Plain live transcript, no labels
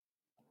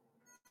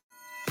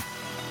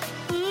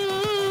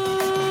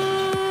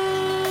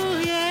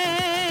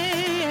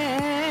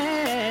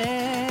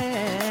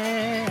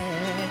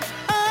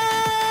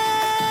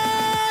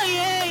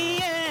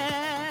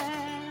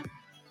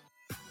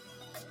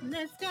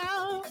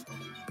out.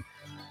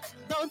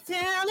 Go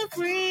tell a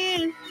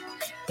friend.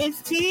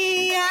 It's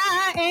TIA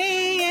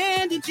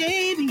and the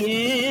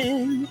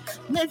JBN.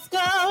 Let's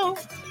go.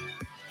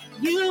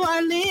 You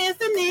are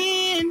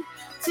listening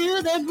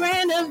to the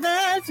Brand of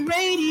Us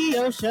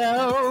radio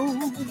show.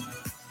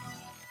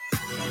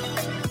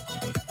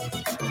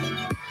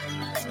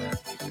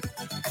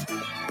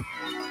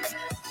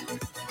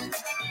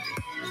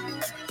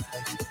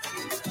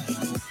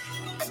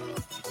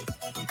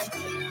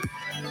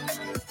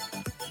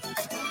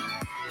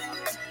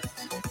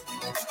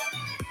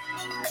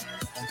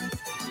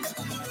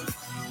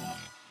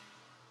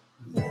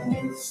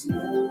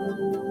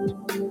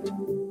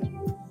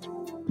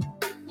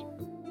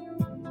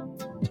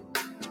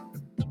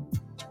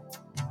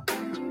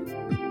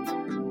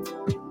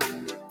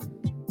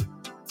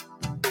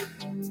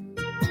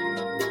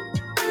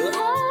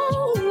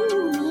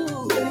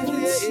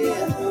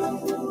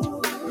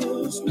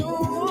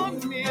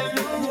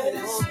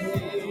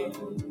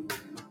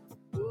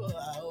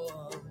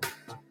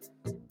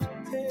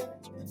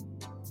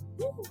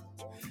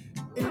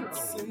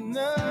 It's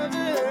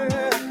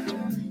another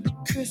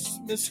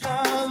Christmas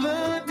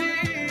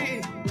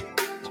holiday.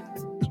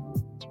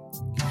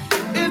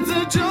 It's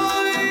a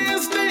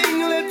joyous thing.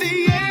 Let the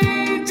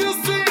angels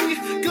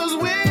sing, 'cause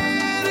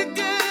we're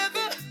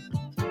together.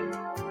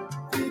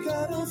 We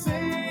gotta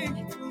think,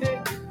 hey,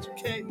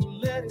 can't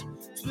let it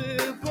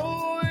slip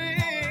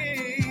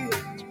away.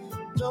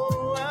 No,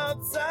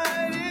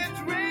 outside it's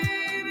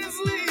rain is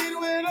sleet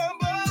when our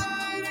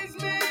bodies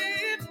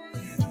meet.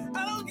 I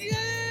don't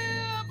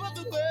care about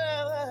the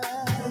weather.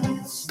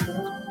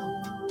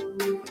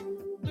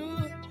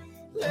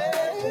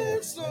 Let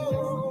it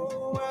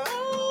snow.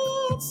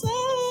 Outside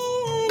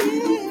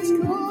it's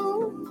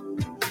cold,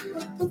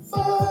 but the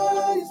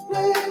fire's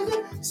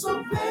blazing. So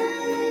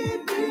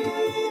baby,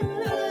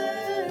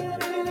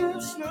 let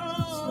it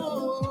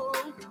snow.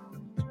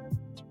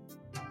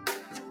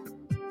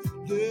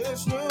 Let it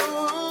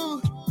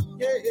snow.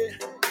 Yeah, yeah.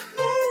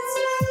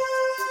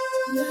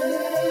 Let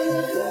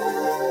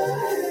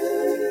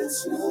it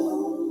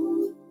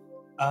snow.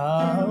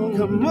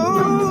 Come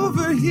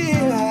over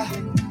here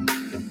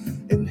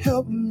and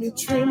help me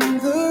trim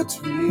the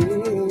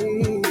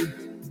tree.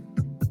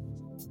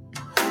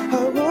 I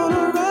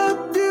wanna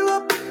wrap you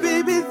up,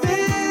 baby,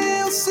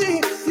 they'll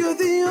see you're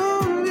the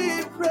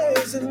only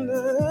present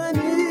I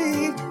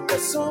need.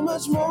 There's so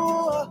much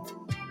more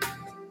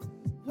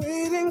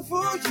waiting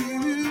for you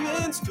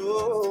in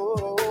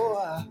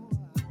store.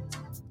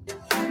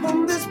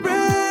 On this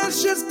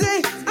precious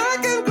day, I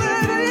can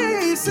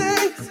gladly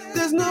say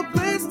there's no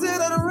place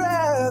that I'd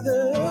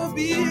rather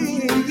be.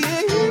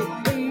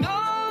 No,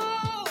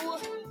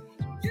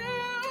 you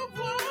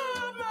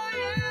are my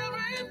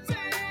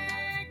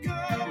everything.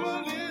 Come a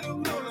little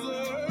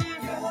closer.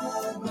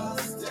 God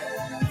must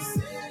have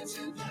sent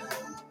you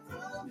down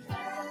from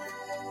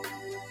heaven.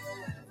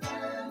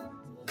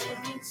 Let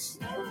it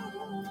snow.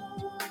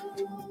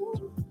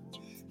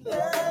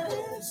 Let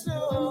it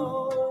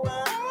snow.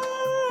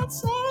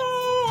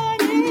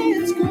 Outside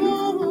it's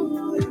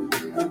cold,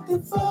 but the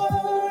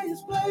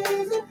fire's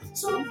blazing.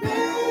 So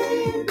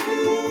baby,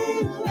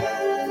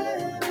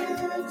 let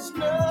it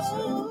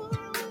snow.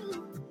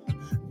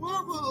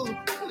 Woo-hoo,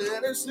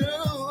 let it snow.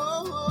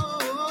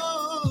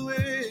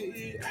 Let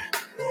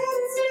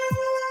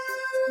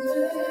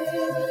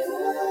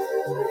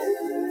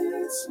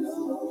it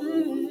snow.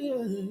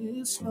 Let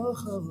it snow.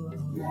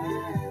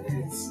 Let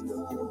it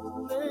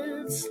snow.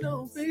 Let it snow,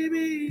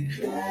 baby.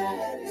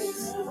 Let it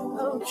snow. I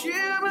don't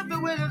care about the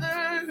weather.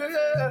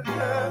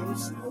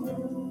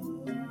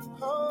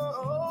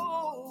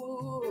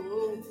 Oh,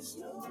 let it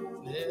snow.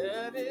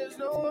 Let it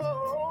snow.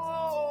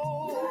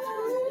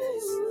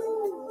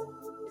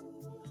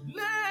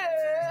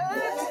 Let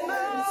it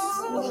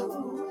snow.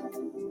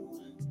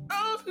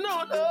 Oh, no,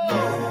 no.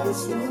 Let it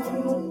snow.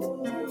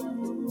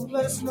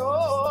 Let it snow.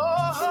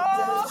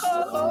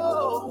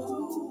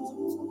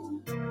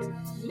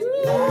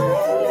 Let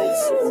it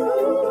snow.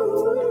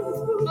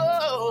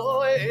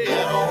 Oh, yeah.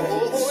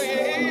 Oh,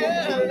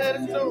 yeah. Let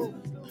it snow.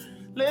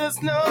 Let it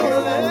snow.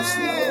 Let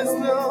it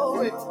snow.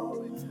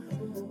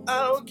 I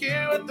don't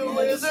care what the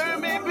weather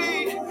may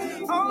be.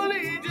 All I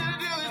need you to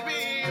do is be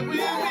with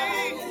me.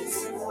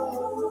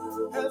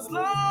 As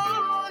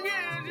long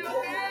as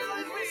you're here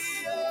with me.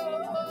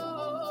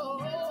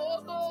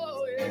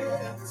 Oh,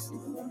 yeah.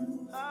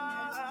 I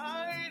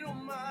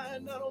don't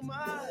mind. I don't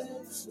mind.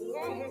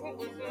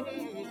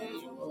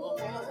 Oh,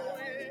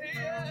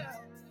 yeah.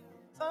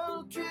 I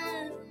don't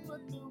care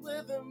what the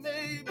weather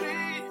may be.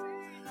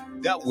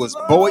 That was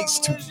Boys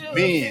to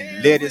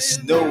Men, Let It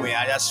Snow.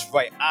 And that's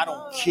right. I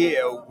don't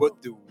care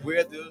what the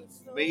weather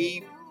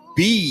may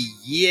be.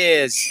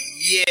 Yes,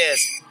 yes.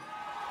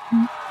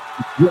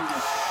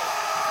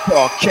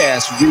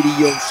 Broadcast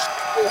radio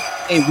show.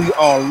 And we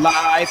are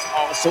live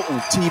also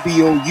on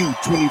TBOU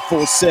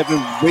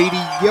 24/7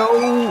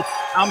 radio.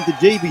 I'm the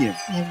JBN.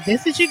 And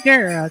this is your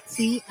girl,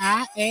 TIA.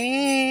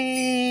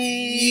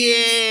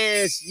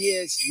 Yes.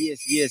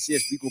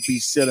 We're going to be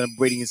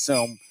celebrating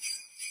some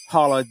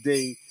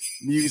holiday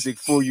music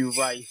for you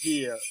right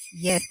here.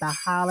 Yes, the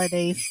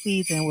holiday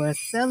season. We're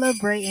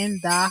celebrating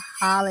the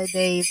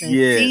holidays and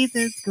Yes.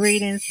 season's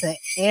greetings to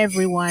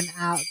everyone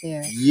out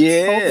there. Hope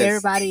Yes.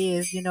 everybody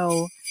is,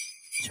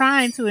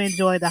 trying to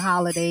enjoy the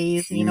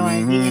holidays, and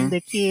getting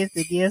the kids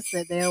the gifts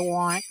that they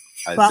want.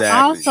 But Exactly.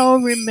 also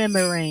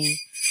remembering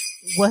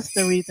what's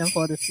the reason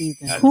for the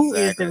season. Who is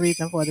the Exactly.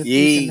 reason for the Yeah.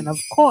 season? And of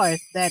course,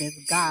 that is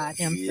God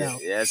Yeah,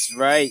 himself. that's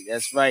right.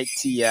 That's right,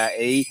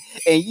 TIA.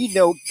 And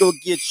go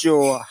get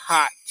your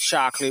hot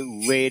chocolate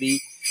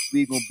ready.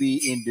 We're gonna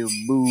be in the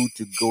mood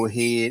to go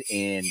ahead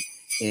and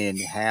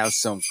have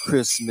some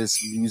Christmas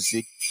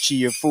music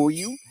cheer for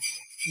you.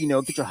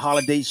 Get your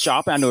holiday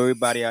shopping. I know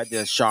everybody out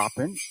there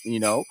shopping.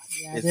 Yeah, I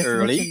It's just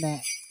early. mentioned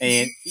that.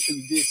 And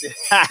this,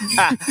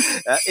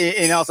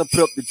 and also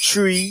put up the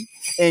tree.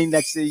 And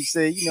like you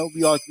say,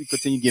 we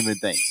continue giving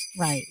things.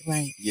 Right.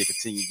 Yeah,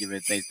 continue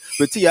giving things.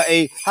 But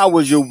TIA, how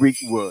was your week?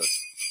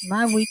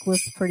 My week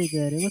was pretty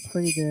good. It was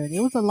pretty good. It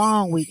was a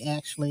long week,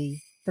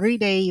 actually. 3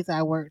 days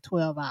I worked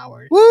 12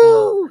 hours.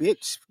 Woo!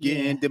 It's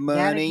getting yeah, the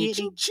money.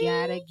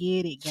 Gotta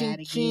get it.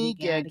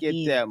 Gotta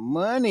get that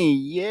money.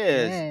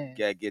 Yes.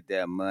 Gotta get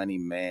that money,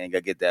 man.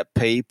 Gotta get that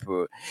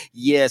paper.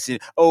 Yes.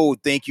 And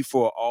thank you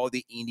for all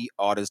the indie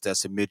artists that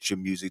submit your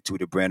music to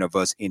the Brand of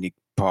Us Indie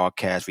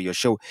podcast for your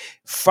show.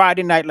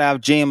 Friday Night Live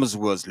Jammers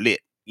was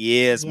lit.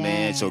 Yes,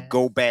 man. So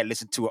go back,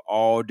 listen to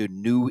all the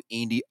new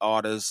indie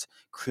artists,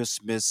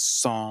 Christmas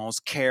songs,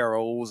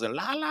 carols, and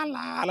la la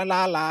la la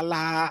la la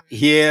la.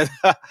 Yeah,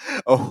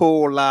 a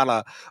whole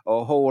lot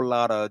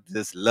of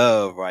this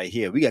love right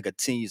here. We gotta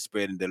continue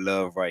spreading the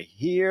love right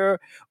here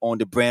on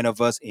the Brand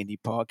of Us Indie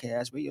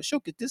Podcast Radio Show,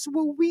 because this is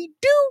what we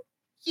do.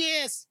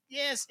 Yes,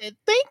 and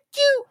thank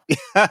you.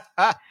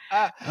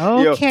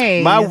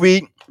 Okay.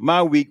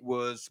 My week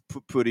was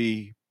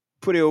pretty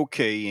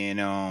okay, and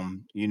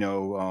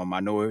I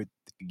know it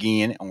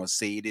again. I'm gonna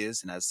say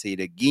this, and I say it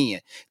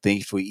again. Thank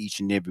you for each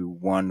and every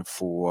one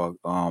for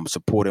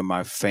supporting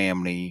my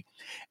family,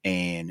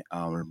 and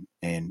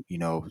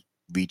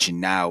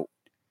reaching out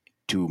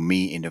to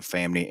me and the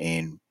family,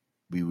 and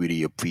we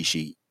really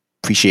appreciate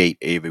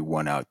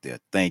everyone out there.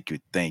 Thank you.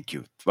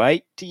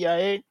 Right,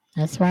 TIA?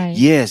 That's right.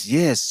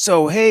 Yes.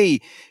 So hey,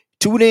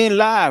 tune in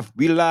live.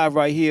 We live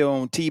right here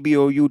on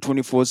TBOU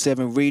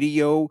 24/7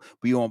 Radio.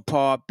 We on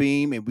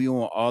Podbeam, and we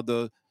on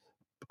other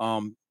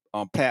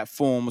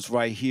platforms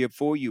right here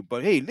for you.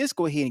 But hey, let's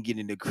go ahead and get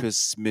into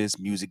Christmas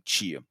music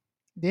cheer.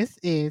 This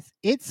is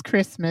It's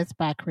Christmas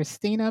by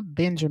Christina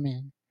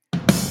Benjamin.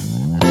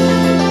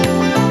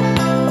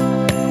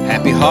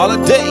 Happy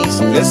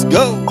holidays. Let's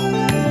go.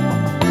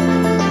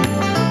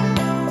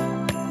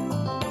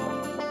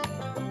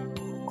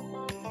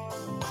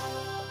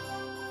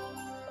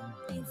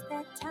 It's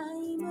that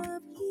time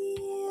of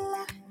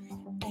year.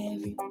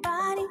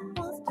 Everybody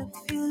wants to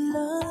feel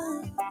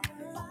love.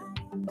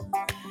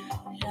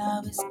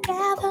 Love is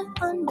gathered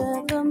under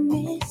the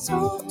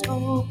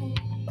mistletoe.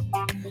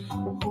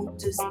 Hope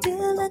to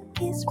steal a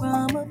kiss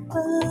from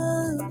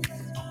above.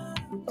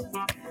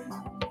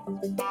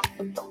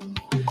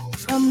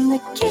 From the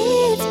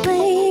kids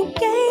playing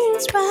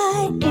games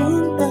right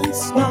in the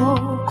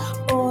snow,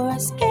 or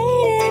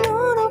skating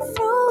on a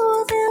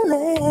frozen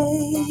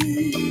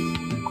lake,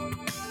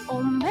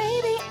 or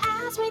maybe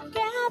as we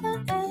gather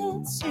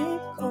and sing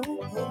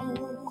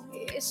along,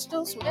 it's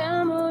those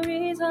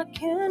memories I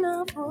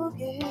cannot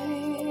forget.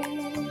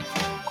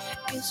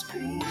 It's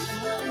Christmas.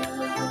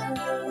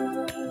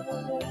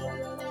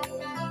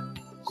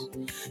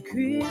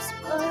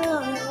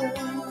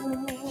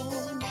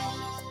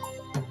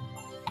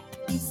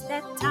 It's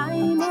that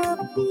time of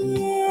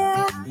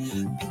year.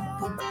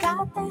 People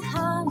got that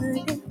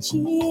holiday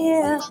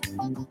cheer,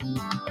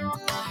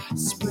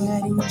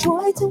 spreading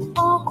joy to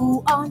all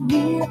who are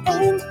near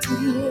and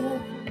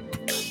dear.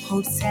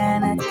 Oh,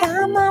 Santa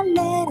got my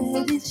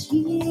letter this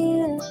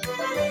year.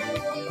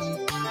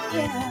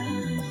 Yeah.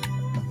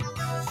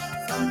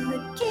 From the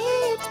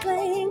kids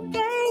playing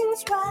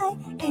games right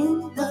in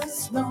the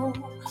snow,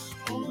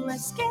 or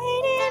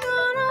skating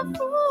on a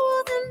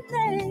frozen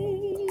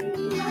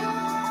lake,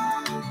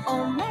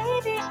 or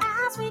maybe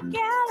as we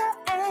gather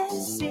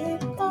and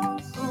sing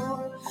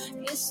along,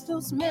 it's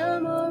those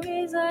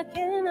memories I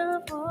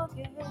cannot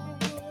forget.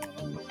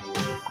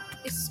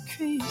 It's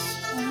Christmas.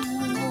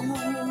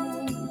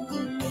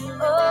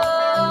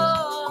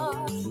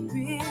 Oh,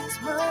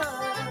 Christmas.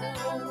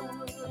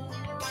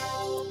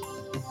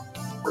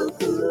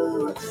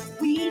 Ooh,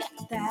 we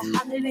got that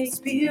holiday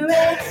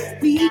spirit.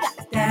 We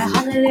got that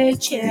holiday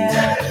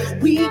cheer.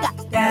 We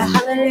got that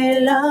holiday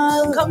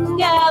love. Come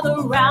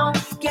gather round.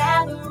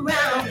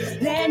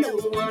 Let no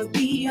one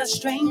be a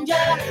stranger.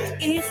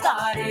 It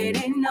started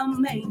in a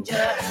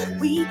manger.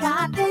 We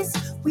got this,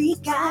 we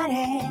got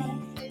it.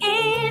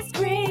 It's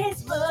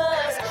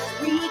Christmas.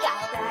 We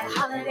got that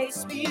holiday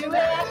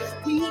spirit.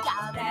 We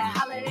got that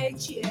holiday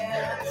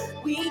cheer.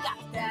 We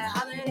got that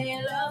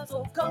holiday love.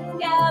 So come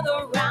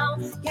gather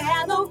round.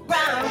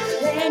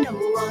 Let no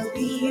one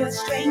be a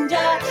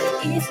stranger.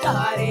 It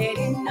started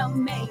in a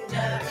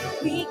manger.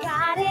 We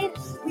got it,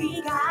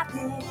 we got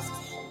this.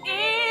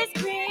 It's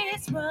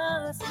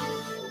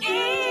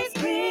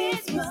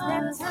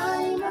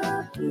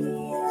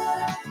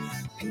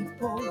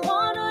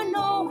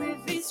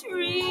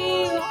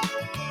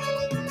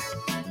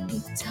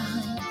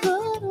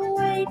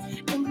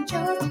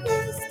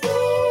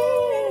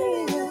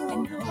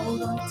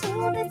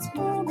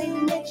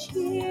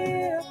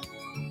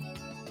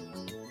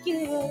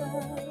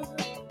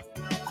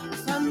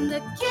From the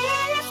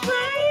kids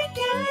playing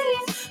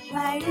games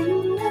right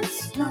in the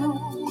snow,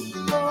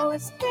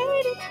 boys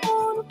skating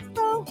on the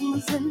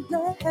frozen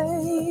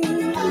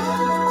lake.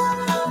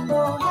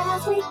 Oh,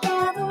 as we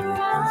gather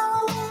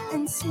round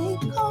and sing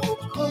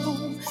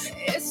Coco,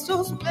 it's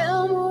those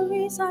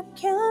memories I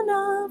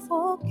cannot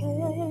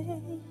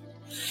forget.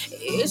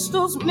 It's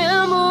those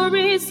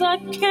memories I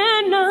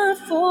cannot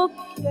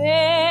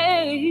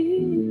forget.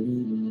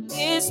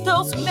 It's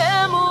those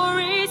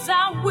memories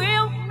I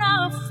will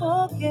not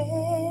forget.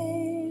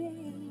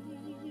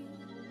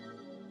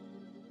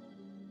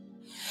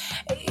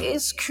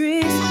 It's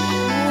Christmas.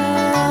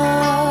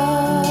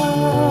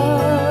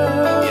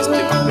 It's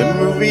the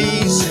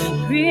memories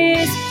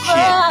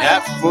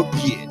cannot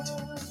forget.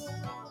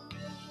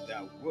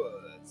 That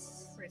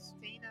was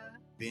Christina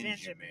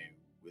Benjamin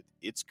with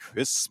It's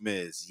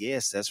Christmas.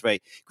 Yes, that's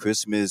right.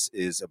 Christmas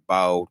is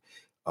about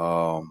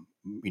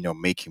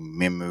making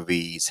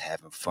memories,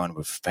 having fun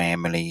with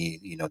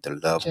family, the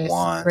loved Just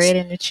ones.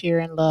 spreading the cheer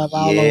and love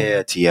all over.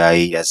 Yeah,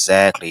 TIE,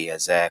 exactly.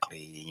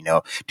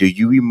 Do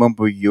you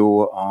remember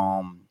your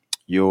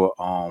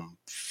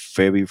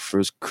very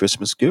first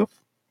Christmas gift?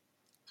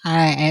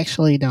 I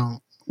actually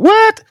don't.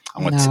 What?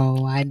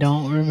 No, I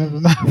don't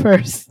remember my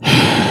first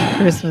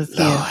Christmas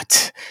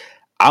gift.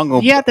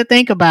 You have to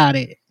think about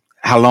it.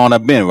 How long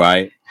I've been,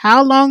 right?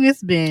 How long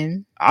it's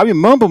been. I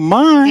remember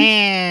mine.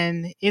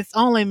 And it's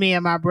only me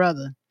and my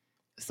brother.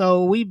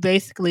 So we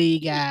basically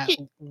got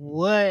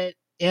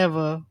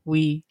whatever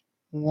we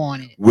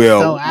wanted.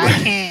 Well, so I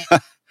can't.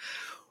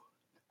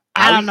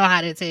 I don't know how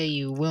to tell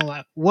you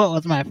what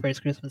was my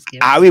first Christmas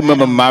gift. I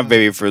remember my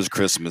very first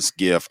Christmas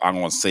gift. I'm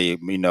gonna say,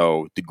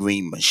 the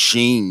Green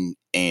Machine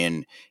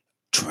and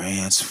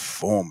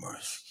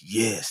Transformers.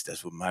 Yes,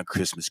 that's what my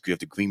Christmas gift,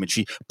 the Green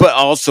Machine. But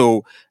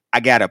also, I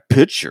got a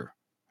picture.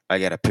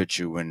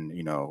 when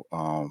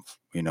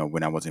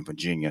when I was in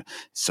Virginia.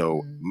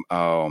 So,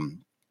 my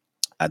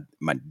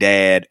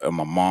dad or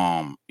my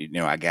mom,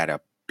 I got a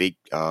big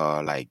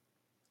like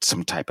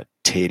some type of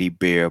teddy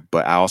bear,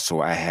 but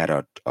I had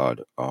a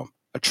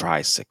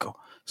tricycle.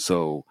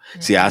 So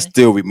see, I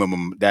still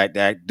remember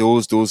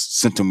those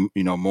sentiment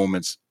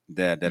moments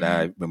that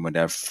I remember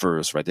that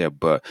first right there.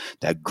 But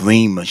that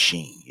Green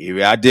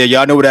Machine, out there,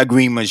 y'all know what that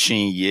Green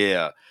Machine,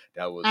 yeah.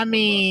 That was. I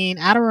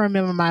don't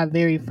remember my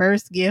very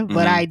first gift,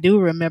 but I do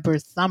remember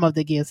some of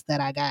the gifts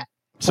that I got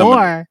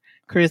for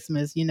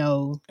Christmas.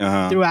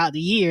 Throughout the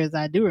years,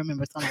 I do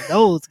remember some of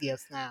those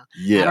gifts. Now,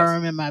 I don't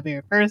remember my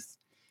very first,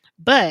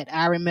 but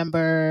I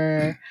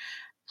remember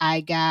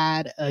I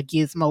got a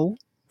Gizmo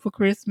for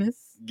Christmas.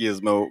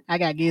 I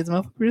got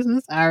Gizmo for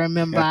Christmas. I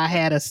remember I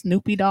had a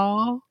Snoopy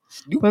doll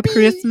for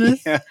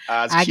Christmas.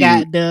 I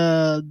got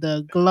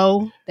the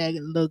glow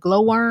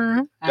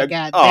worm. I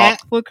got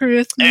that for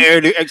Christmas.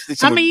 You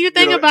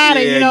think about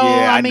it,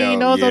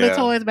 those are the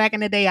toys back in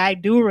the day. I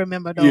do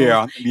remember those.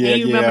 And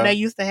you remember they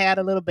used to have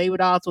the little baby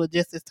dolls who were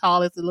just as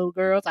tall as the little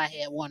girls. I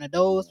had one of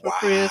those for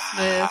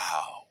Christmas.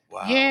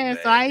 Wow, yeah,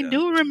 so I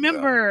do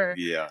remember.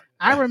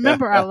 I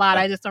remember a lot.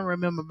 I just don't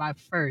remember my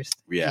first.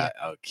 Yeah.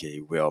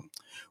 Okay.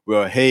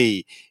 Well,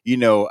 hey,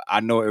 I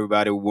know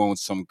everybody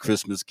wants some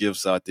Christmas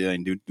gifts out there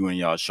and doing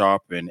y'all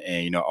shopping,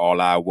 and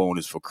all I want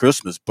is for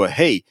Christmas. But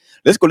hey,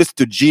 let's go listen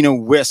to Gino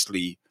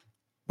Wesley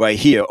right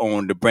here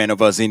on the Brand of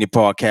Us Indie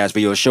Podcast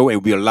Radio Show,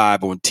 and we're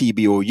live on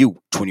TBOU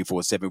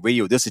 24/7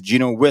 Radio. This is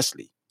Gino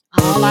Wesley.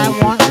 All I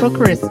want for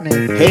Christmas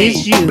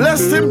is you.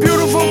 Blessed and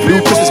beautiful people.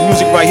 New Christmas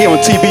music right here on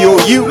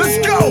TBOU. Let's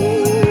go.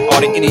 All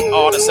the indie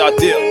artists out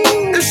there.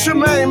 It's your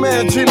main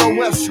man, Gino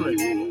Wesley.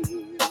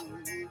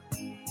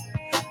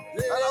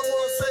 And I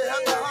want to say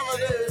happy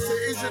holidays to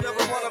each and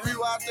every one of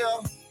you out there.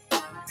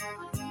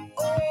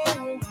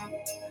 Oh,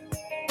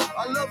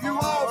 I love you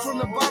all from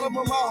the bottom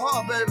of my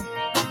heart, baby.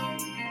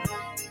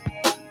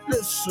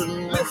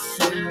 Listen.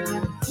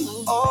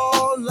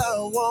 All I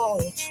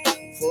want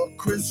for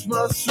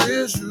Christmas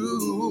is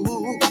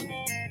you.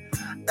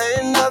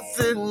 Ain't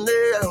nothing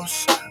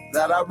else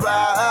that I'd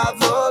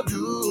rather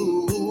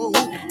do.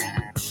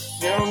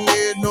 You don't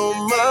need no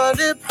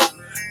money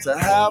to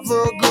have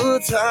a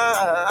good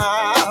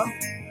time.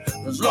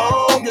 As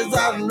long as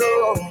I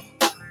know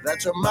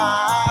that you're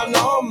mine,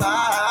 oh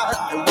mine.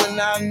 And when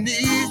I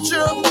need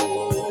you,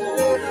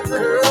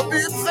 girl,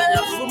 be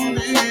there for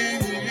me.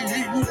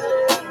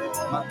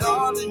 My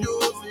darling, you're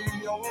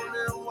the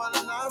only one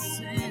I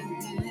see.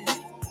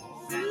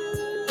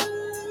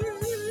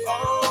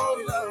 All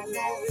I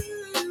want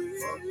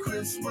for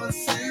Christmas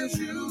is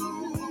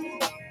you.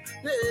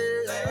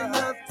 Yeah, ain't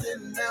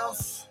nothing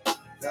else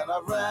that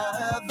I'd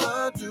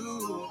rather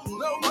do.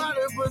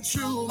 Nobody but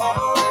you,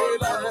 my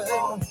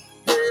baby.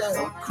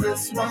 Yeah,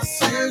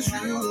 Christmas is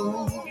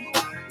you.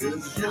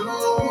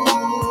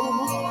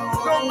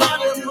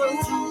 Nobody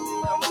but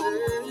you, my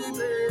baby.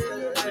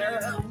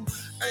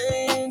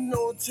 Ain't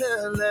no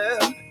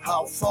telling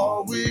how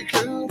far we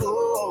can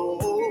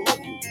go.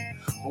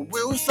 But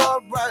we'll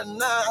start right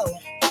now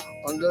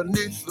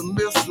underneath the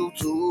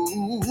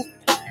mistletoe.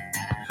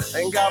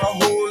 Ain't got a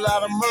whole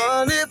lot of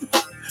money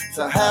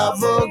to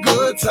have a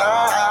good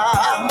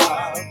time.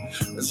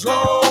 As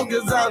long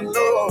as I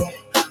know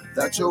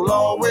that you'll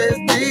always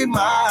be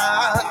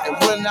mine. And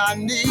when I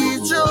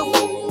need you,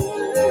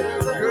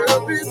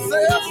 girl, be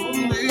there for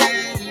me.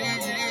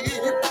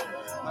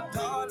 My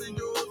darling,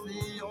 you're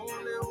the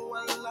only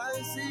one I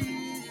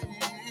see.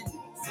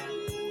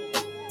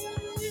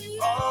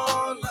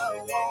 All I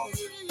want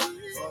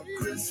for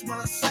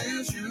Christmas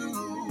is you.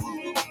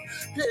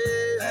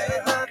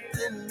 Yeah,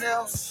 nothing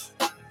else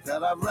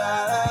that I'd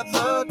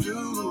rather do.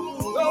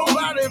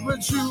 Nobody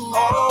but you.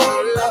 All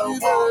I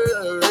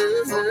want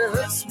for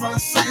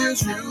Christmas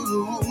is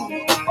you.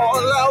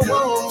 All I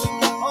want,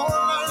 all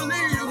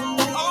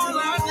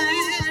I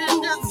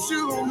need is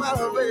you, my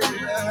baby.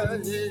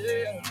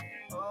 Yeah.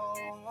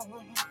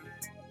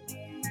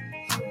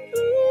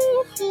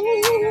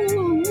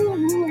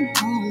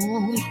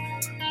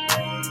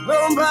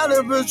 Nobody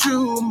but you,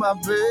 my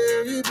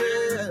baby.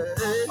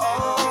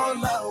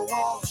 All I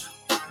want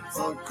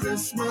for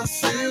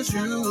Christmas is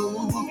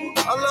you.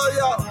 I love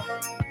y'all.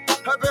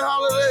 Happy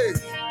holidays.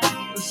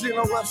 It's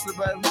Gino Wesley,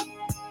 baby.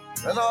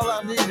 And all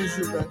I need is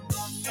you, baby.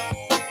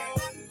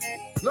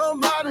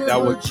 Nobody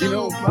that was but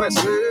Gino you,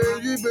 Wesley.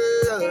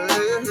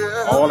 Baby.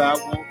 All I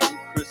want for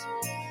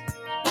Christmas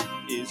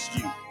is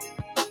you.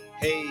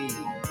 Hey,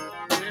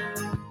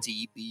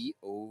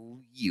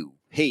 TBOU.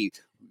 Hey,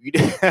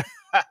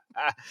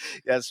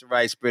 that's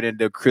right. Spreading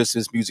the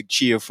Christmas music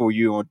cheer for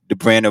you on the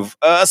brand of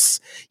us.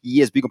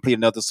 Yes, we can play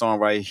another song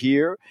right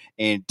here,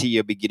 and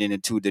Tia be getting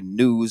into the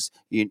news.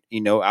 You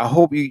know, I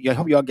hope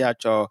y'all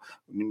got your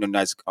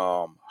nice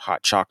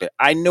hot chocolate.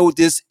 I know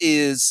this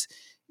is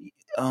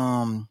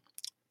the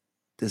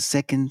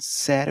second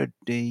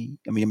Saturday.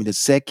 I mean the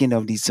 2nd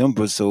of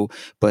December. So,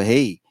 but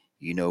hey,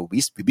 you know, we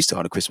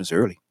started Christmas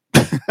early.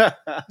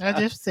 I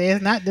just say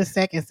it's not the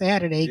second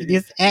Saturday.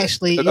 This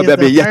actually is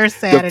the first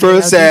Saturday. The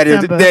first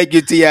Saturday. Thank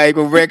you, T.I.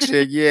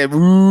 Correction. Yeah.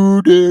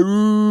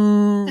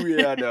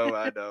 Yeah,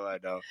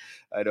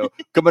 I know.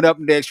 Coming up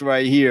next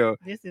right here.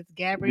 This is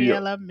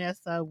Gabriella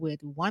Mesa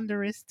with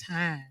Wondrous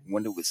Time.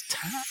 Wondrous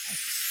Time.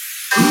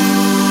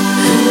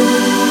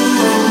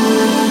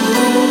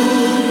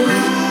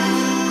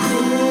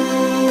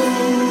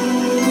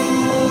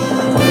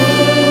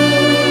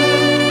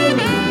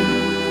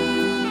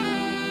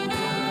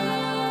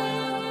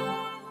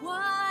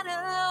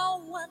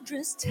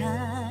 Wondrous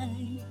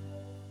time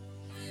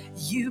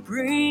you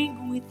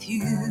bring with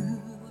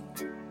you,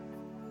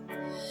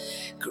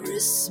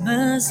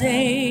 Christmas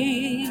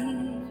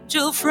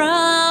angel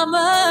from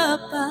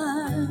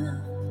above.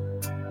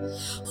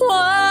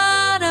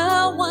 What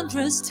a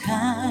wondrous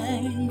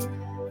time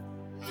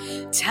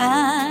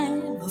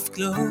of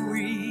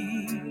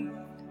glory,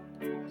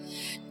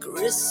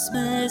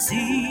 Christmas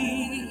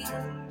Eve,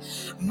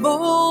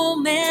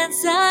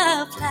 moments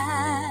of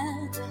light.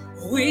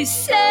 We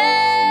celebrate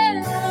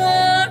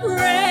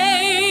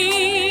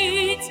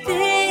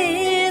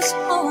this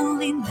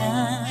holy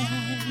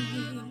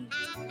night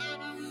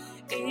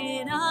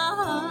in our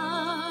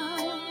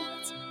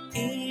hearts,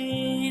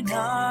 in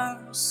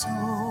our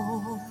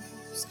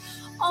souls.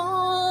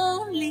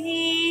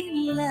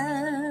 Only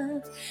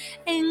love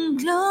and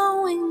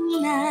glowing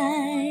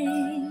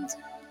light.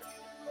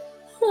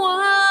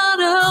 What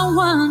a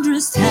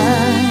wondrous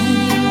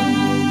time,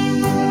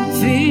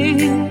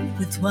 filled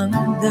with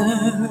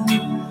wonder.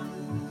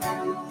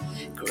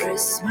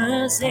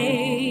 Christmas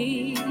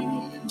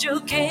angel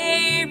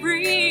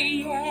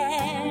Gabriel.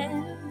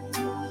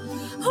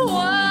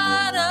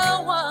 What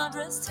a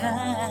wondrous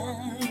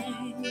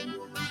time,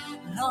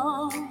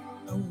 long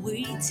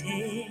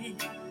awaited.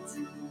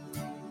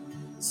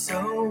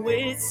 So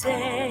it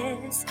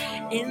says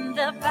in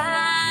the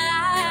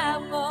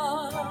Bible.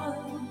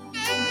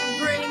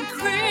 Bring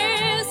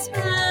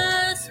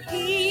Christmas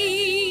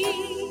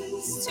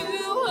peace to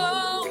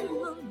all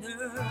on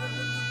earth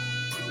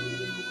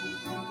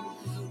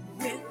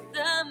with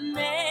the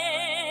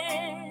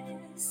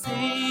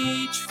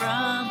message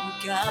from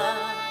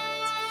God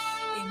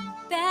in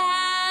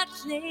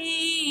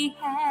Bethlehem.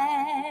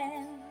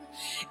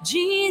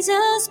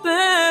 Jesus'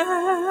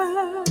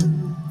 birth,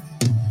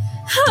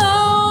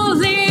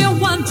 holy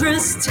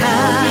wondrous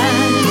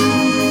time,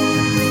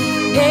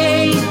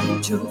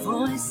 angel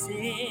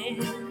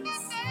voices,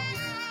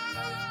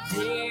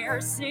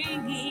 they're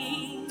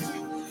singing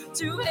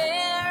to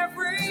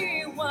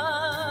everyone.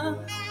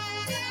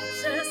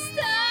 The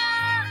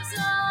stars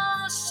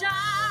all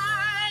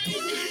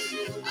shine,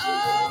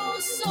 oh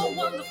so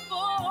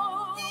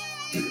wonderful,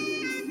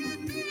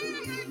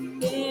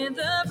 in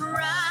the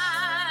bright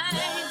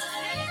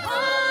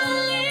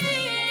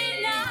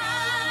holy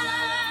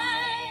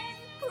night,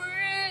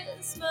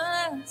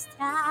 Christmas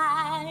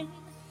time,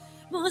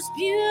 most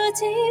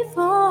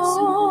beautiful,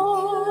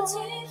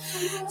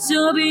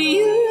 so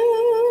beautiful.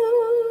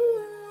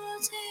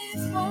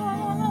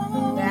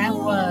 That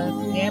was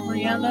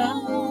Gabriella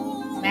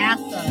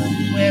Mesa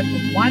with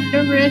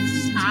Wondrous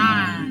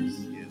Time.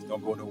 Yes,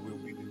 don't go nowhere.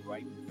 We'll be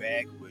right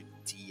back with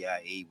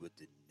TIA with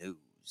the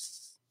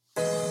news.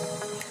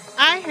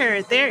 I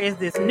heard there is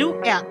this new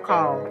app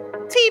called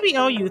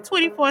TBOU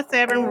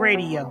 24/7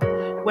 Radio,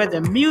 where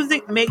the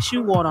music makes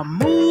you want to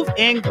move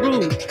and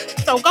groove.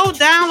 So go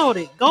download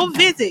it. Go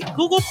visit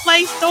Google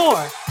Play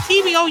Store,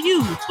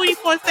 TBOU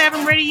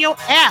 24/7 Radio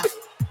app.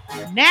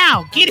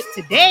 Now, get it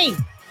today.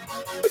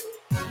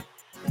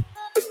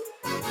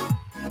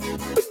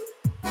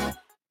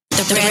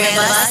 The Brand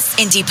of Us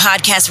Indie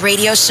Podcast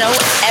Radio Show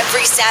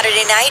every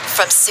Saturday night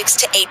from 6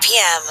 to 8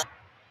 p.m.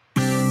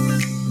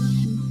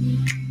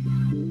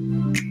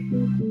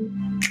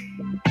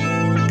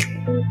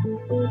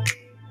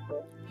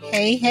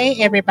 Hey,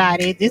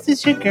 everybody. This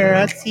is your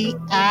girl,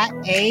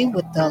 TIA,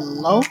 with the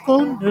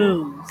local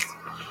news.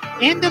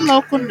 In the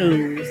local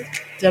news,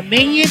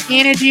 Dominion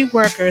Energy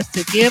workers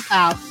to give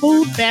out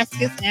food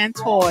baskets and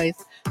toys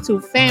to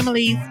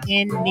families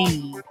in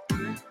need.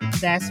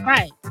 That's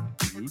right.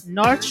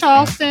 North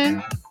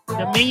Charleston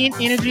Dominion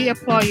Energy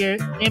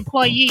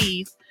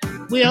employees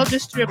will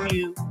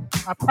distribute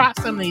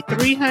approximately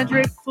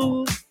 300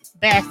 food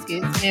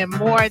baskets and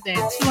more than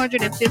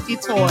 250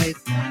 toys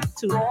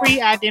to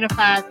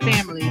pre-identified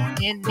families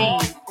in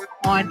need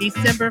on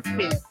December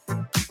 5th.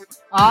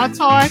 All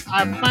toys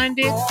are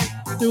funded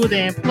through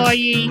the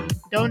employee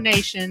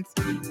donations,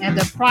 and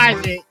the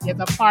project is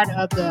a part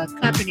of the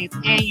company's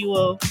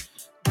annual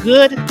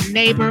Good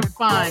Neighbor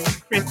Fund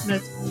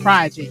Christmas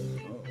project.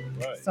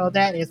 Right. So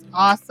that is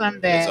awesome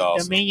that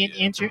Dominion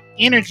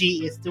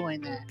Energy is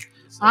doing that.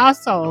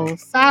 Also,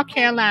 South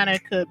Carolina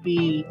could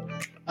be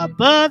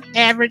above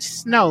average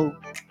snow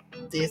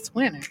this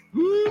winter.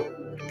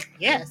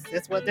 Yes,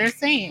 that's what they're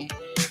saying.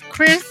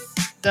 Chris,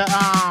 the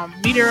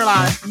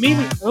meteorologist.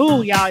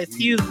 Y'all,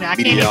 excuse me. I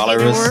can't get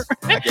the word.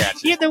 I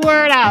got you. Get the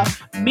word out.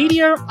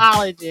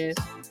 Meteorologist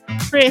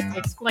Chris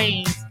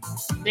explains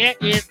there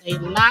is a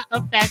lot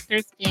of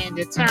factors in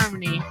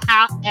determining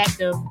how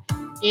active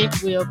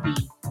it will be.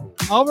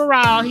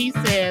 Overall, he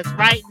says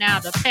right now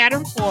the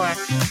pattern for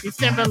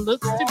December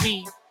looks to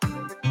be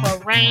for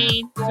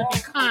rain to be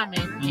common,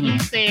 and he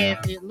says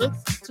it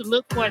looks to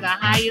look for the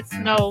highest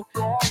snow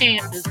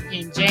chances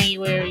in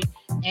January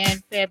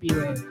and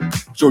February.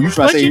 So you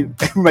trying to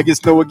say we might get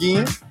snow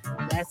again?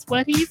 That's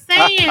what he's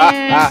saying.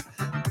 Wow.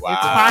 It's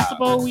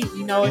possible.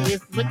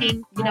 It's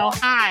looking,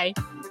 high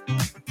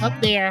up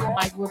there.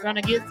 Like we're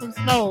gonna get some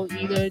snow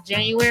either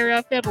January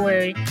or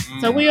February.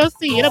 So we'll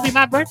see. It'll be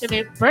my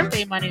birthday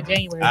month in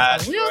January.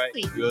 So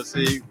we'll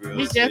see.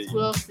 We just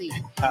will see.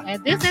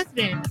 And this has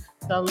been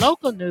the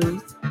local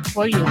news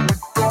for you.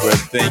 Well,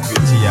 thank you,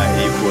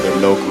 TIA, for the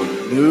local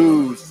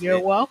news.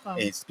 You're welcome.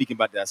 And speaking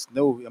about that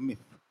snow, I mean,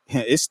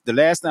 it's the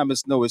last time it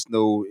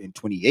snowed in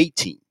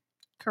 2018.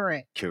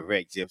 Correct,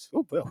 Jeff.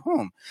 Oh,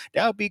 well,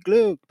 that'll be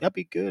good. That'll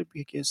be good.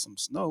 We get some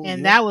snow.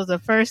 And that was the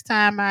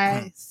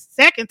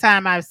second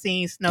time I've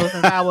seen snow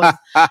since I was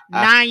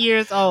 9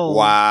 years old.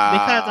 Wow.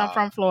 Because I'm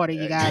from Florida,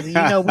 you guys.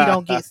 And we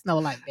don't get snow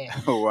like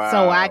that. Wow.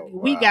 So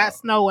we got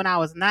snow when I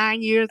was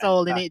 9 years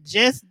old, and it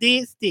just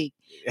did stick.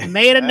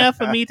 Made enough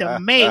for me to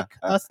make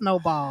a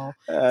snowball.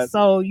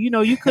 So,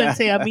 you couldn't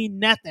tell me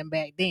nothing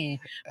back then.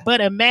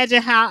 But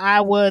imagine how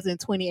I was in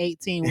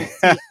 2018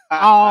 with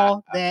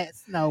all that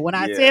snow. When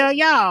I tell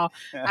y'all,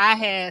 I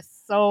had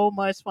so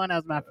much fun. That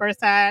was my first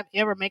time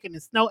ever making a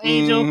snow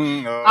angel.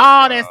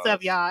 All that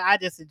stuff, y'all. I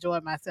just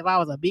enjoyed myself. I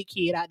was a big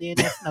kid out there in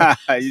that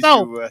snow.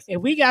 So, if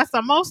we got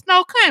some more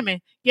snow coming,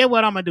 get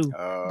what I'm going to do.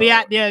 Be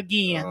out there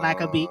again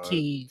like a big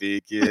kid.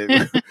 Big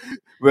kid.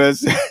 Well,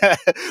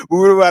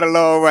 moving right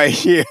along right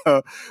here,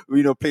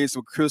 playing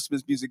some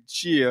Christmas music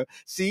cheer.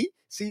 See,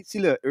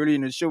 look, earlier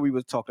in the show we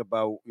were talking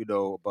about,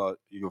 about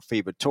your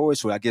favorite toys.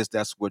 So I guess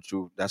that's what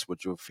your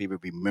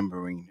favorite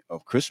remembering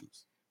of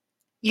Christmas.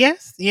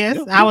 Yes. Yeah.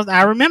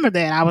 I remember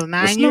that. I was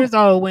 9 years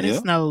old when it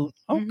snowed.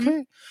 Okay.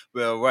 Mm-hmm.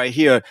 Well, right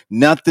here,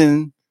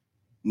 nothing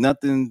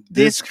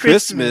this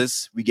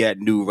Christmas we got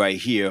new right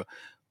here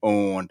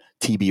on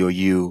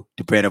TBOU,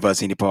 the Brand of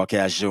Us Indie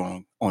Podcast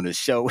Show on the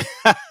show.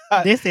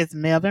 This is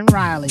Melvin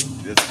Riley.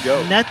 Let's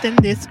go. Nothing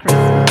this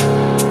Christmas.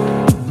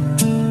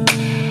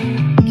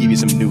 Give you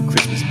some new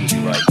Christmas music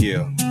right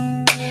here.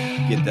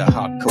 Get the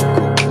hot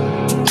cocoa.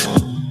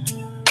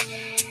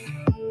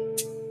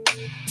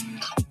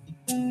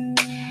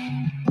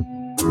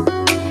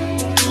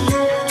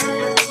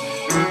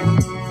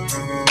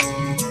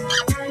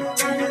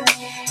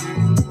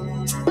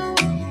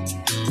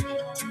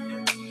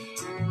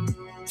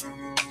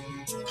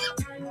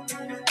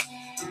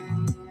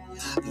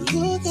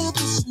 Look at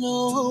the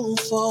snow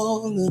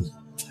falling.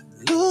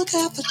 Look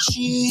at the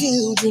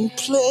children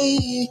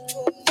play.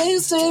 They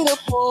stayed up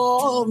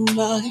all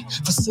night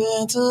for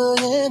Santa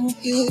and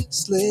his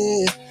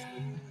sleigh.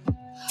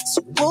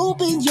 So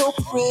open your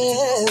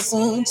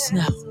presents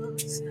now.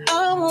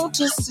 I want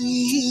to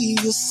see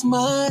you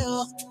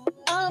smile.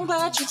 I'm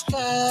glad you've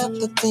got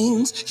the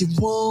things you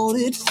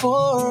wanted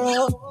for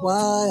a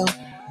while.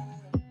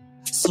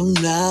 So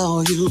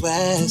now you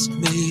ask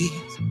me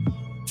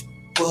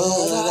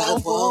what I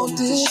want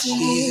this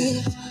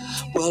year.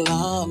 Well,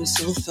 I'm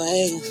so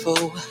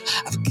thankful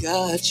I've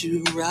got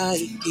you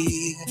right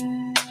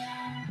here.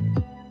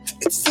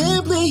 It's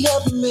simply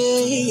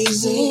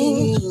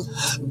amazing.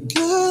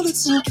 Girl, it's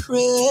It's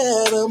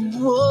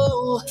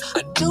incredible.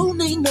 I don't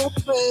need no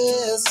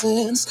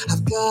presents.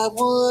 I've got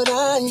what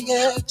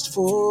I asked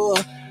for.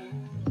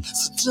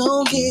 So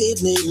don't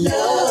give me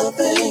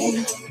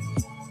nothing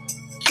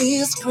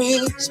this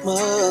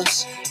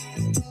Christmas.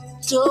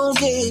 Don't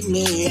give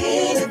me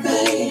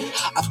anything.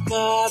 I've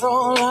got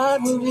all I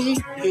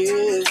need.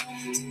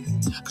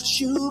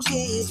 Cause you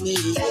give me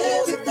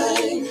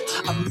everything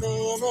a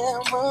man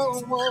ever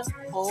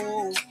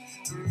want.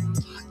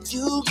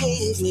 You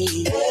gave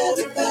me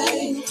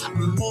everything a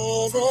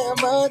man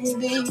ever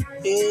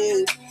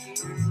needed.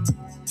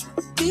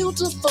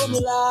 Beautiful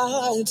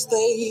lights,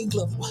 they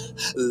glow.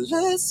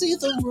 Let's see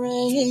the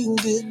rain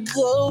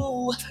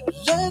go.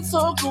 Let's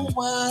all go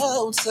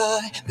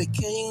outside,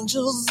 make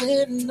angels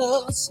in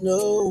the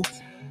snow.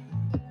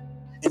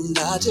 And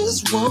I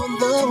just want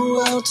the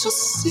world to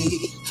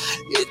see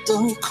it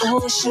don't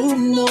cost you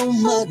no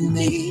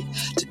money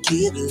to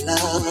give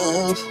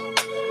love.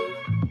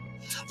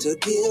 To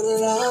give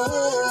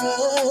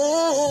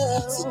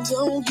love. So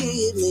don't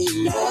give me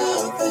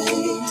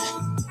nothing.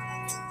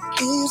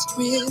 It's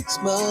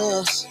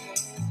Christmas.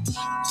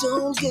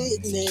 Don't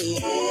give me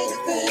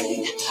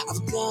anything.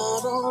 I've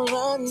got all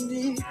I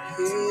need.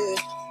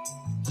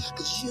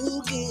 Cause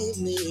you give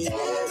me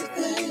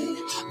everything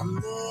a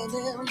man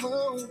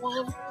ever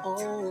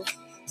want.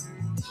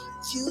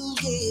 You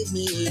give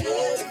me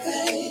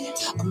everything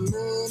a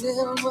man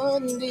ever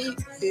need.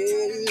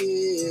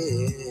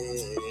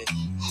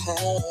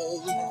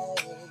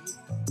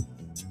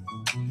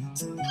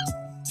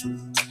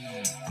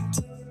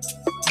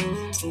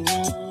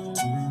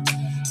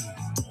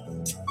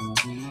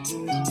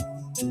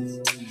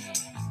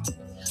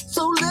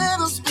 So let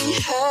us be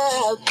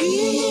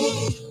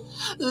happy.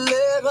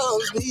 Let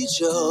us be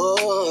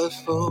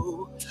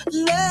joyful.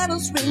 Let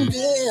us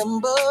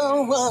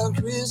remember what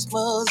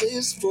Christmas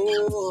is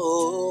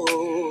for.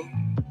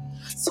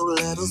 So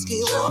let us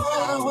give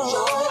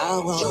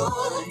our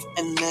joy,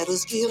 and let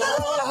us give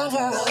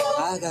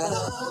our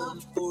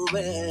God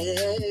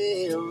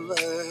forever.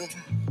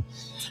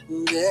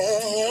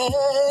 Yeah.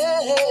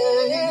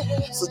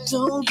 So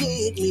don't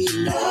give me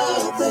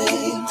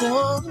nothing.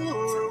 Don't.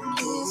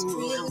 It's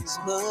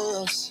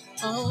Christmas.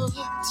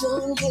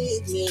 Don't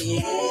give me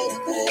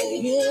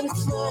anything.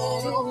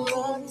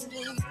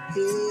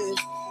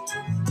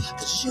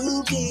 Cause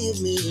you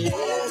give me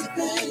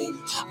everything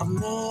a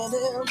man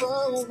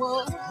ever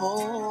want.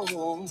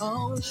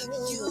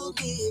 You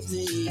give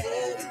me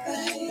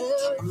everything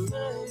a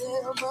man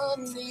ever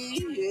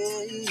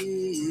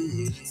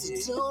need. So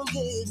don't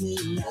give me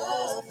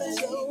nothing.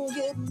 Don't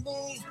give me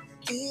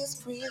this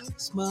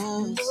Christmas.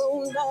 No,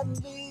 not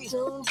me.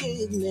 Don't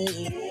give me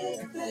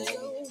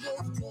anything.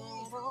 I've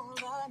got all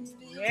I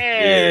need.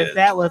 Yes,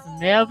 that was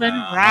Melvin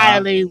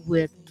Riley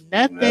with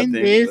Nothing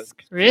This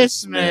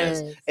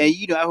Christmas.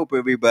 And I hope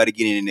everybody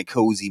getting in a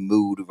cozy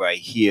mood right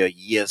here.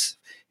 Yes,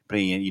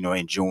 playing,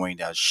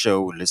 enjoying our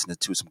show, listening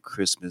to some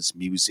Christmas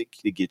music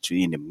to get you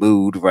in the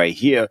mood right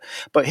here.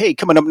 But hey,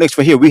 coming up next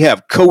for here, we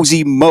have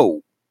Cozy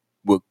Mo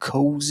with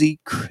Cozy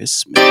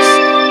Christmas.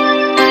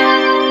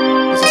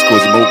 This is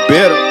Cozy Mo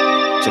Better.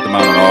 Check them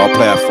out on all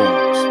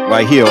platforms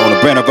right here on the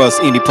Brand of Us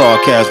Indie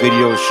Podcast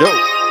Radio Show.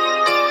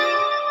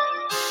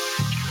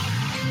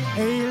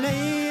 Hey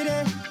lady,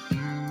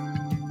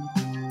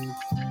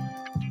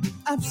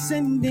 I'm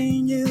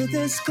sending you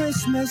this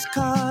Christmas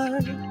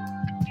card.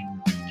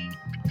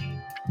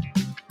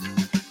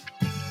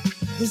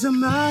 Cause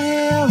I'm out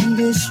here on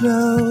this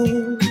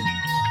road,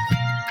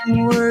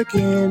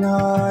 working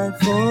hard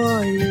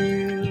for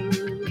you.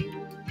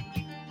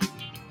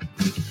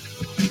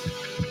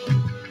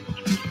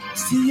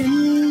 It's the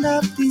end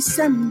of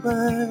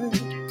December.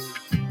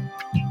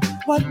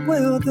 What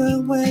will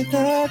the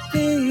weather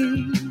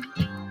be?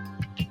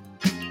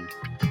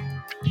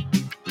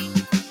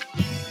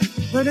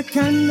 Put a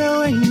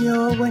candle in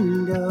your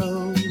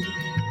window.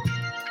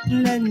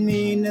 Let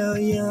me know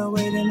you're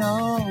waiting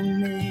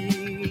on me.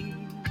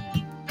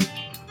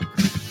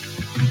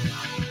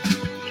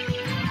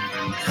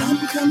 I'm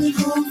coming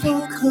home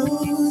for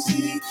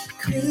cozy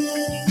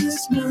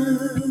Christmas.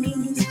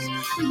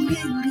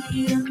 Meet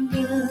me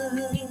under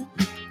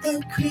the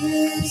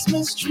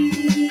Christmas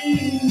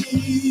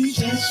tree.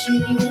 Just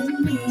you and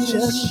me.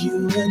 Just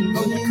you and me.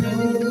 On a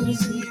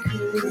cozy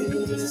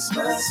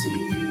Christmas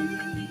Eve.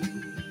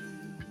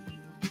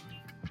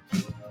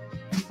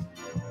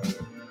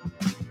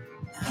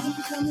 I'm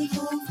coming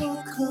home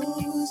for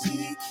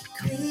cozy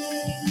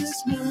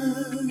Christmas.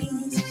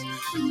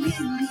 Meet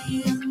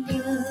me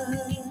under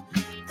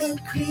the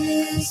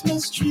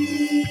Christmas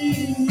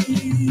tree.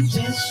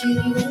 Just you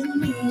and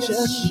me.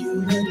 Just you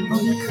and me.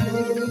 On a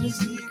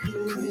cozy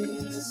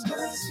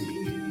Christmas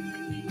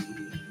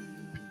Eve.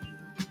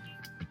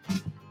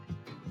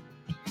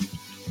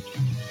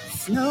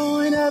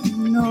 Snowing up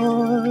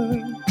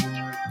north.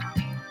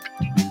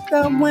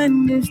 The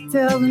wind is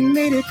telling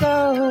me to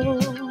go.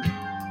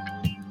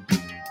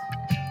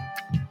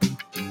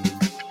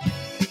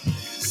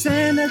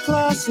 Santa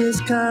Claus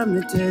is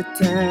coming to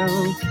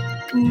town,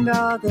 and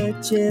all the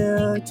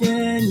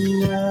children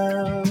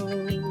know.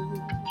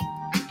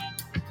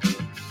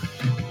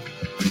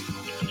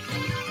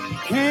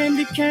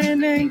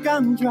 candy and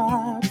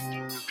gumdrops.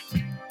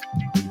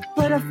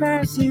 Put a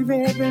fancy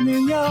ribbon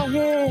in your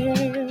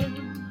hair.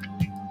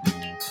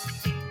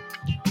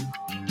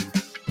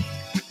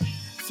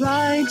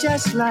 Fly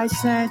just like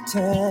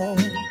Santa.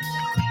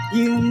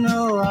 You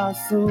know I'll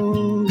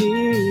soon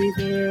be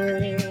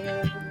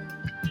there.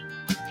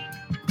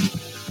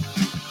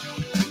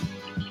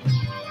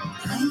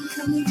 I'm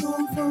coming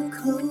home for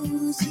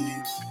cozy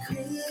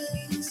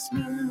Christmas.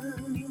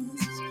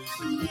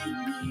 Meet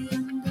me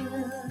under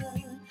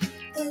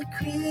the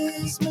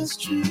Christmas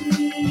tree.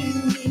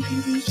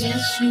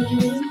 Just you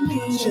and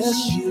me.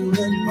 Just you and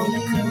me. On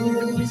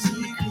a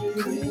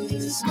cozy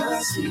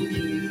Christmas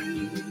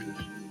Eve.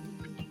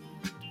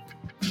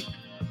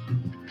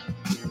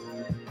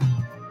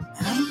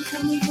 I'm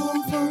coming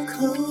home for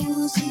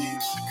cozy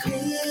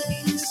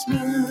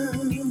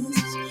Christmas. Meet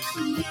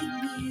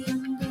me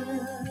under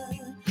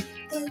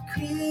the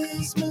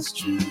Christmas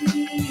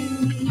tree.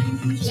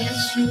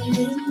 Just you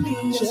and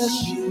me.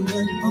 Just you and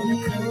me. On a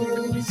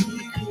cozy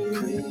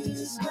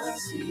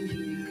Christmas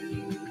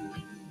Eve.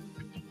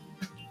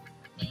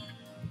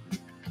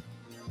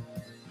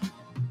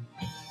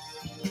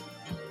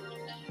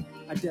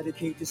 I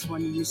dedicate this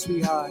one to you,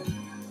 sweetheart.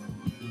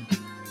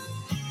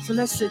 So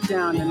let's sit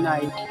down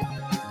tonight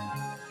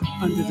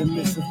under the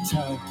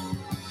mistletoe.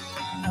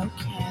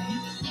 Okay.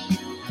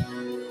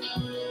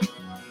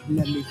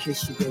 Let me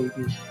kiss you,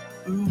 baby.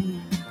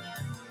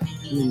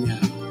 You know.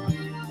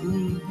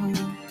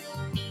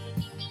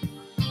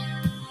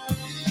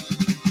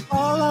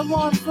 All I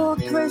want for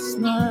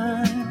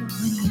Christmas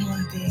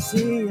is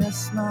see a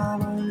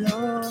smile on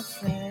your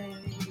face.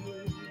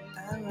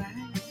 Alright.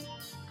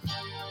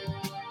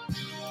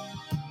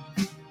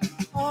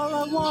 All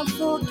I want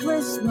for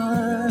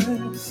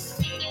Christmas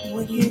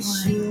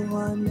is you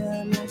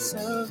under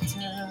mistletoe.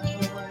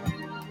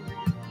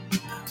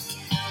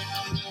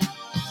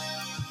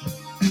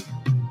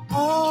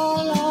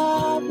 All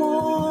I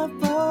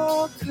want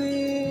for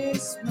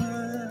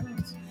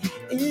Christmas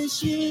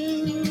is you.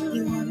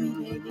 You want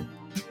me, baby?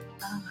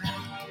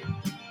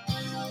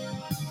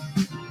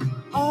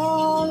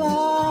 All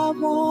I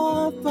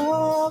want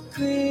for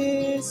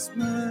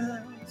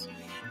Christmas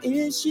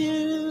is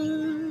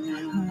you.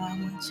 I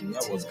want you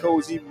That to. was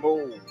Cozy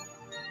Mo.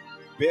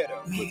 Better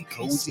Merry with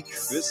Cozy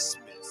Christmas.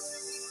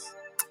 Christmas.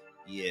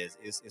 Yes,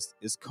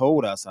 it's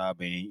cold outside,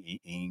 but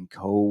it ain't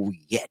cold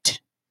yet.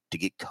 To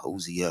get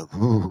cozy up.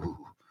 Ooh.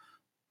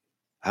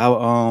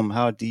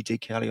 How DJ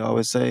Khaled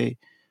always say,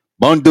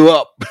 bundle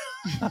up.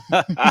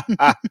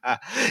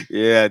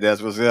 Yeah,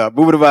 that's what's up.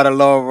 Moving right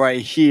along right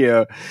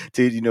here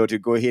to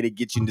go ahead and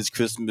get you in this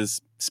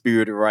Christmas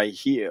spirit right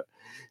here.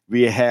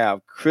 We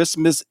have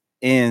Christmas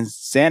in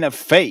Santa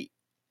Fe.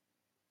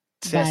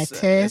 By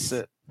Tess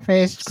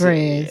Fresh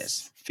Grace.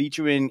 Yes,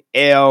 featuring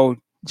El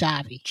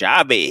Javi.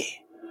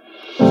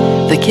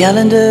 The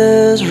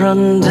calendars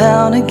run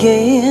down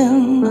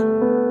again.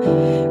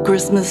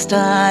 Christmas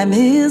time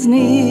is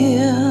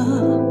near.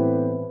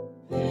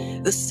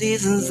 The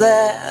seasons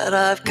that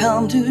I've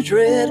come to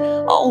dread,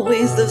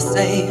 always the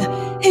same,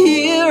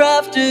 year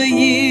after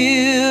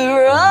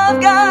year.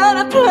 I've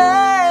got a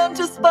plan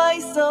to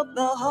spice up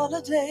the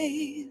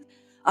holidays.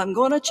 I'm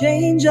gonna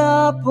change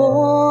our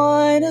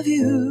point of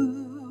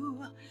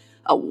view.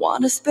 I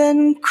wanna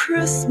spend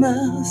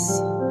Christmas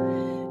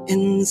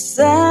in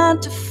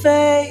Santa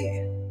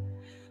Fe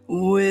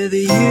with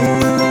you.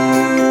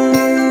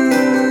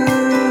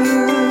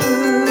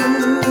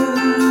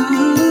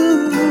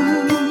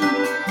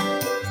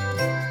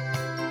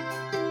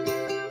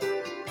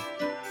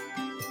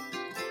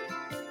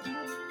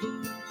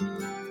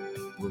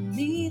 We'll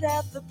meet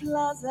at the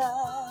plaza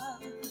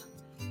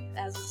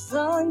as the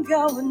sun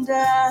going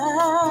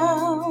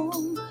down.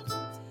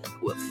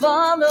 We'll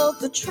follow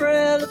the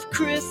trail of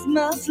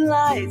Christmas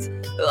lights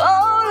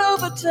all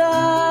over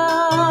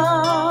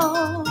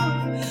town.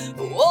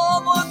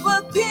 Walk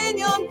with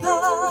pinyon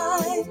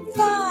pine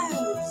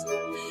fires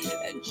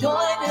and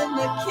join in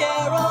the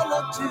carol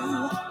of two.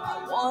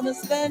 I wanna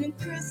spend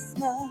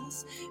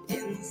Christmas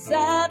in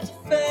Santa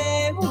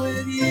Fe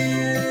with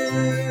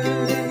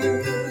you.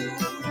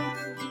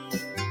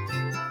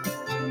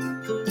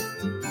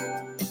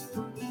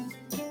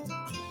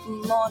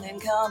 Morning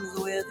comes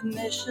with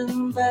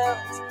mission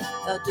bells,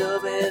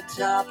 adobe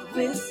topped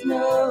with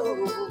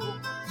snow.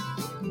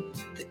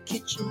 The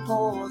kitchen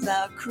pours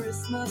out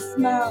Christmas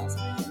smells,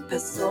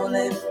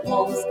 pozole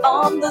warms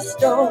on the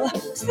stove.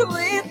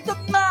 Sweet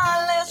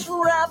tamales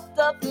wrapped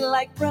up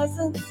like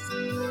presents,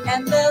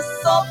 and there's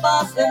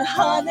sopas and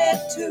honey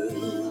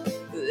too.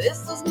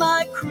 This is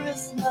my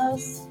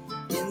Christmas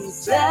in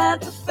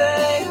Santa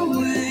Fe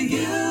with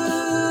you.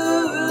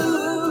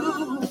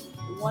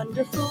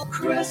 Wonderful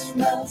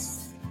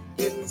Christmas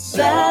in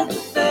Santa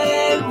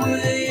Fe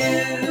with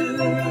you.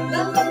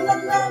 La la la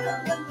la la la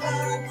la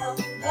la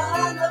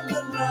la la la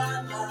la.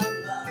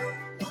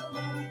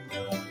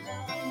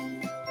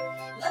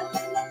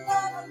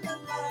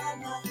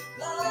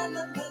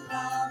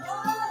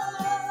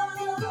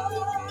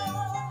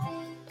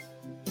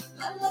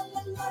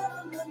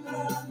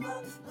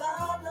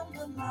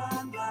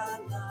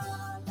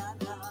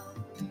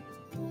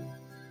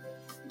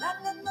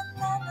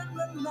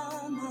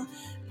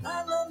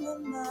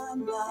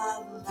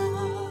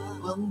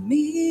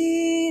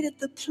 meet at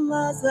the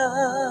plaza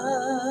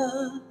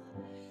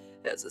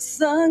as the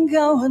sun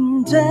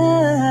going down.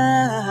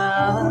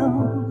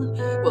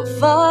 We'll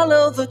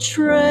follow the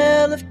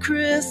trail of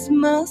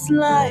Christmas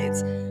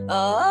lights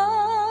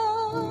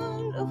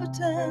all over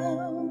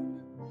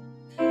town.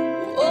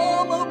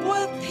 Oh, but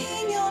with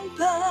piñon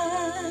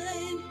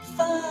pine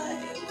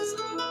fires,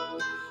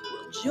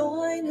 we'll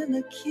join in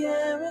a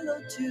carol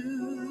or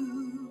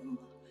two.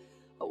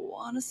 I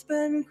wanna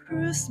spend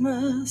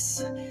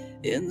Christmas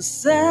in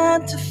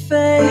Santa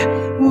Fe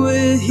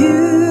with you.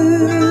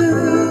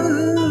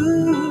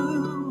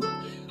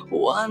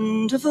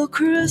 Wonderful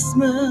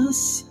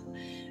Christmas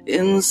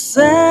in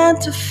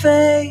Santa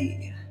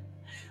Fe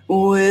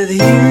with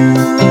you.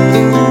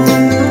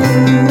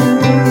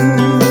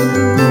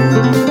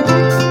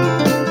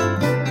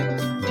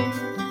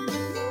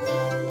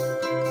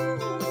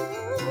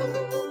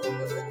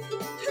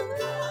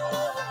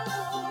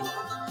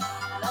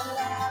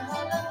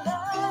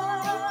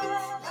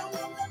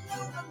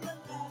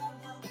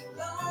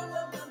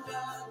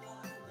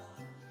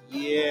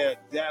 Yeah,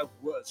 that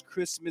was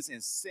Christmas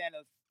in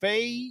Santa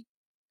Fe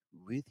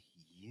with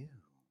you.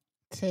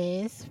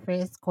 Tess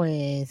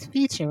Fresquez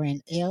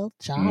featuring El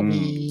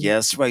Javi.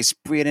 Yes, right.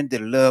 Spreading the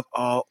love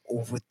all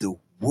over the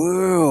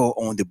world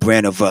on the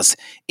Brand of Us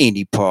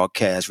Indie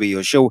Podcast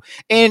Radio Show.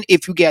 And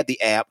if you got the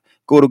app,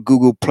 go to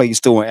Google Play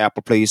Store and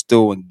Apple Play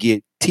Store and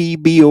get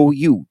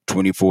TBOU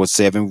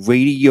 24/7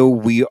 Radio.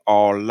 We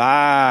are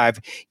live.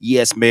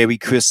 Yes, Merry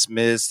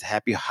Christmas,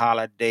 Happy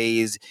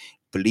Holidays,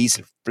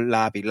 Feliz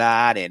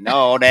Navidad, and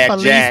all that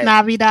Feliz jazz.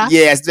 Navidad.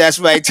 Yes, that's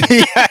right.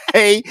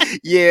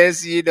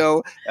 Yes, you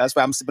know, that's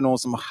why I'm sipping on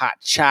some hot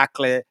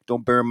chocolate.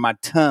 Don't burn my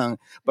tongue.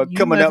 But You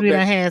coming must up, be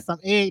done had some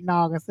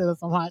eggnog instead of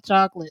some hot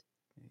chocolate.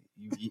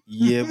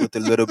 yeah, with a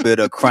little bit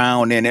of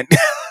crown in it.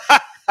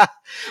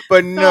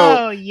 But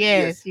no. Oh,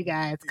 yes, you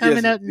guys.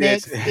 Coming up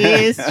next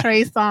is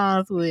Trey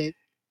Songz with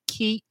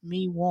Keep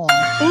Me Warm.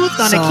 Who's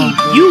going to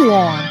keep you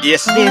warm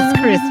Yes. this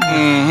Christmas?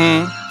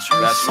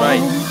 Mm-hmm. That's right.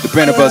 The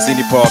Brand of Us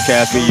Indie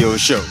Podcast Radio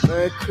Show.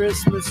 Merry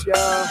Christmas,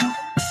 y'all.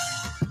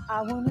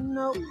 I wanna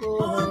know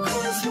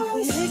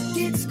When it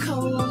gets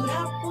cold,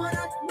 I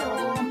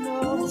wanna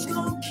know who's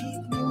gonna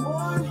keep me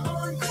warm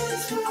on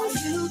Christmas.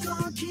 Are you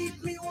gonna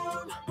keep me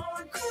warm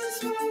on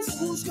Christmas?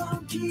 Who's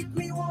gonna keep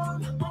me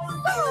warm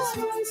on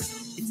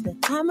Christmas? it's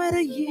that time of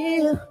the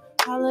year,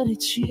 holiday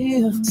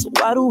cheer. So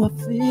why do I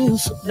feel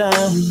so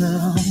down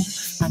now?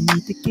 I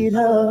need to get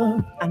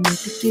up, I need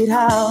to get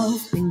out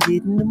and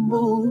get in the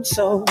mood.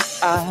 So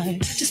I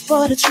just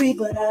bought a tree,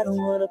 but I don't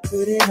wanna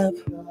put it up.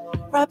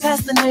 Right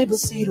past the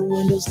neighbors, see the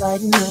windows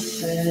lighting up,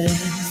 and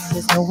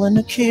there's no one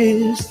to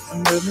kiss.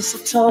 I'm nervous, so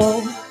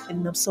tall,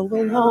 and I'm so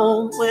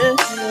alone.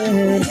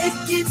 When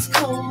it gets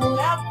cold,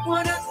 I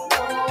wanna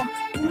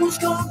know who's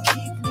gonna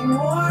keep me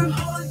warm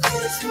on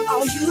Christmas.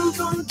 Are you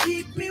gonna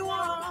keep me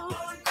warm on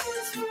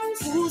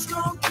Christmas? Who's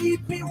gonna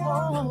keep me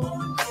warm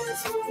on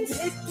Christmas?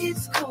 When it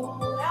gets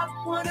cold, I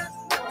wanna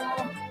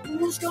know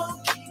who's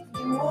gonna keep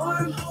me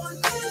warm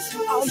on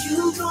Christmas. Are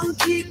you gonna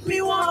keep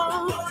me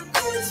warm on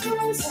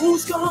Christmas?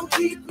 Who's gonna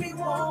keep me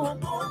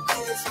warm on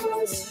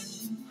Christmas?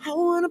 I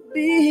wanna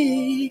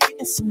be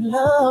getting some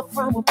love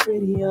from a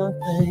pretty young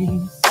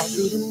thing all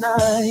through the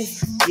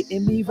night,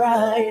 getting me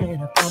right,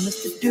 and I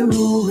promise to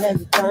do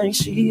everything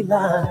she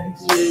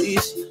likes.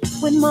 Yes.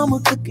 When mama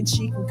cooking,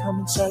 she can come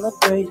and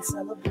celebrate.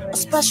 A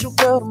special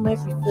girl to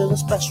make me feel a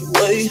special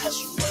way.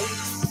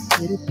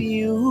 Could it be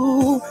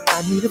you?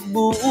 I need a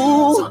boo,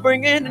 so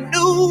bring in the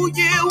new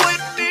year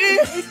with me.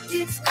 When it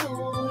gets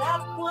cold,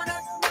 I wanna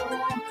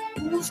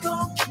know who's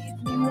gonna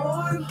keep me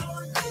warm.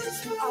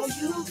 Are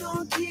you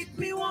gonna keep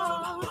me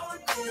warm?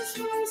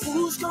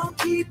 Who's gonna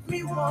keep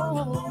me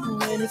warm?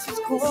 When it gets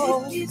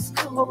cold, It gets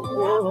cold,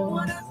 I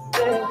wanna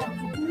know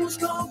who's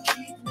gonna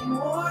keep me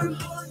warm.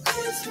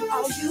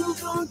 Are you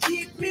gonna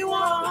keep me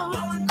warm?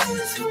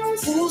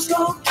 Who's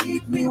gonna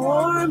keep me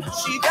warm?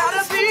 she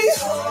gotta be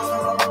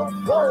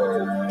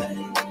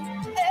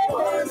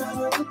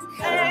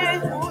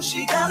Hey,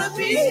 she gotta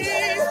be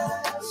here.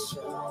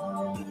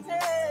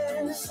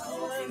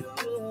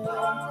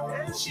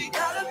 She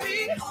gotta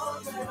be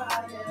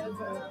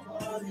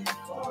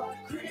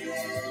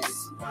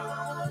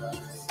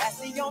that's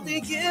the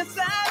only gift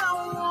that I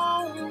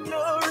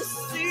wanna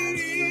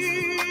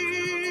receive.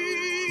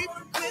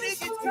 When it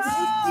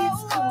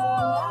gets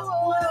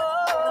cold,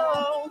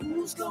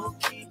 who's gonna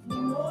keep me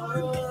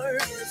warm?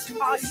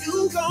 are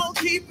you gonna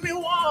keep me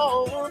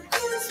warm?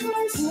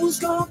 Who's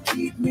gonna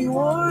keep me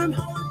warm?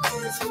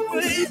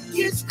 When it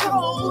gets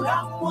cold,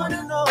 I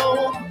wanna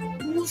know.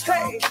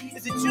 Hey,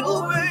 is it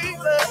you, baby?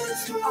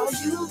 Are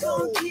you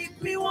gonna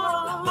keep me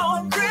warm?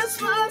 On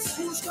Christmas,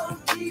 Who's gonna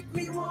keep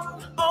me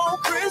warm? on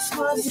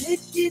Christmas, When it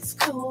gets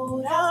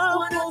cold, I I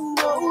wanna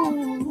wanna know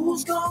know.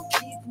 who's gonna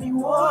keep me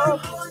warm.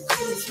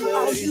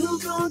 Are you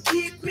gonna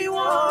keep me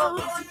warm?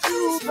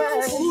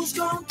 Who's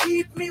gonna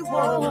keep me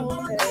warm?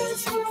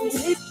 When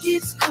it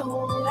gets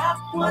cold, I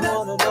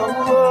wanna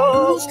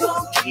know who's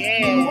gonna keep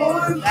me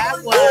warm. That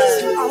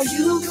was Are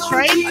you gonna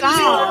Trey keep me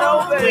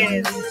Songz warm?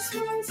 with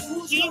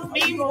Who's keep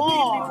me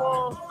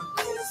warm?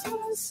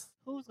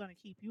 Who's gonna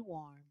keep you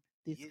warm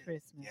this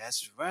Christmas?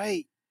 That's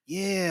right.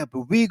 Yeah,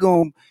 but we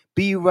gonna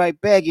be right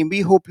back, and we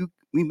hope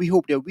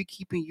that we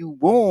keeping you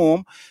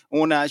warm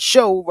on our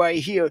show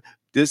right here.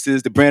 This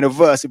is the Brand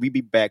of Us, and we be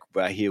back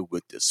right here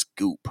with the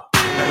scoop.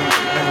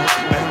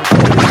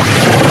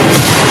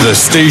 The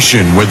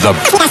station with the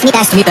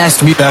best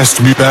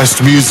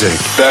music.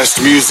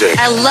 Best music.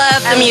 I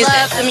love the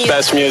music.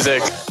 Best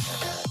music.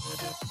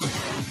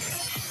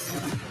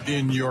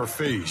 In your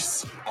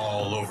face,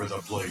 all over the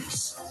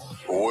place.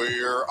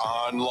 We're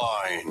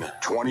online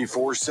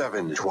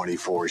 24/7.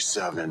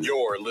 24/7.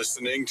 You're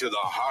listening to the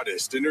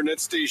hottest internet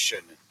station.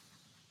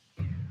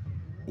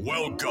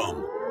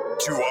 Welcome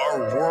to our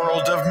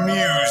world of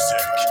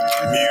music.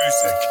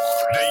 Music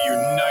that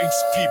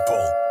unites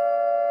people.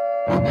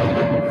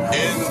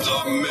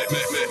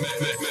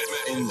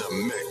 In the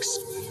mix.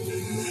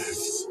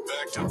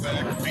 Back to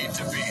back, beat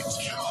to beat.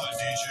 Come on,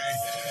 DJ.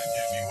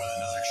 Hit me with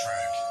another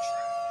track.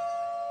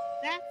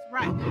 That's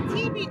right.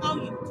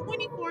 TBOU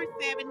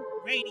 24/7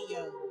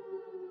 radio.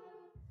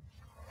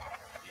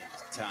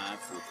 It's time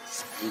for the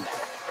scoop.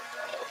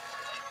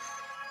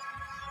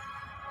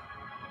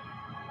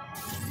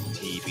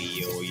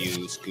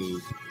 TBOU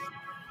scoop.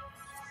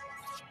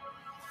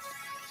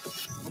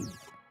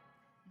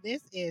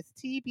 This is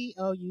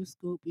TBOU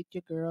Scoop with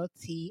your girl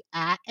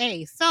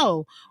TIA.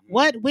 So,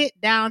 what went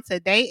down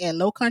today at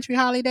Low Country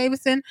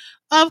Harley-Davidson?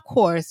 Of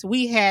course,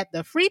 we had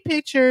the free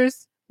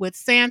pictures with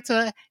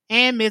Santa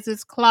and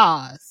Mrs.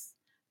 Claus.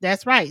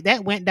 That's right.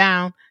 That went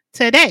down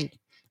today.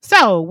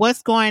 So,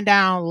 what's going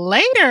down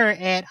later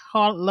at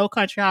Low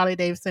Country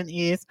Harley-Davidson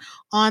is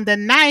on the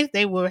 9th,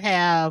 they will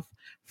have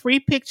free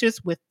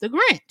pictures with the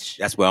Grinch.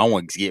 That's what I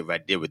want to get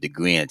right there with the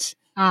Grinch.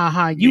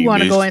 You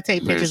want to go and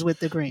take pictures with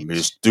the Grinch.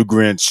 Mr.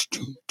 Grinch.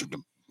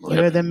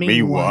 You're the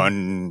mean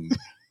one.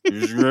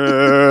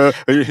 Go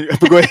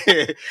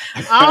ahead.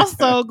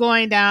 Also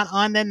going down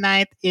on the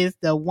 9th is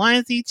the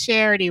onesie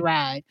charity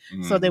ride.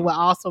 So they will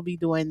also be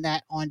doing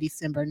that on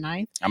December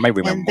 9th. I might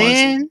remember and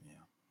then,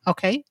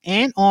 okay.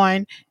 And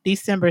on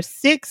December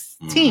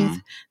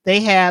 16th, they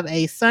have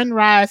a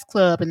Sunrise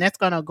Club, and that's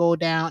going to go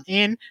down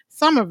in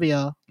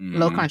Somerville,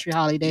 Low Country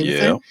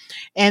Harley-Davidson. Yeah.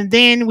 And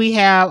then we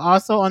have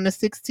also on the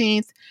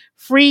 16th,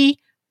 free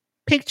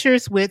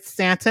pictures with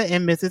Santa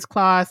and Mrs.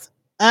 Claus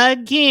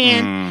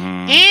again.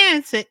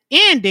 And to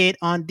end it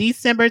on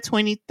December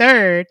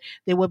 23rd,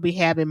 they will be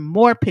having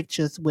more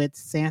pictures with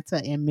Santa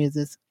and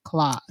Mrs.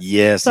 Claus.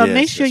 Yes. So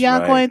make sure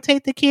y'all go and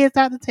take the kids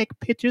out to take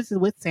pictures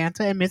with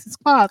Santa and Mrs.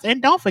 Claus.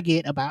 And don't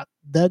forget about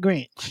the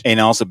Grinch. And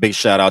also big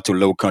shout out to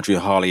Low Country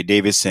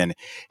Harley-Davidson.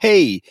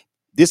 Hey,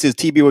 this is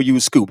TBOU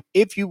Scoop.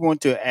 If you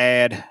want to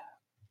add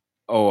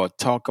or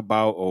talk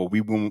about, or we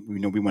want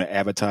to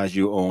advertise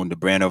you on the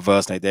Brand of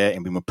Us like that,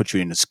 and we want to put you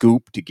in the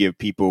scoop to give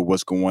people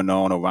what's going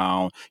on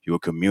around your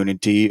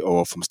community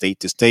or from state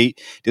to state,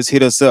 just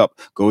hit us up.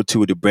 Go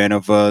to the Brand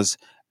of Us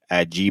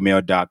at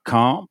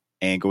gmail.com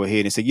and go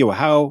ahead and say, yo,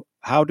 how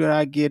did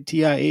I get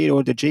TIA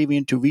or the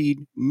JVN to read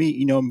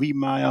me, read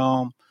my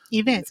upcoming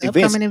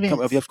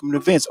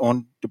events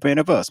on the Brand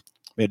of Us.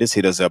 Man, just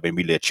hit us up and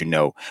we let you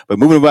know. But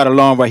moving right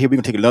along right here, we're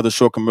going to take another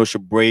short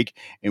commercial break,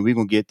 and we're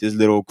going to get this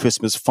little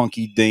Christmas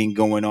funky thing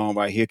going on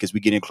right here because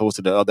we're getting close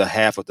to the other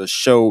half of the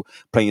show,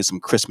 playing some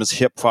Christmas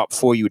hip-hop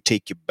for you,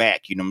 take you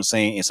back, you know what I'm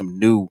saying, and some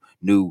new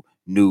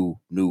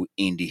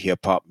indie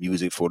hip-hop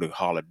music for the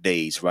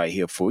holidays right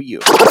here for you.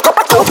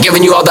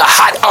 Giving you all the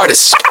hot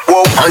artists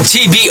on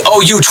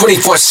TBOU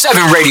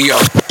 24/7 radio.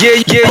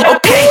 Yeah,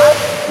 okay.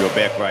 We're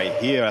back right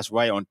here. That's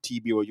right, on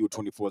TBOU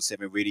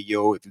 24/7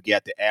 radio. If you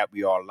got the app,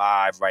 we are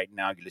live right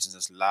now. You listen to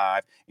us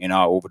live and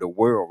all over the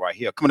world right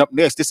here. Coming up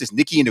next, this is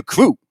Nikki and the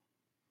Crew.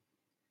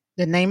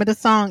 The name of the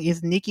song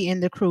is Nikki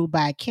and the Crew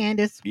by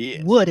Candace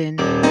Wooden.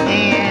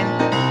 And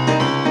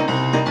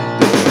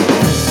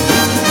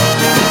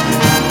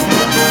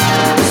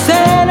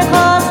Santa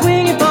Claus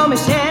swinging from a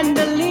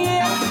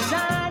chandelier,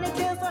 shining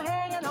tinsel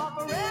hanging off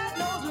a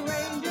red-nosed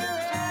reindeer.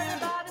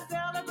 Everybody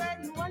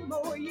celebrating one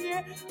more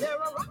year. They're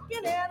a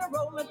rocking and a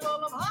rolling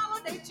full of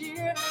holiday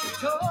cheer.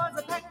 Toys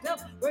are packed up,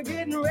 we're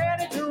getting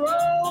ready to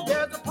roll.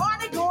 There's a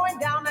party going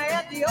down there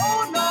at the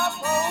old North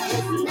Pole.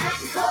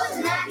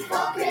 The night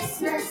before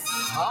Christmas.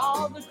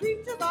 All the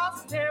creatures are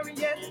staring,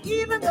 yes,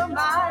 even the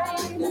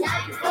mice. The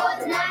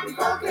night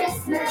before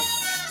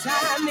Christmas.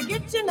 Time to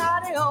get your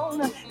naughty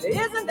on,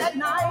 isn't that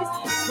nice?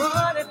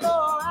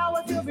 24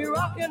 hours you'll be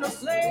rocking a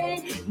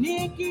sleigh.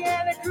 Nikki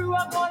and the crew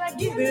are gonna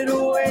give it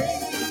away.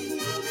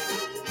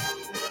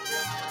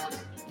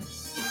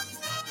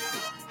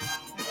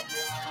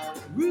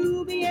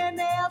 Ruby and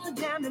Els are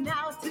jamming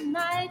out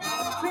tonight.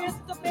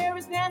 Christopher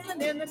is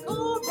dancing in the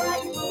cool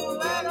bright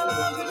moonlight.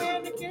 Over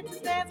in the kitchen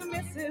stands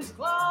Mrs.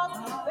 Claus,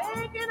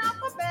 baking up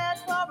a bed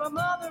for her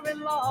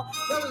mother-in-law.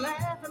 They're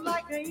laughing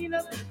like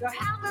hyenas, they're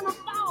having a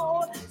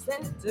ball.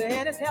 Santa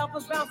and his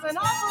helpers bouncing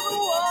off of the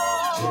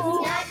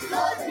wall.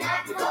 The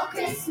night before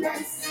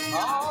Christmas.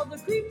 All the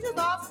creatures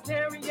are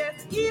staring,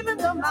 yes, even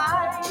the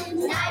mice.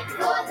 The night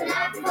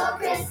before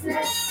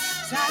Christmas.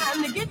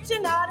 time to get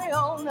your naughty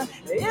on.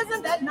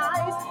 Isn't that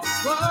nice?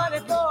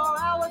 24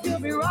 hours you'll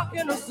be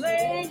rocking a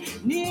sleigh.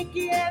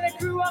 Nikki and the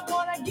crew are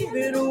gonna give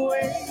it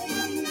away.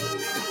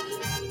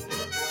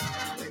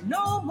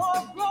 No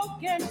more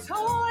broken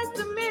toys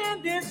to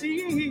mend this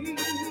year.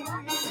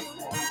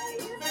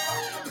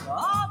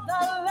 All the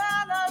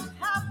letters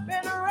have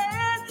been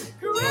read.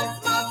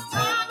 Christmas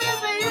time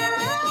is here.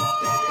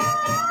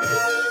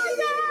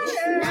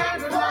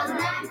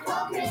 Night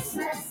for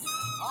Christmas.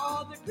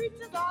 All the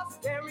creatures are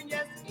staring,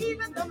 yes,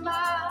 even the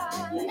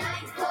mice.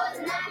 Night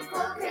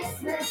for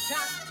Christmas.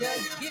 Time to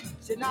get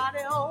your naughty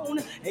on.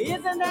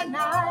 Isn't that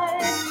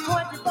nice?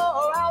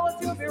 24 hours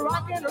you'll be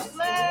rocking a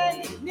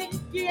sleigh.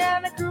 Nikki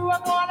and the crew are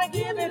gonna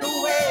give it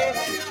away.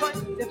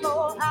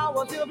 24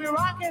 hours you'll be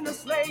rocking a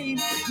sleigh.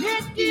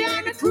 Nikki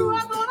and the crew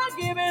are gonna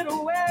give it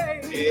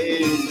away.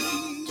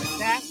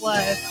 That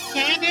was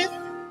Candace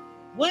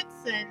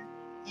Woodson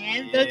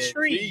and the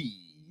Tree.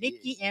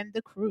 Nikki and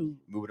the crew.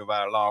 Moving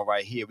right along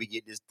right here. We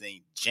get this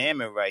thing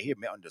jamming right here,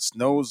 man. On the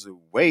snows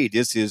away.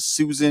 This is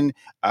Susan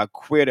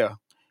Aquita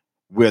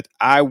with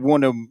I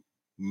Wanna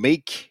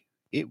Make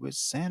It With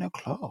Santa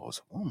Claus.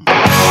 Get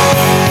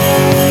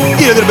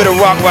a little bit of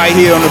rock right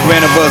here on the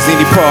Brand of Us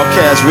Indie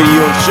Podcast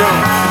Radio Show. I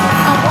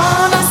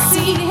wanna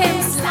see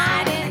him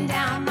sliding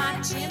down my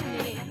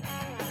chimney.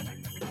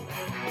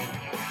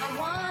 I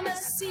wanna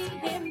see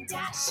him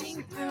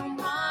dashing through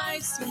my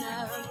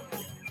snow.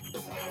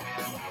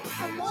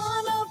 I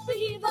wanna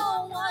be the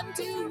one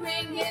to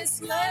ring his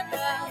sleigh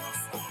bells.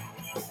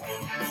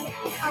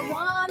 I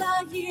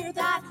wanna hear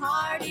that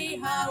hearty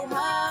ho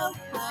ho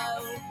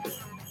ho.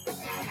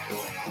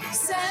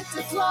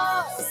 Santa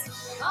Claus,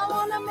 I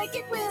wanna make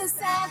it with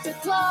Santa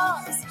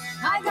Claus.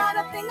 I got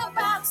a thing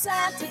about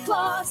Santa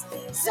Claus.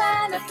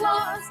 Santa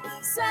Claus,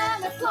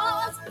 Santa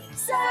Claus,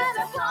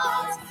 Santa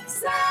Claus,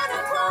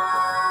 Santa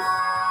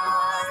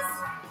Claus.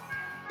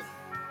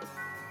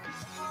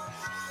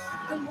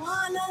 I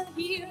wanna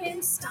hear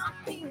him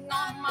stomping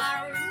on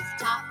my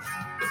rooftop.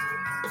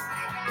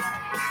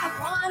 I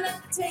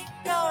wanna take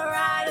a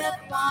ride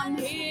up on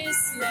his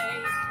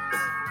sleigh.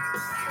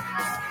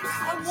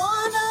 I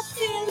wanna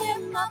fill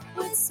him up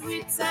with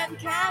sweets and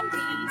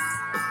candies.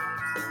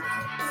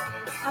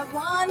 I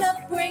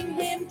wanna bring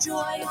him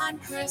joy on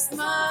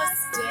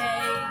Christmas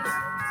Day.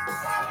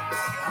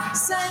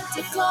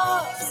 Santa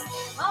Claus,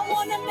 I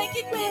wanna make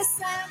it with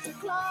Santa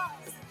Claus.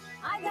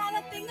 I got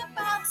a thing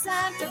about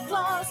Santa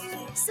Claus.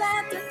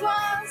 Santa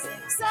Claus,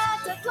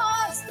 Santa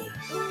Claus, I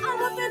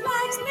hope it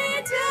likes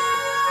me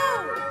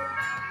too.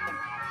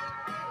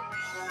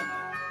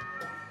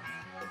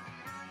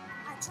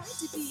 I tried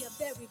to be a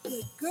very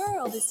good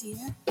girl this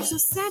year. So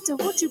Santa,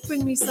 won't you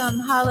bring me some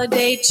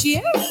holiday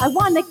cheer? I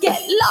want to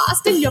get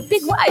lost in your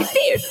big white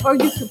beard. Or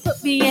you can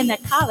put me in a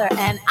collar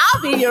and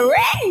I'll be your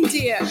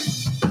reindeer.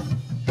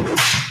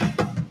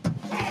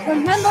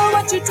 Remember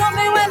what you told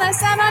me when I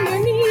sat on your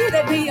knee?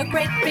 There'd be a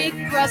great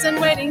big present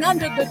waiting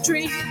under the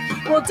tree.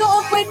 Well,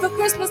 don't wait for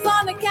Christmas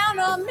on account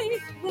of me.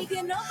 We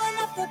can open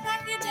up the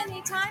package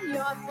anytime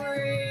you're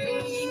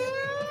free.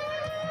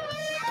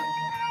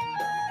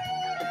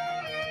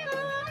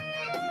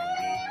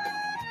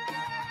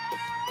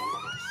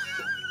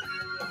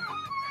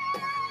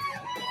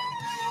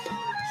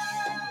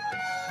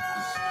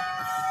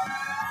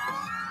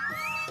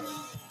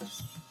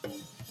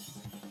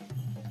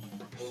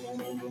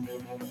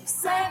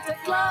 Santa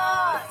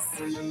Claus,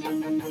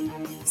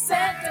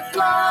 Santa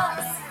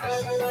Claus,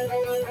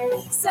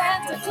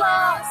 Santa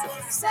Claus,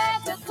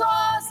 Santa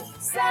Claus,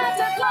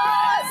 Santa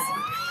Claus.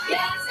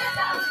 Yes,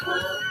 Santa, ooh,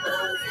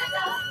 ooh,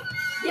 Santa.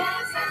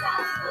 Yes, Santa,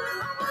 ooh,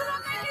 ooh,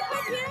 Santa.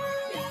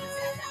 Yes,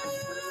 Santa,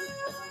 ooh,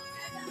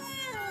 Santa.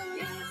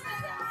 Yes,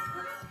 Santa,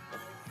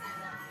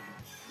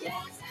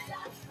 yes, Santa.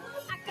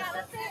 I got a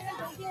Santa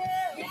for you.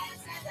 Yes,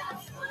 Santa,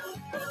 ooh,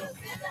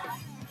 Santa.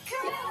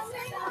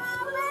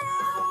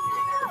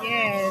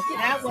 Yes,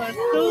 that was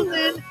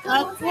Susan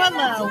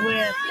Aquila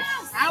with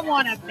I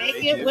Want to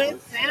Make It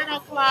With Santa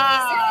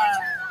Claus.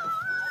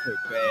 Her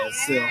bad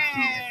self,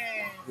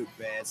 her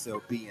bad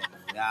self being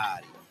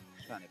naughty,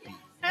 trying to be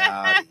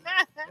naughty.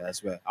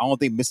 That's right. I don't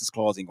think Mrs.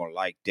 Claus ain't gonna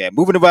like that.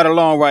 Moving right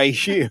along right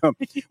here,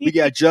 we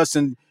got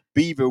Justin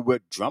Bieber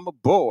with Drummer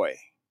Boy.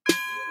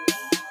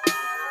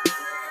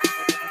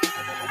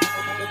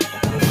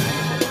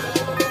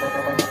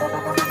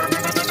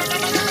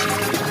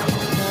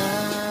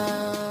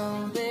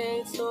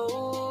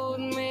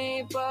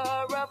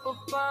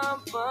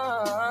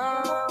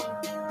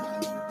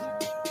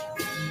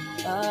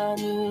 A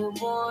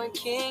newborn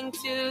king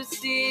to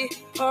see,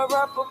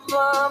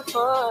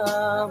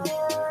 pa-ra-pa-pum-pum.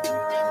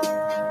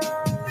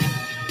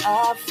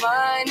 Our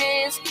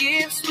finest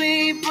gifts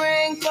we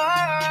bring,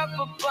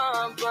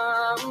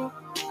 pa-ra-pa-pum-pum.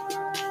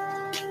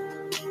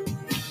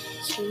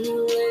 To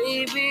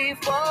lay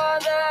before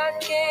the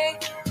king,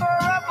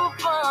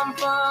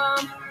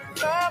 pa-ra-pa-pum-pum,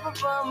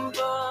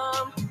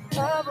 pa-ra-pa-pum-pum,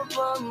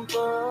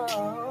 pa-ra-pa-pum-pum.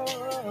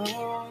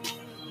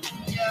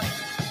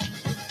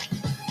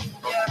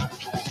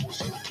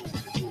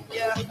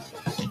 Yeah.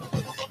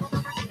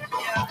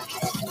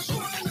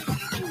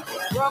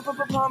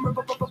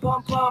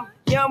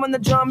 Yeah, I'm on the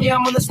drum, yeah,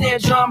 I'm on the snare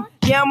drum.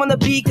 Yeah, I'm on the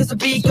beat cause the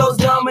beat goes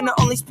dumb. And I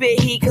only spit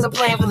heat cause I'm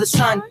playing for the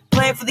sun.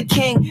 Playing for the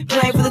king,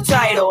 playing for the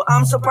title.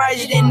 I'm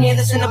surprised you didn't hear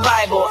this in the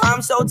Bible.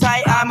 I'm so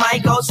tight, I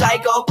might go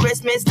psycho.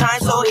 Christmas time,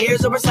 so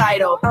here's a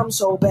recital. I'm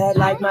so bad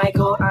like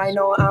Michael. I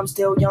know I'm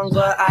still young,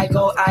 but I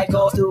go.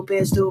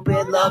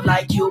 Stupid, love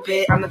like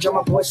Cupid. I'm the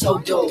drummer boy, so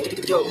dope.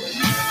 Little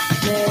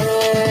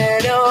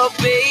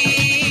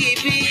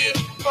baby,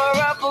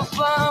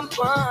 bum.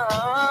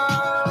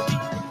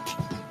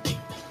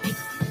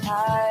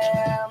 I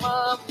am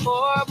a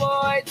poor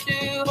boy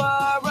too,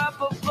 bum.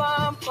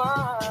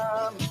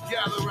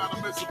 Gather around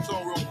the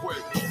mistletoe real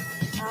quick.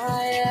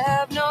 I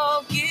have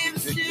no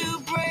gifts to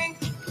bring.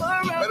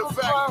 Matter of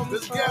fact,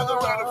 let's gather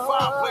around the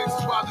fireplace.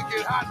 It's about to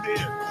get hot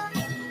there.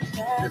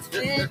 That's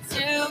it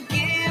to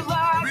give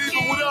our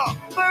Beagle, what up?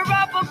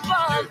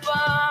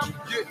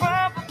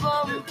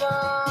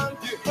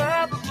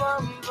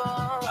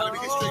 Now let me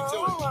get straight to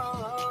it.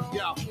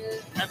 Yeah.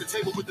 At the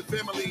table with the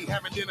family,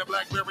 having dinner,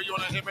 Blackberry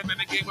on a hip, and then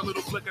they gave a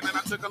little flick, and then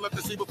I took a look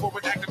to see before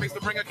it activates. The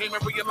bringer came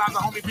and realized the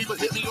homie people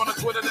hit me on the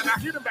Twitter. Then I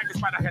hit him back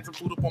despite I had some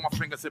food up on my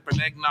finger, sipping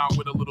eggnog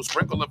with a little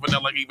sprinkle of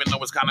vanilla. Even though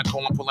it's kind of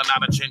cold, I'm pulling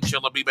out a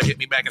chinchilla. Bieber hit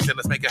me back and said,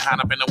 let's make it hot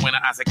up in the winter.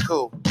 I said,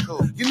 cool.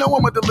 You know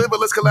I'ma deliver.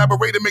 Let's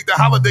collaborate and make the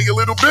holiday a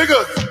little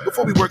bigger.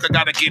 Before we work, I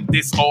gotta get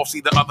this off. See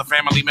the other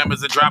family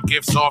members and drop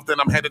gifts off. Then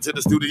I'm headed to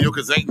the studio,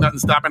 cause ain't nothing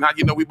stopping. How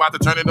you know we about to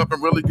turn it up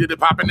and really get it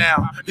popping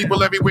now?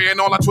 People everywhere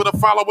and all our Twitter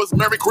followers.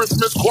 Merry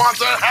Christmas,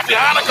 Kwanzaa, Happy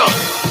Hanukkah.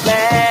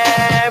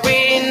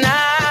 Merry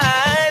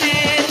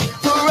night,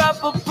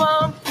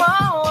 bum.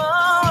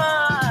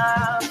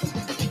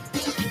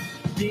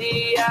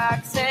 The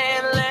ox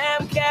and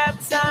lamb cap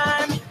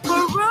time, bum.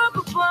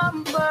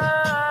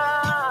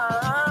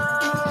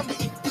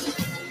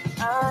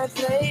 I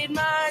played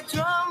my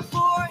drum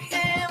for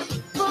him,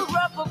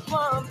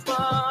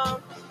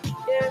 bum.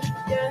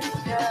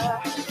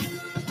 Yeah.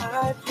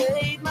 I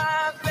played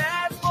my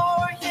bass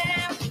for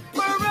him,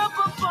 bum.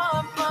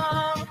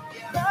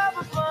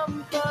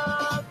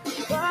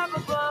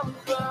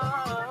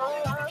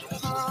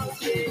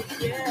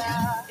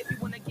 Yeah. If you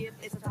wanna give,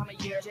 it's a time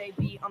of year.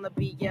 JB on the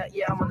beat, yeah,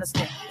 I'm on the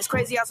snare. It's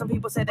crazy how some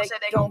people say they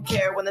don't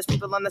care when there's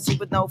people on the street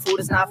with no food.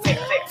 It's not fair.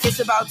 It's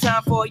about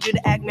time for you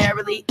to act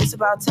merrily. It's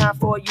about time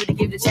for you to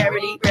give to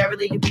charity.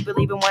 Rarely do people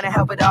even want to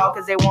help at all,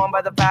 cause they warm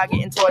by the fire,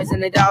 getting toys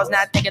and the dolls,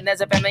 not thinking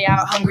there's a family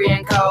out hungry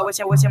and cold. Wish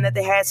them that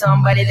they had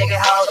somebody they could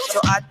hold. So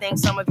I think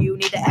some of you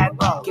need to act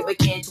bold. Give a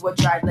kid to a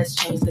drive, let's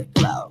change the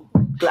glow.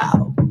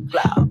 Glow.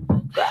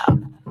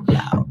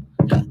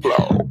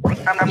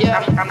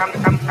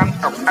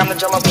 I'm the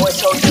drummer boy,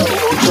 so dope.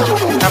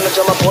 I'm the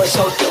drummer boy,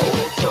 so dope.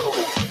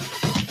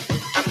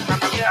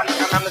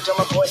 I'm the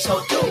drummer boy,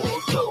 so dope.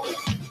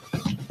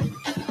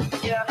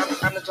 Yeah,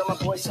 I'm the drummer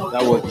boy, so dope.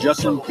 That was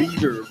Justin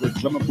Bieber with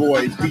Drummer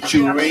Boy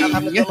featuring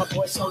I'm the drummer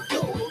boy, so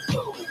dope.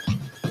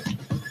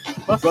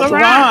 Busta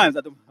Rhymes.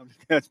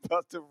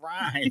 Busta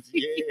Rhymes.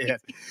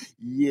 Yes.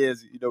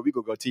 You know, we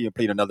gonna continue to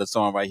play another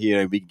song right here,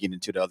 and we can get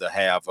into the other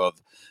half of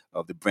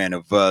the brand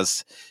of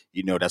us.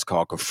 You know, that's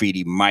called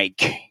Graffiti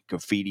Mike.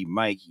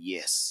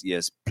 Yes.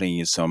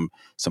 Playing some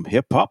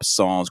hip hop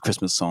songs,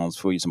 Christmas songs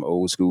for you, some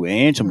old school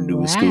and some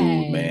new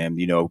school, man.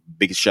 You know,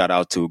 big shout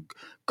out to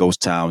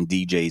Ghost Town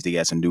DJs. They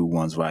got some new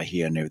ones right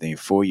here and everything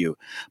for you.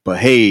 But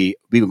hey,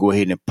 we gonna go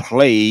ahead and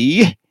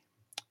play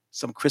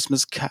some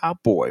Christmas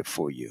Cowboy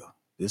for you.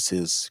 This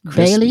is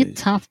Christmas. Bailey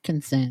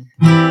Tompkinson.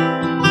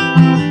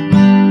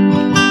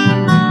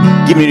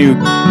 Giving you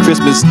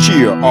Christmas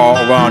cheer all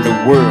around the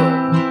world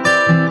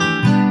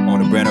on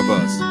the brand of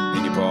us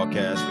in your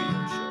podcast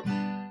radio show.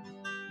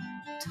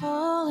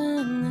 Tall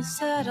in the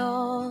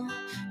saddle,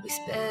 we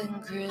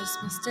spend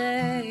Christmas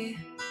Day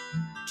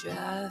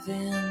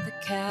driving the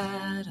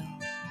cattle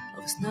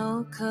over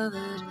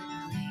snow-covered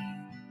plain.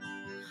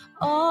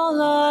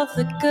 All of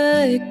the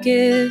good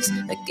gifts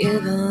are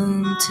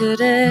given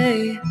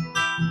today.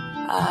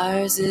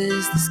 Ours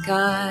is the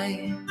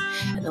sky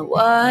and the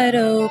wide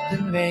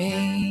open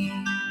rain.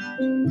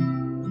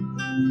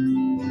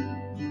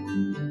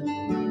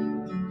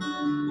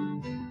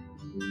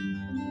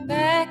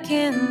 Back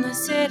in the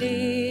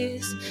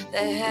cities,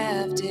 they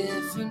have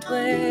different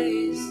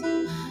ways.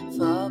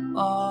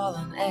 Football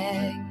and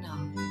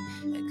eggnog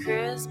and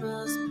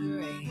Christmas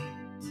parades.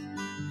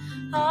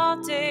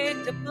 I'll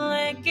take the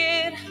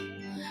blanket,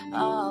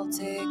 I'll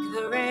take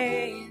the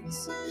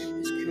reins.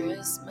 It's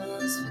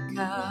Christmas for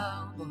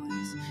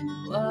cowboys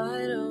and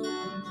wide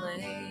open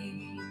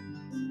plains.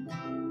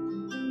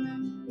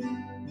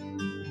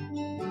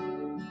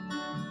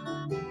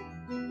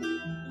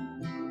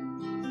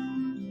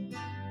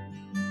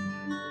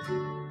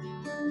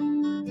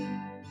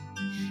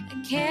 A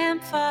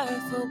campfire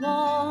for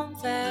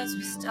warmth as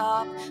we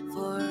stop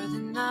for the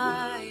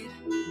night.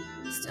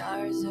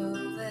 Stars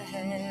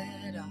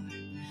overhead are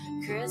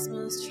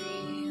Christmas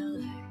tree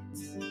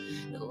lights.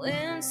 The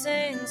wind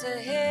sings a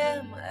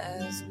hymn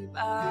as we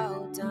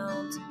bow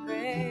down to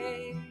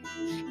pray.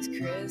 It's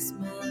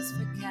Christmas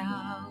for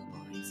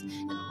cowboys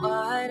and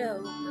wide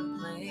open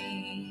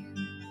plains.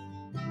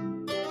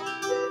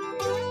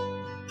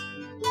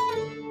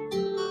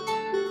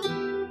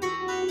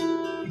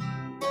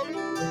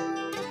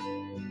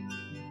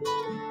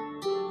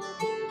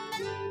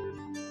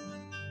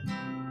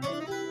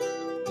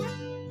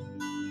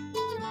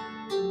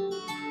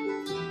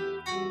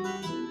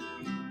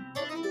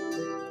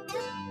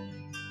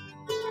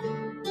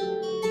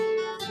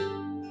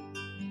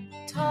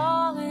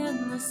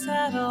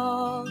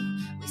 saddle,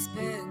 we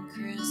spent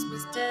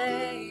Christmas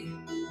Day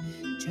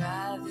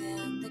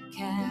driving the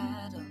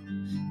cattle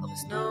over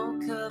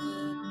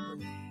snow-covered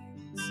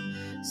plains.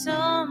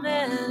 So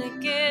many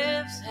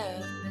gifts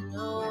have been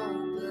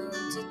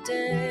opened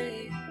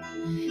today.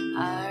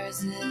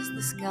 Ours is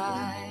the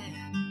sky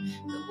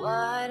and the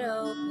wide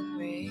open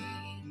range.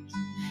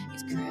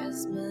 It's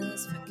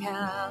Christmas for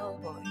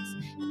cowboys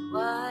and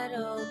wide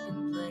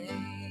open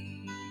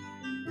plains.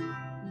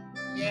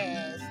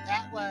 Yes,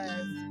 that was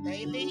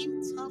Bailey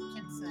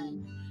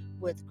Tompkinson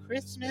with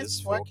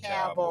Christmas for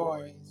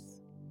Cowboys.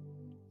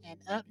 And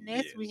up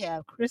next, we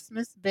have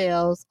Christmas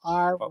Bells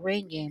Are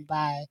Ringing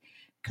by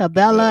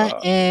Cabela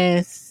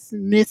and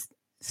Smith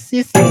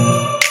Sister.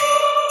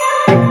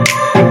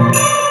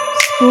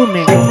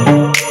 Schoolmick.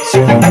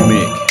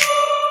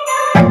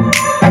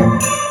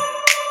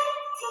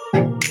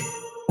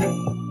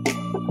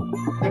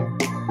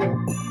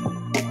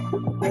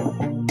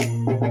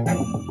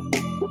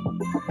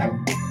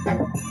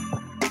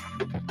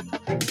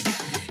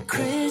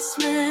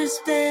 Christmas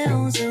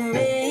bells are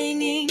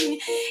ringing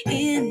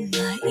in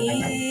my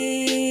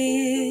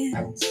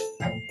ears,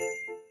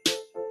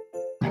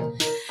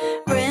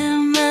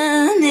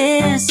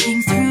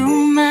 reminiscing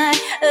through my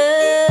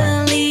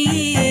early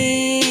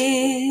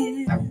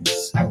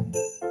years.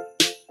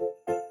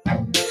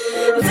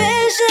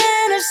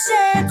 Vision of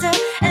Santa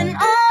and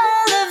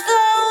all of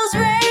those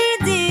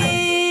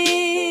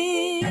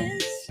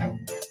reindeers.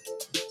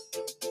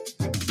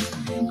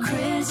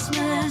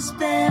 Christmas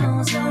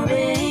bells are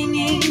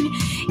ringing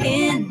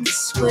in the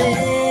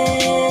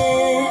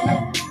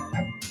square.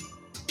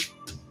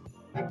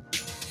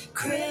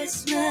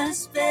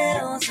 Christmas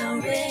bells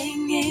are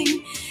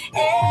ringing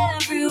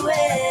everywhere.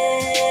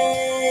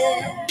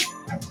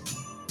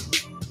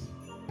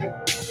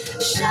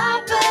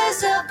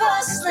 Shoppers are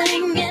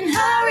bustling and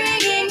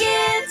hurrying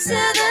into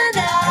the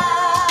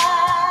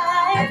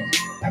night.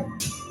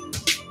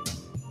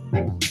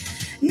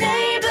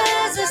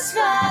 Neighbors are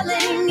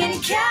smiling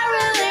and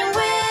caroling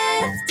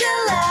with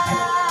delight.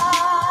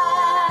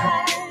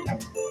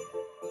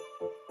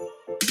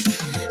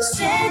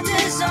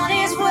 Santa's on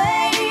his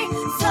way,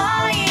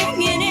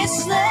 flying in his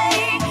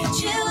sleigh.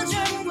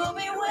 Children will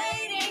be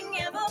waiting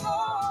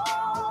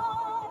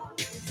evermore.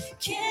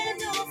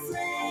 Candle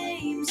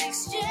flames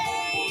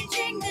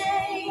exchanging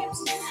names.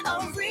 A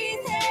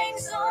wreath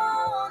hangs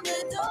on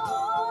the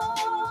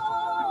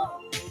door.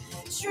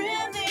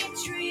 Trimming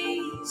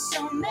trees,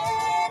 so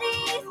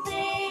many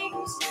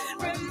things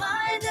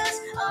remind us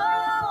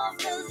of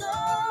the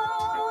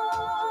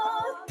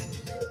Lord.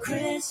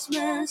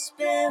 Christmas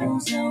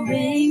bells are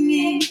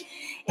ringing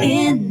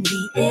in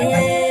the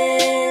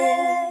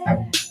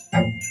air.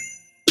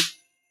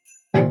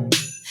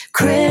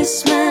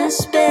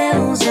 Christmas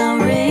bells are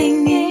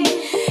ringing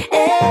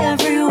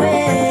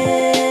everywhere.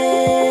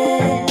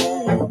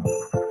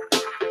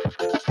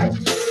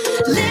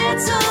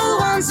 Little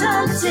ones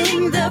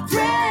hunting the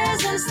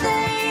presents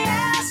they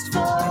asked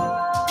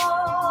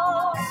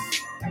for,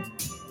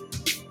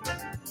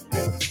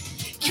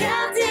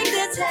 counting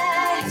the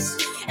tags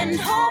and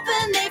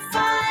hoping they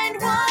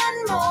find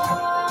one more.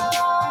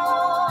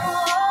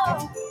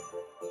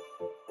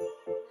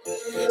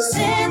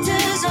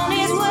 Santa's on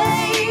his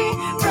way,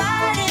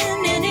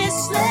 riding in his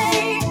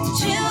sleigh.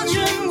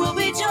 Children will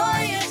be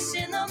joyous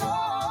in the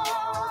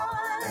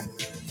morn.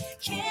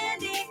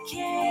 Candy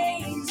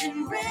canes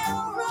and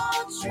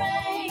railroad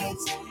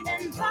trains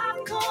and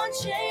popcorn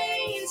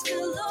chains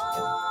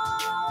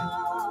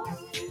galore.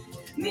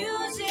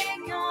 Music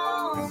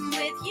on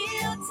with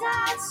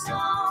Yuletide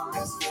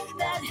songs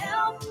that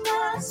help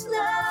us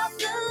love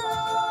the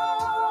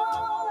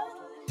Lord.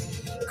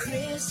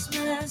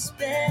 Christmas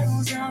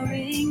bells are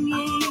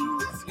ringing.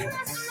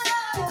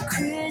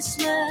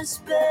 Christmas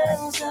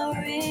bells are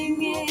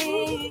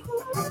ringing.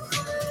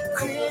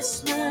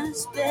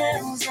 Christmas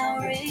bells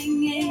are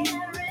ringing.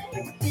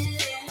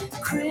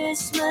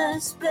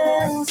 Christmas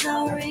bells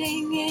are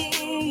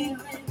ringing.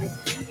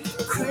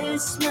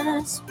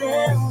 Christmas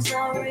bells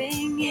are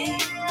ringing.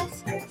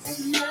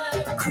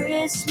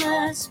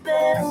 Christmas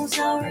bells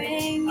are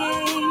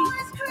ringing.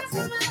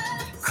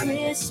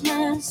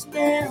 Christmas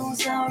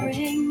bells are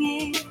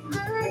ringing.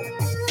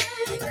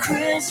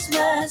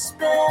 Christmas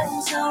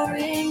bells are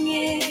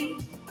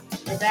ringing.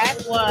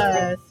 That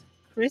was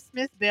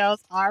Christmas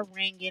Bells Are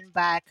Ringing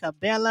by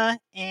Cabela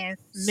and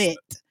Smith.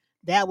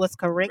 That was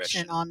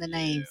correction on the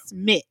name,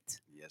 Smith.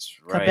 Yes,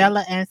 right.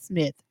 Cabela and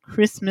Smith.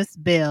 Christmas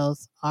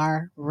Bells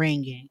Are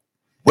Ringing.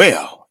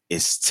 Well,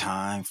 it's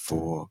time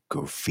for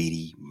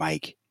Graffiti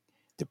Mike,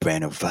 the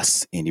Brand of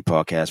Us Indie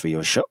Podcast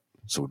Radio Show.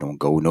 So don't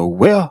go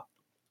nowhere.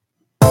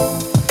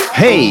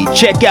 Hey,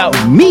 check out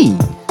me,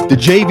 the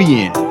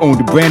JVN, on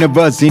the Brand of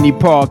Us Indie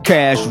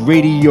Podcast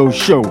Radio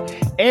Show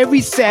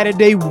every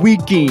Saturday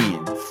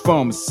weekend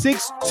from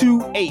 6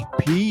 to 8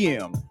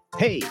 p.m.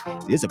 Hey,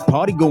 there's a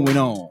party going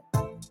on.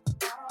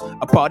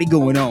 A party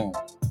going on.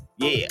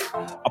 Yeah,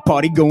 a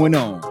party going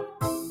on.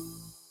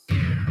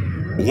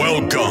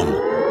 Welcome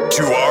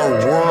to our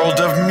world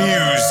of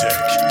music.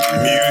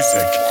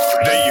 Music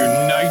that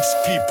unites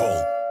people.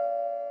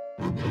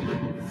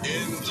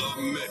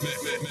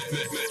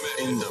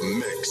 In the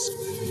mix.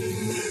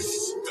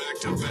 Back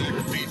to back,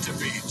 beat to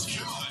beat.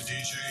 Come on,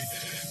 DJ,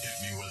 hit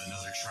me with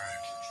another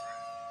track.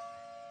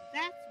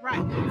 That's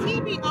right.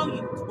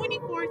 TBOU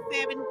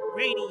 24/7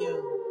 Radio.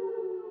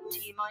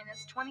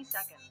 T-minus 20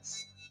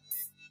 seconds.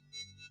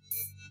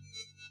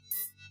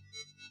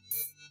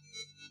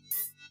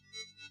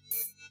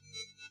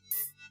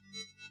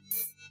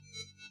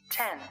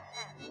 10,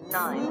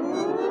 9,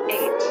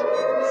 8,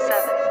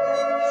 7,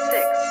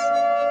 6,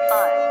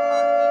 5,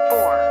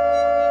 4,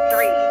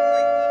 3,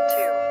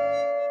 2,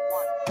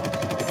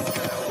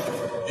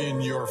 1. In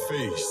your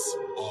face,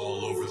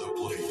 all over the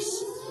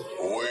place.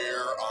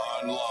 We're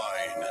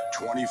online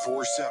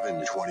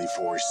 24/7.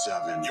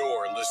 24/7.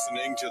 You're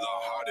listening to the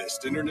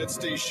hottest internet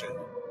station.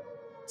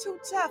 Too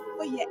tough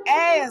for your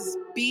ass,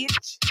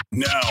 bitch.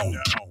 Now,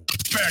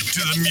 back to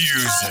the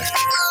music.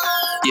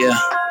 Yeah,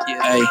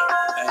 hey,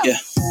 yeah.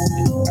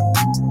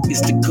 It's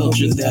the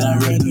culture that I'm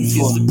rapping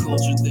for.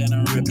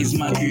 It's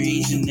my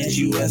creation that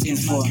you asking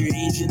for.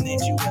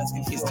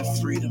 It's the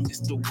freedom,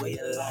 it's the way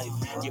of life.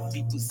 Your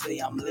people say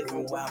I'm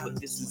living wild, but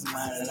this is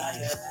my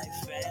life.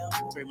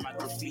 Break my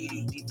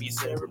graffiti deep in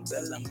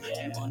cerebellum.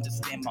 You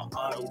understand my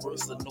artwork,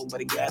 so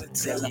nobody gotta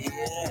tell them.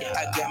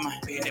 I got my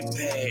pen and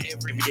pad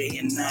every day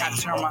and night. I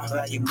turn my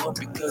volume up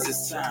because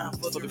it's time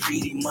for the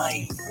graffiti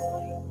mic.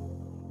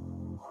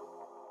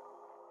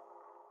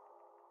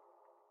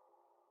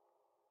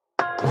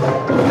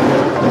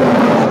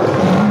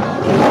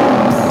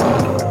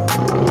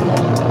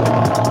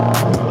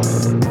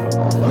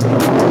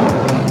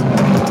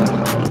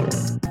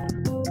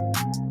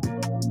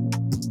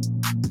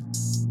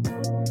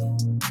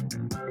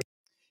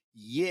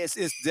 Yes,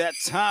 it's that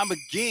time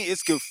again.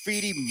 It's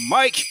Graffiti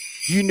Mike.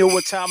 You know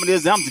what time it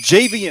is. I'm the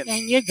Javian.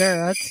 And your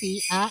girl,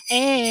 TIA.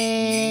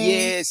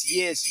 Yes.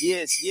 You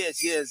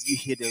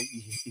hear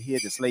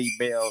the sleigh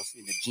bells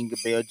and the jingle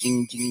bell,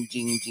 jing, jing,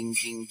 jing, jing,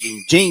 jing,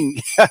 jing,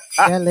 jing.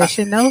 That lets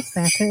you know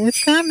Santa is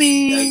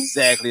coming.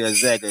 Exactly.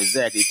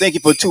 Thank you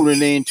for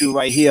tuning in to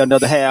right here,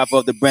 another half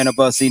of the Brand of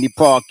Us Indie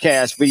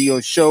Podcast video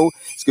show.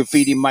 It's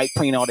Graffiti Mike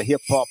playing all the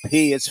hip-hop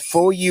heads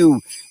for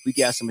you. We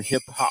got some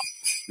hip-hop.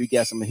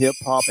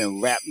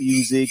 And rap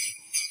music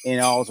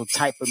and also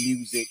type of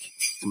music,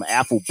 some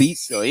Afro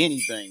beats or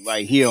anything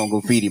right here on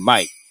Graffiti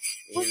Mike.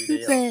 What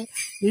you said?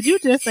 Did you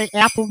just say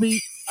Apple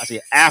beats? I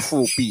said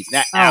Afro beats,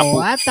 not Apple.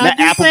 I thought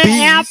you said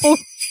Apple.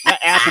 Not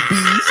Apple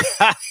beats.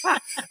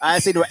 I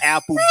said no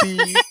Apple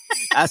beats.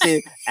 I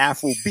said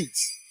Afro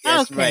beats.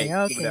 That's okay.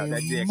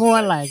 Right.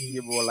 More like it.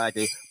 You're more like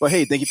it. But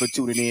hey, thank you for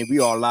tuning in. We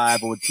are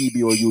live on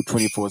TBOU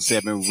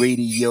 24/7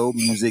 radio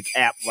music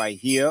app right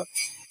here.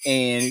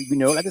 And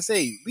like I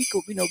say, we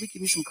give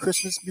you some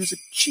Christmas music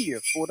cheer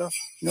for the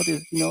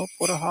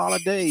for the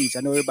holidays.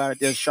 I know everybody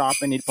there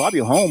shopping. They're probably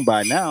home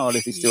by now,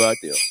 unless they're still out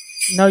there.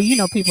 No,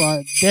 people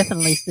are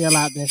definitely still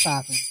out there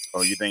shopping.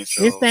 Oh, you think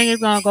so? This thing is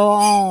gonna go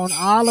on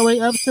all the way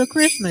up to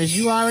Christmas.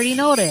 You already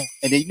know that.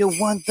 And then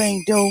one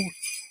thing though,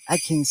 I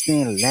can't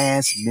stand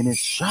last minute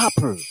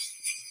shoppers.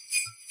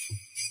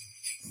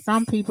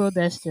 Some people,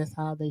 that's just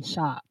how they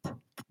shop.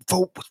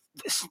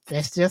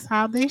 That's just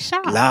how they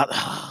shop.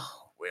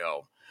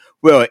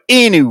 Well,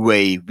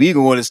 anyway, we're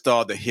going to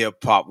start the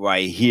hip hop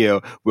right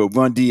here with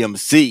Run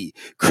DMC,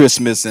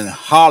 Christmas in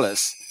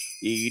Hollis,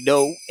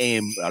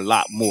 and a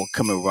lot more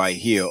coming right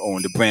here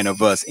on the Brand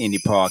of Us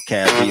Indie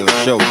Podcast video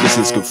show. This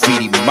is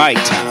Graffiti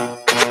Mike time.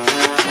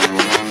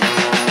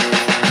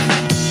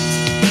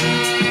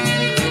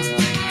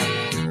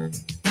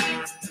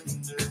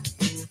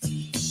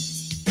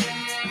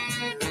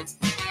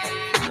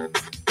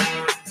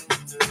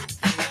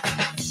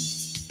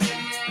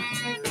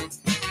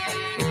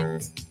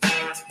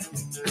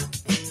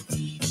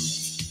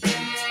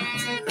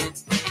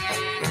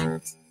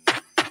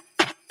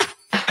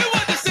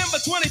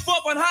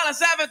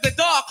 At the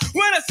dark,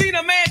 when I seen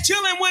a man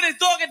chilling with his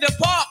dog at the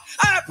park,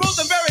 I approached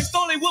him very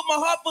slowly with my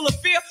heart full of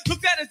fear.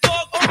 Looked at his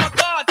dog, oh my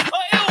God, a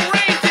ill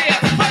reindeer.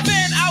 But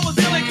then I was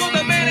feeling good,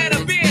 the man had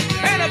a beard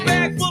and a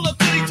bag full of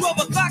goodies,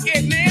 12 o'clock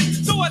at night.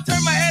 So I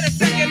turned my head a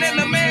second and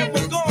the man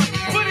was gone.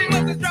 But he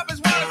must have dropped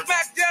his wallet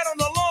smack dead on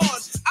the lawn.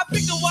 I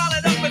picked the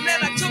wallet up and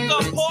then I took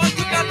a pause,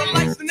 took out the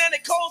lights and then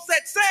it cold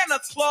said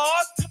Santa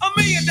Claus. $1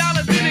 million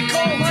in it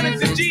cold, hundreds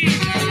of G's,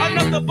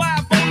 enough to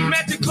buy a boat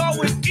magic car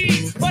with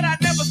ease. But I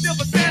never steal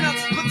for Santa,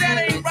 cause that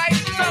ain't right.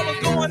 So I was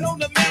going home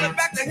to mail it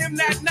back to him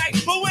that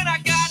night. But when I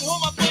got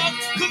home, I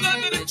bugged, cause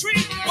under the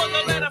tree was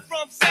a letter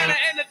from Santa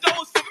and the door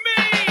was for me.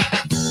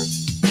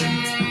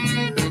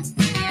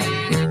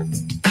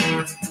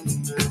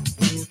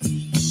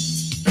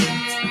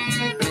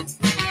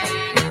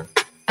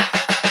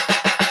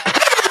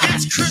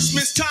 It's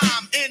Christmas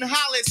time in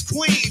Hollis,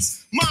 Queens.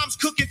 Mom's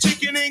cooking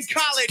chicken and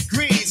collard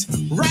greens,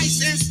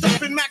 rice and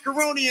stuffing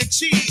macaroni and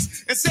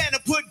cheese, and Santa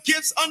put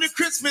gifts under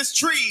Christmas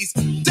trees.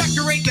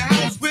 Decorate the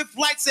house with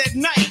lights at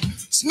night.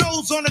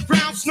 Snow's on the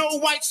ground, Snow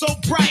White so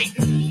bright.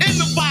 In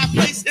the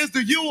fireplace is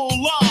the Yule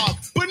log.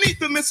 Beneath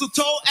the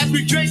mistletoe as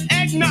we drink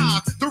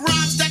eggnog. The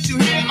rhymes that you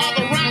hear are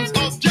the rhymes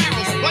of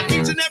carols, like the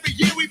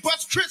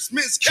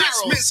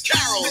Christmas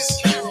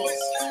carols.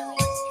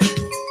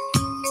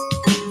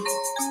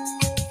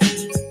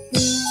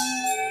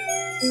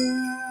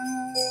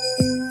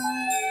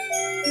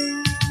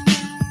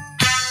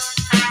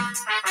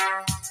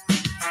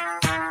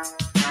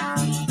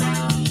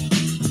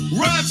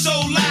 Run so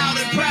loud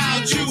and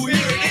proud you hear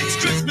it. It's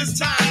Christmas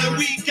time and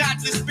we got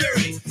the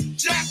spirit.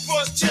 Jack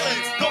Frost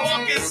chilling, the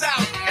hawk is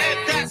out,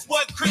 and that's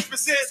what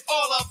Christmas is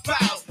all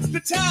about.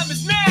 The time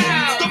is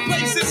now, the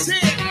place is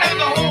here, and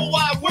the whole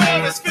wide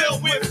world is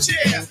filled with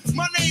cheer.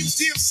 My name's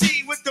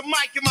DMC with the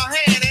mic in my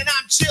hand, and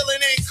I'm chilling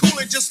and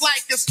cooling just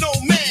like a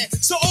snowman.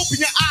 So open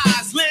your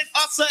eyes, lend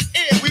us an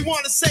ear. We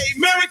want to say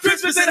Merry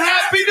Christmas and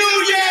Happy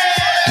New Year!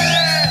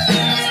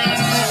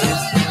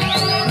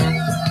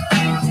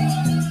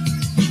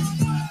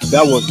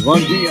 That was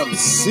Run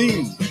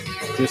DMC,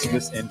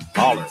 Christmas in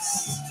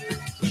Hollis,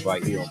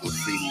 right here on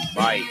Graffiti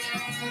Mike.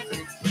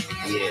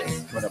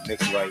 Yes, coming up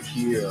next right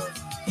here,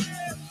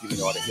 giving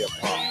you all the hip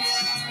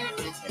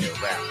hops and the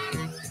rap.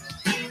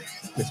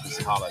 Christmas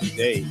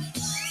holiday.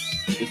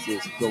 This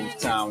is Ghost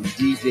Town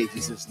DJ.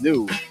 This is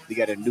new. They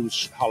got a new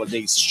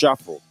holiday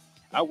shuffle.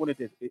 I wanted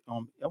the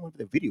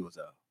videos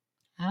up.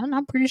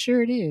 I'm pretty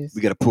sure it is.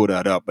 We got to pull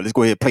that up, but let's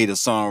go ahead and play the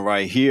song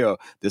right here.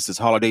 This is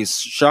Holiday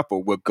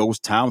Shuffle with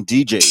Ghost Town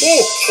DJ.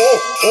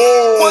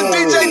 One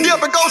DJ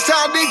Dip and Ghost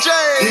Town DJ.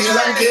 We'd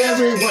like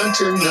everyone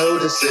to know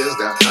this is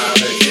the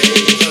holiday.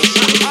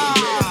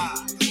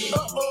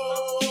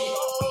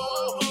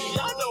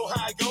 Y'all know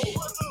how it goes.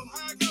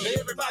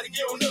 Everybody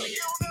get on up.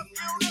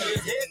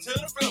 Let's head to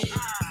the floor.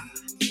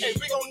 Hey,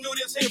 we gonna do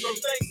this here from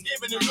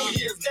Thanksgiving to New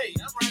Year's Day.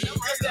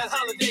 That's that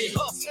holiday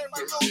hustle.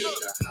 Let's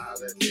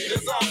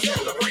all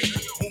celebrate.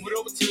 Move it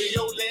over to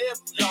your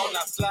left, y'all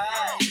not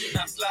slide.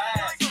 Now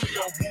slide.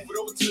 Y'all move it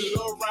over to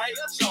the right,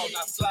 y'all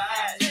not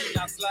slide.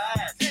 Now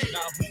slide.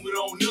 Now move it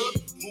on up,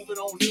 move it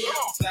on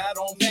up. Slide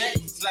on back,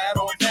 slide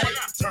on back.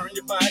 Turn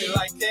your body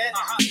like that.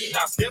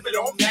 Now step it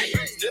on back,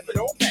 step it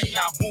on back.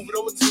 Now move it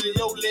over to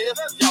your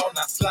left, y'all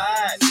not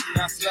slide.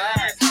 Now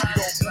slide.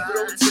 Y'all move it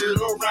over to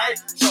the right,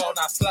 y'all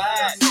not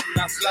slide.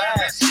 Now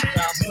slide.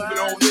 Now move it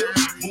on up,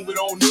 move it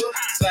on up.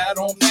 Slide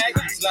on back,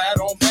 slide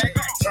on back.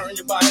 Turn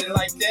your body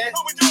like that.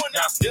 What we doing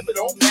now? Step it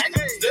on back,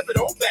 step it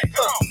on back.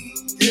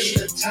 It's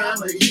the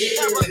time of year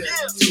to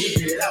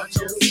get out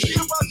your seat.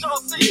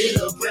 Get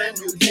a brand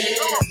new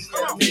dance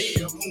and make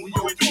you move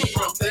your feet.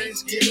 From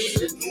Thanksgiving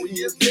to New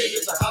Year's Day,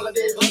 it's a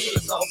holiday hustle,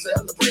 let's all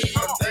celebrate.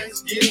 From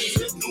Thanksgiving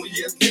to New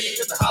Year's Day,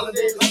 it's a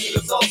holiday hustle,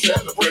 let's all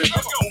celebrate.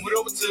 Move it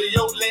over to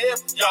your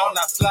left, y'all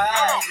not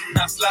slide,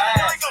 now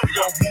slide.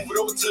 Y'all move it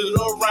over to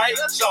the right,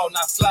 y'all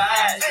not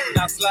slide,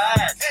 now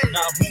slide.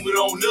 Now move it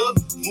on up,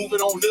 move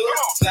it on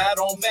up. Slide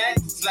on back,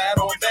 slide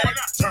on back.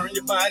 Turn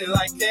your body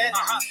like that.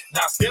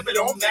 Now step it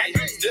on back,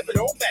 step it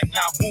on back.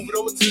 Now move it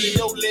over to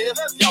your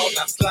left, y'all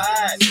not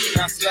slide,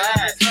 now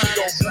slide.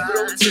 Y'all move it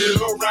over to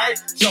the right,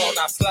 y'all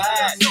not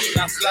slide,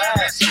 now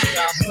slide.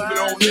 Now move it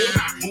on up,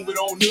 move it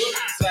on up.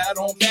 Slide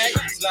on back,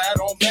 slide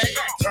on back.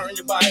 Turn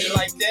your body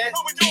like that.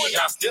 What we doing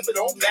now? Step it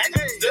on back,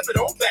 step it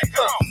on back.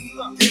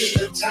 It's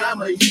the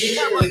time of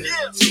year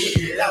to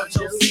get out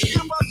your seat.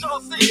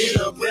 Get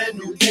a brand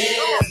new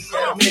dance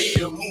and make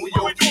you move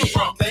your feet.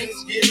 From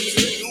Thanksgiving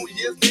to New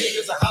Year's Day,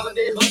 it's a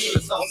holiday hustle,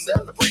 let's all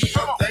celebrate.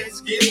 From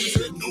Thanksgiving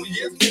to New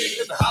Year's Day,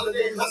 it's a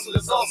holiday hustle,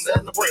 let's all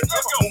celebrate.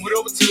 Move it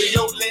over to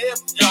your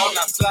left, y'all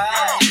not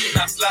slide,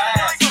 now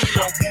slide.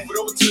 Y'all move it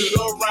over to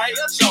the right,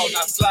 y'all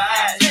not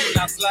slide,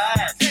 now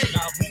slide.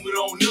 Now move it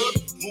on up,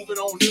 move it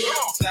on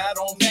up. Slide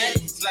on back,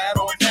 slide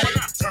on back.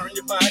 Turn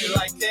your body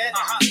like that.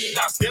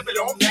 Now step it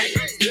on back,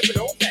 step it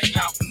on back.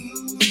 Now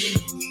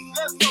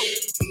let's go.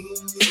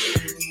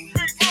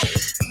 Big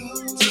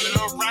move to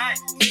the right.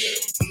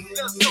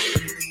 Let's go.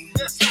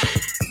 Let's go.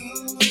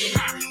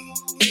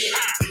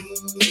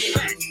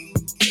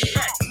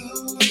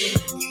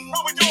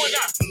 What we doing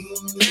now?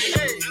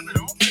 Hey, come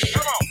on.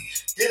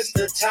 It's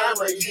the time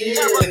of year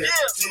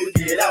to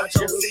get out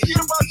your seat.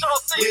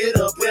 Get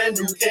a brand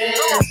new dance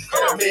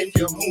and make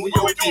you move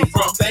your feet.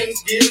 From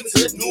Thanksgiving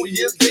to New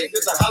Year's Day,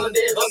 it's a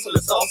holiday hustle,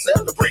 let's all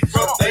celebrate.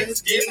 From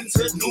Thanksgiving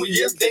to New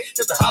Year's Day,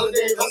 it's a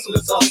holiday hustle,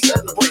 let's all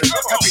celebrate.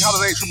 Happy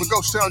holidays from the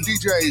Ghost Town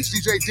DJs,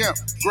 DJ Dimp,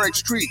 Greg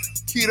Street,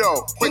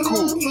 Keto, Quick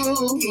Cool,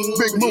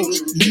 Big Mooch.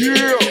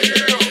 Yeah!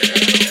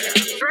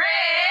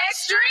 Greg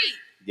Street.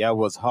 That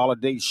was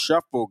Holiday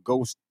Shuffle,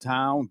 Ghost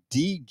Town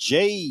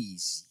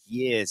DJs.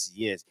 Yes.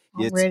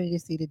 I'm ready to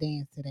see the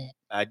dance to that.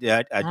 I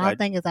don't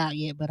think it's out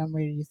yet, but I'm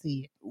ready to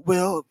see it.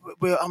 Well,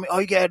 I mean, all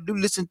you gotta do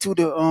listen to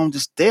the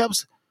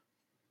steps.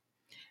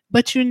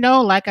 But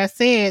like I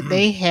said,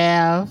 they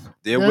have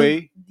their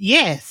way.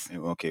 Yes.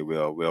 Okay.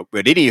 Well,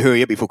 they didn't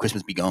hurry up before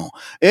Christmas be gone.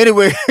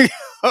 Anyway,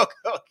 how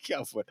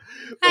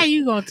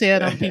you gonna tell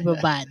them people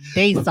about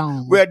they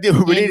songs? Well,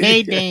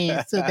 they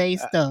dance to their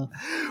stuff.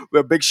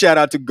 Well, big shout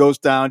out to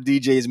Ghost Town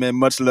DJs, man.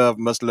 Much love.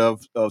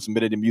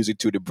 Submitted the music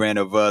to the Brand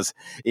of Us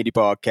Indie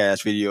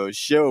Podcast Video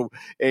Show,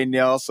 and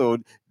also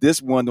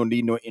this one don't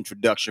need no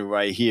introduction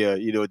right here.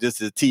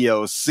 This is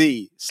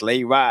TLC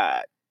Sleigh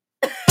Ride.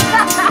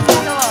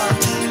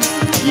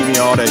 Give me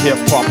all all the hip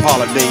hop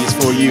holidays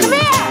for you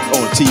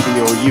on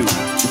TBOU.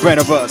 The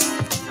Brand of Us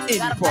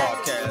Indie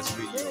Podcast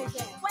Radio.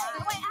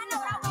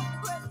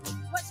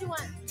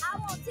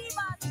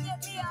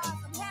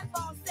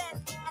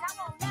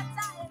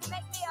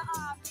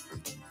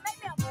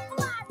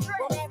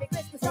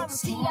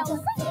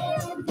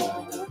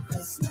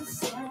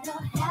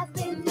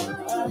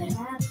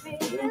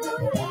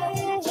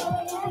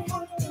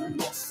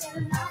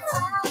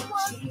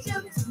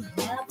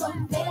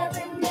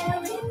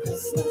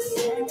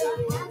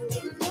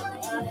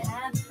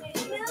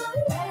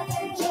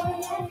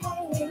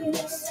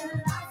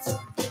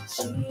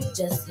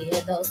 Just hear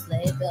those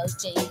sleigh bells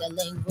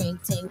jingling, ring,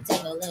 ting,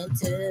 tingling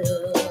too.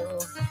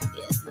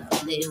 It's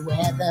lovely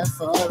weather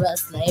for a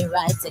sleigh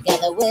ride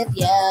together with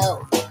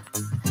you.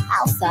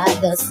 Outside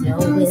the snow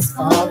is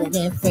falling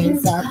and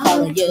friends are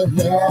calling you.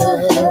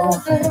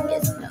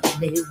 It's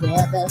lovely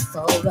weather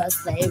for a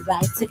sleigh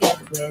ride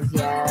together with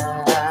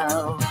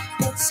you.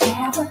 Let's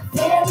have a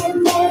very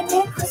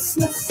Merry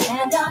Christmas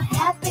and a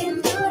Happy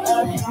New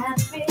Year.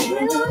 Happy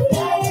New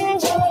Year.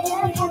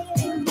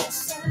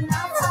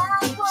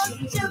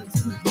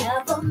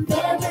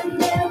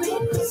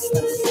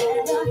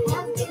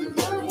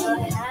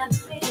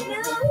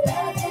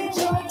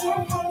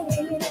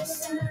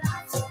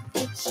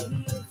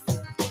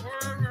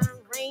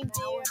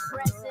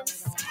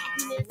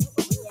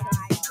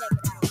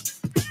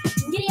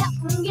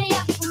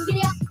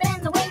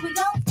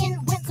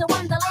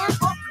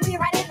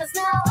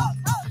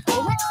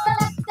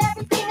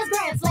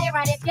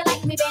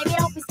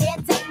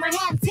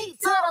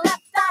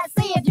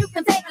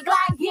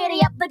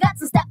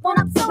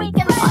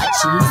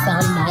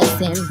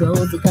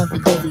 Rosy, comfy,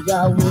 cozy,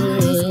 all we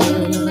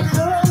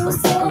we're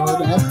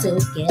snuggled up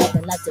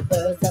together like the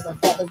birds of a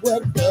feather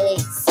would be.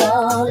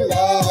 So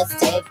let's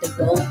take the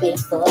road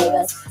before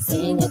us,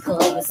 sing a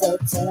chorus or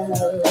two.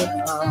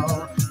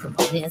 Oh, come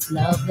on, it's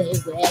lovely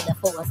weather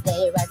for us,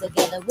 stay right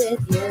together with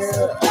you.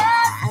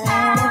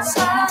 Let's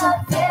have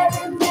a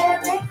very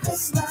Merry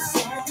Christmas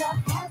and a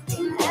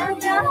Happy New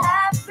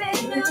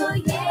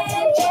Year.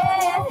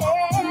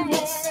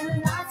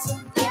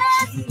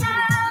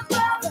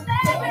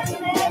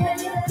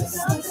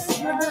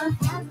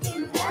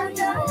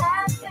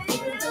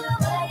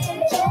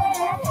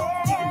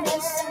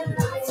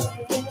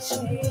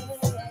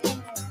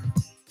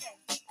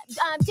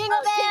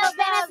 Jingle bells,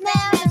 bells,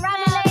 bells, and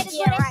running ladies,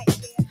 yeah, right.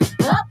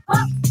 Up,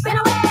 up, and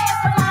away,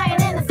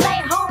 flying in the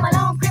sleigh, home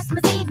alone,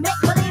 Christmas Eve, make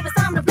believe it's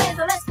time to play,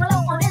 so let's blow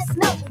on this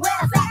note. Where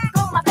the sack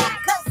on my back,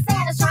 'cause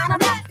Santa's trying to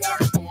knock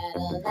this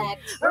Cadillac.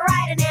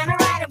 Riding and a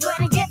rider when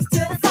he gets to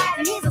the side,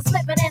 and he's a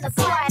slipping and a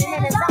sliding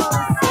in his own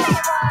sleigh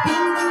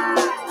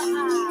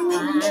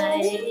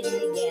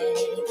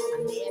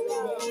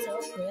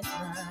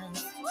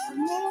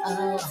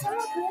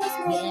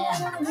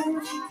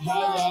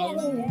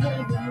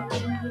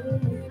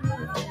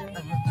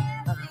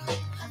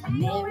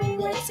Merry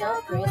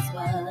little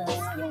Christmas.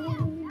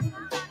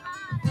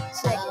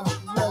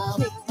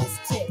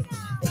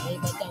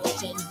 Baby,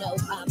 don't you know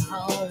I'm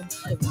home?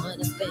 Don't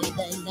wanna spend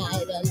the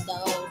night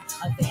alone.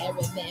 A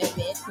very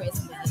Merry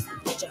Christmas.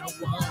 Don't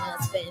wanna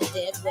spend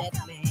it with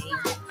me.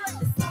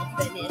 There's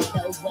something in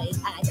the way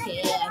I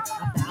care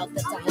about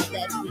the times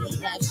that we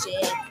have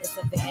shared. It's a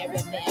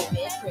very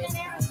Merry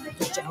Christmas.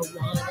 Don't you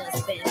wanna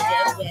spend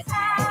it with me?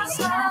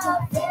 Have a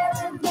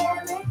very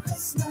Merry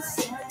Christmas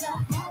and a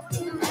Happy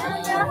New Year.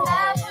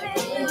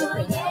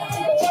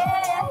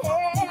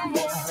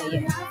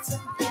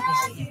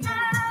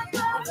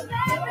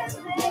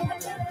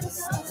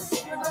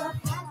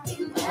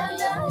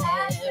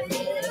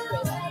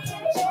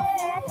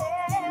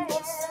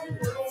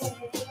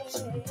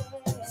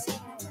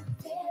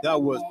 That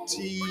was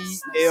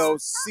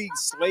TLC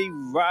Sleigh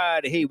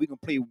Ride. Hey, we can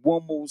play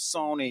one more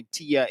song and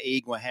TIA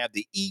gonna have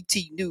the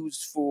ET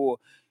news for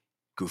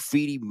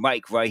Graffiti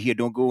Mike right here.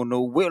 Don't go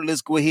nowhere.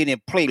 Let's go ahead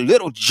and play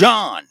Little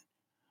John.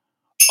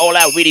 All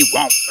I really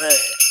want.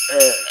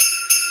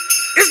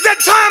 It's that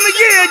time of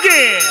year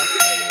again.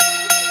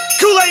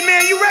 Kool-Aid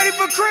Man, you ready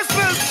for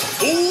Christmas?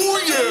 Oh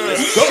yeah.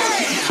 Let's go.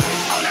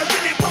 All I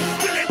really want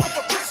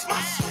for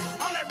Christmas.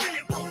 All I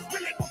really want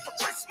for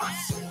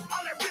Christmas.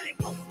 All I really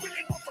want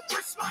for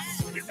Christmas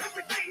is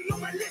everything on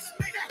my list,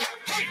 baby.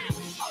 Hey.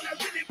 All I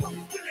really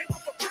want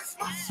for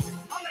Christmas.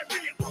 All I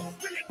really want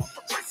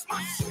for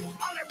Christmas.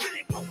 All I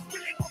really want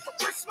for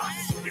Christmas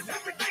is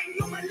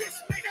everything on my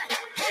list, baby.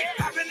 Hey.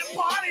 Having a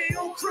party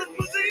on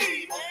Christmas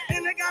Eve,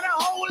 and they got a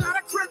whole lot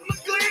of Christmas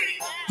glee.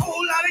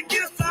 Whole lot of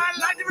gifts I'd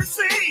like to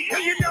receive.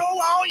 And you know,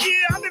 all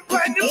year I've been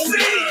planting to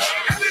see.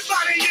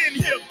 Everybody in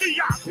here,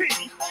 VIP.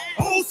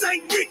 Old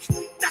St. Nick,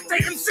 that's the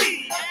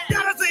MC.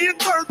 Gotta see it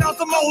turned out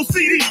some old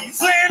CDs.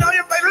 Playing all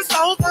your favorite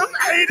songs from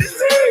A to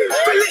Z.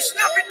 Feliz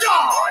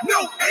Navidad,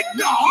 no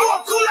eggnog,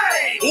 more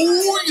Kool-Aid.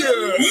 Oh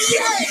yeah.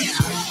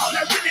 Yeah. All I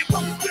really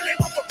want for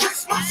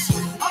Christmas.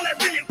 All I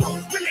really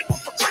want for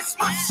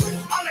Christmas.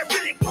 All I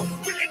really want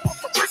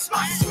for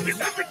Christmas is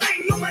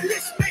everything on my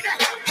list, baby.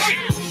 Hey.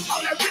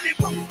 All I really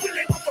want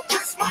for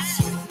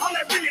Christmas. All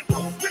I really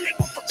want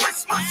for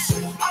Christmas.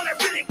 All I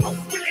really want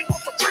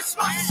for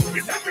Christmas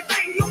It's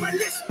everything on my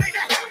list, baby.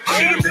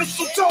 Hey,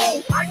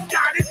 mistletoe, I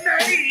got it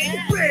made.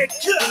 Red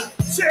cup,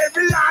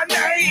 cherry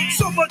limeade.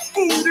 So much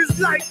food is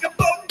like a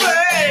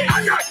buffet.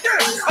 I got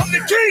this, I'm the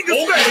king of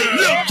Spain.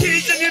 Little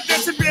kids and your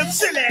dancing real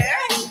silly.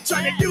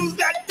 Trying to use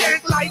that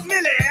dick like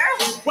Millie.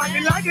 Why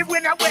me like it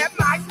when I wear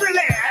my grilly?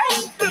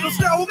 Little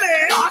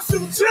snowman,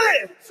 awesome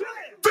chili.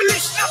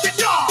 Feliz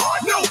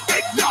Navidad, no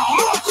big dog,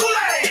 more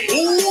Kool-Aid.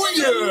 Oh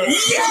yeah,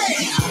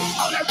 yeah.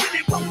 All I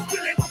really want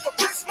for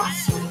Christmas.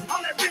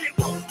 All I really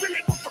want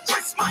for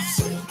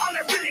Christmas. All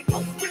I really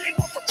want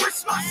for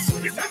Christmas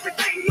is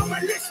everything on my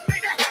list,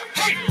 baby.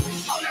 Hey,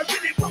 all I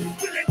really want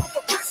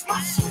for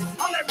Christmas.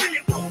 All I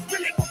really want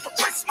for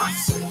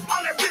Christmas.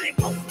 All I really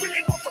want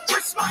for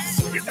Christmas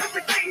is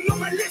everything on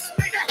my list,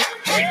 baby.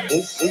 Hey.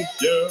 Oh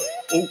yeah,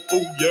 oh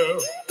yeah,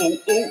 oh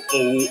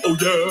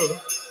yeah.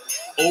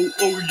 Oh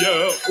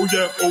yeah, oh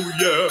yeah, oh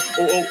yeah,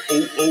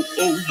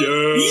 oh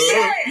yeah.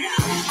 Yeah!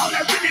 All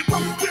I really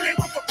want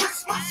for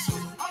Christmas.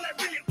 All I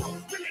really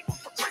want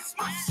for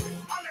Christmas.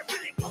 All I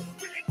really want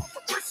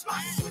for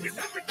Christmas is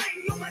everything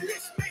on my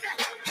list, baby.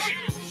 Hey!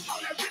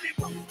 All I really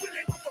want for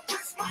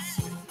Christmas.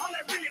 All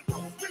I really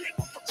want for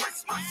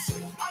Christmas.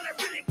 All I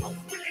really want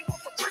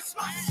for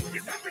Christmas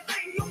is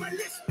everything on my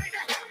list, baby.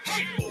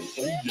 Hey! Oh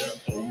yeah,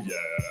 oh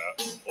yeah,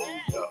 oh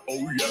yeah,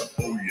 oh yeah,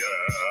 oh yeah.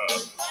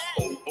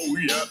 Oh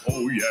yeah,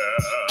 oh yeah,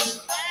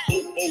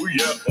 oh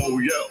yeah, oh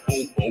yeah,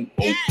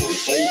 oh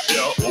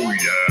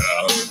yeah,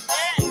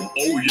 oh yeah,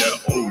 oh yeah,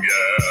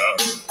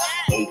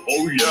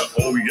 oh yeah,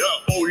 oh yeah,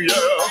 oh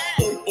yeah,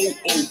 oh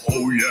yeah,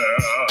 oh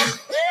yeah.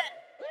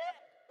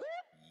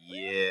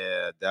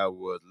 Yeah, that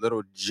was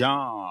Little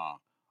John.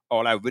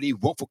 All I really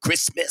want for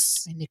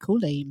Christmas. And the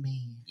Kool-Aid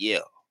Man. Yeah,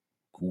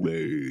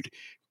 Kool-Aid.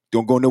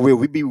 Don't go nowhere.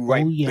 We be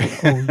right. Oh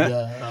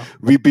yeah.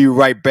 We be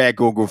right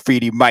back on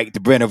Graffiti Mike, the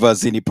Brand of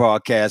Us Indie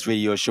Podcast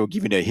Radio Show,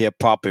 giving the hip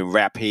hop and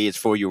rap heads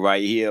for you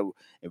right here.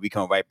 And we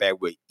come right back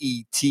with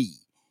E.T.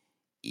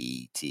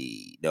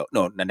 No,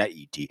 not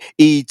E.T.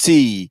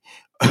 E.T.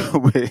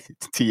 with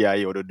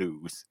T.I. on the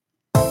news.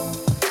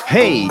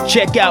 Hey,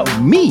 check out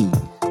me,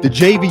 the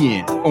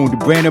JVN, on the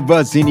Brand of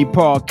Us Indie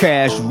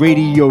Podcast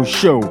Radio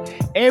Show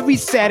every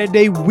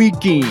Saturday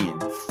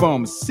weekend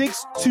from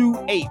 6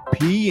 to 8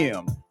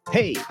 p.m.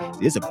 Hey,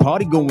 there's a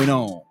party going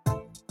on.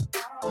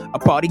 A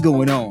party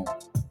going on.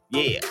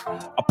 Yeah,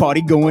 a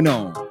party going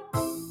on.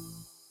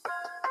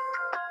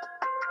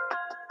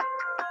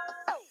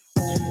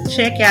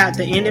 Check out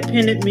the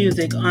independent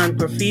music on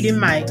Graffiti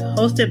Mike,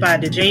 hosted by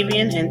the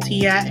Javian and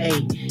TIA,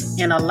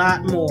 and a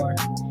lot more.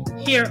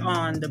 Here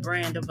on The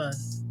Brand of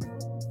Us.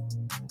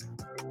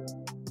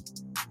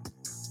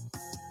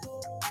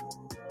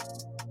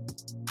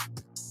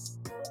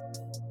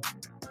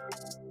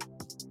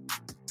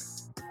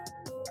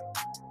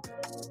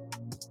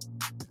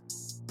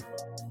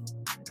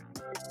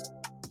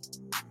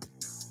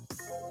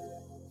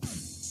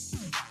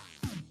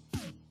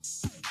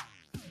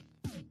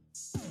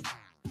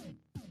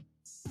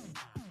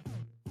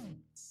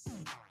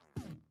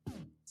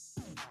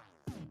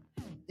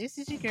 This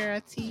is your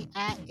girl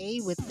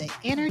TIA with the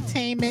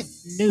entertainment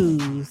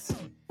news.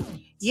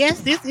 Yes,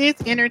 this is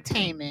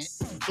entertainment.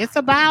 It's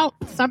about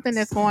something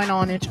that's going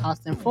on in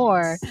Charleston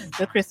for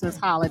the Christmas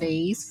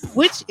holidays,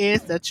 which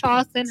is the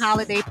Charleston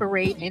Holiday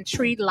Parade and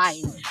Tree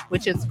Lighting,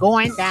 which is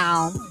going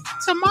down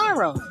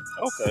tomorrow.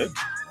 Okay.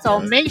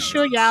 So make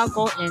sure y'all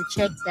go and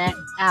check that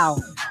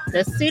out.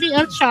 The city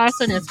of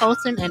Charleston is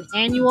hosting an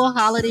annual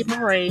holiday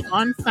parade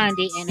on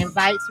Sunday and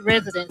invites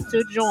residents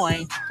to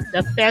join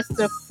the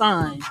festive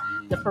fun.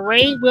 The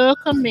parade will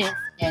commence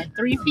at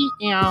 3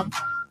 p.m.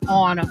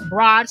 on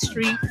Broad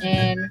Street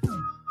and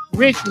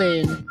Ridge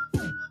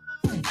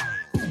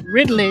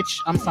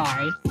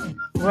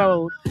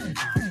Road.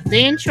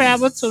 Then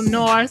travel to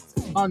north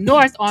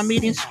on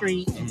Meeting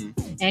Street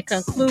and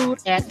conclude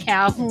at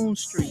Calhoun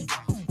Street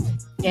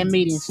and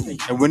Meeting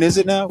Street. And when is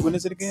it now? When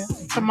is it again?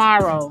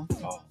 Tomorrow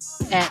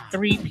at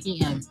 3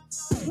 p.m.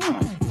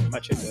 I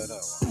might check that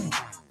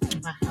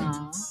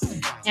out.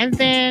 And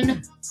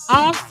then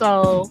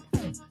also,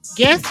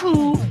 guess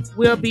who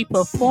will be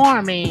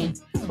performing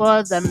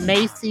for the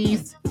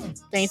Macy's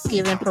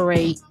Thanksgiving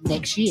Parade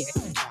next year?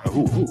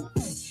 Who?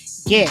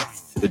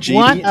 Yes.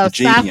 One of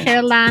South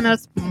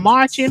Carolina's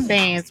marching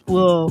bands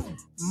will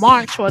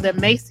march for the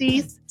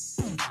Macy's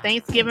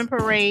Thanksgiving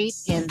Parade,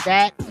 and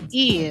that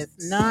is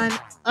none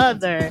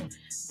other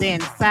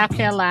than South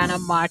Carolina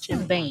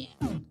Marching Band.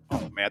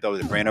 Oh, man, I thought it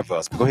was a Brand of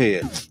Us. Go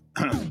ahead.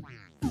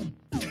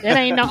 That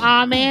ain't no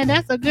man.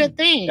 That's a good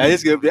thing. That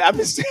is good.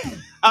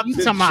 I'm you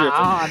talking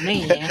about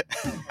man.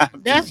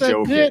 That's a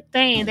good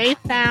thing. They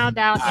found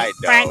out at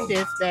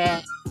practice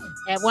that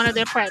at one of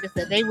their practices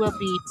that they will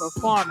be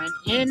performing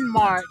in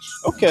March.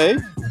 Okay,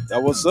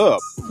 that what's up.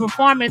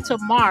 Performing to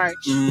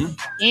March in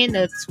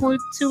the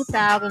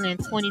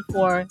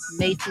 2024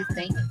 Macy's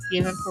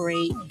Thanksgiving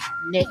Parade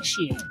next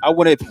year. I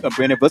wonder if a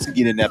Brand of Us can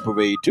get in that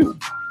parade too.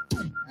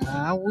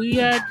 We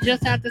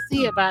just have to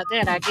see about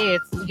that. I guess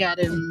we got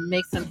to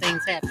make some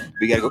things happen.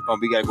 We gotta go.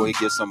 We gotta go and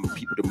get some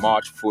people to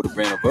march for the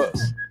Brand of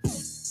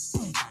Us.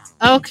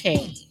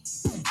 Okay.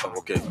 Oh,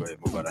 okay, go ahead.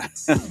 Move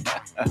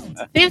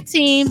on.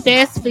 15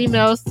 best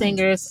female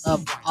singers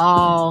of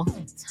all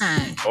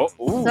time.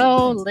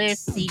 So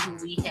let's see who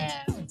we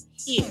have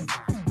here.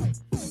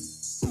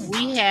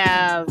 We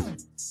have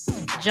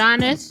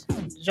Janis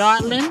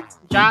Joplin.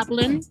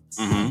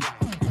 Mm-hmm.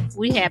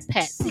 We have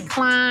Patsy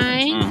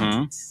Cline.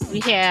 Mm-hmm. We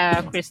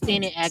have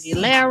Christina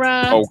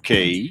Aguilera.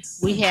 Okay.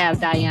 We have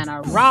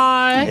Diana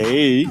Ross.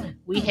 Hey.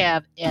 We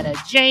have Etta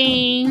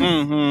James.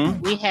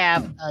 Mm-hmm. We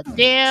have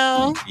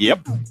Adele.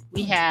 Yep.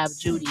 We have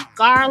Judy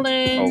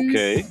Garland.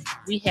 Okay.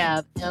 We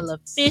have Ella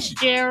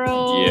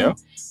Fitzgerald. Yeah.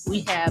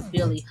 We have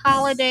Billie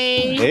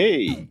Holiday.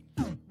 Hey.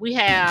 We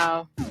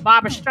have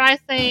Barbra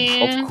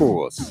Streisand. Of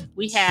course.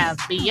 We have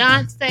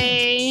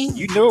Beyonce.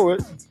 You know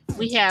it.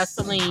 We have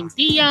Celine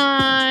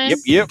Dion.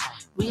 Yep.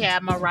 We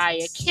have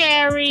Mariah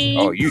Carey.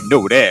 Oh, you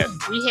know that.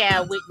 We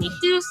have Whitney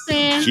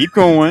Houston. Keep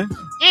going.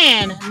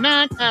 And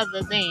none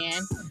other than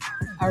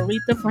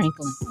Aretha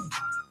Franklin.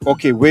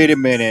 Okay, wait a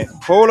minute.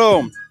 Hold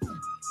on.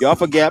 Y'all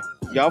forgot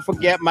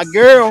my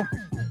girl.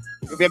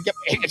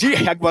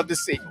 I'm about to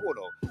say,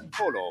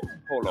 hold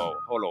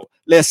on.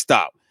 Let's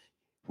stop.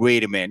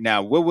 Wait a minute.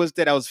 Now, what was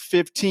that? I was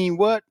 15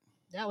 what?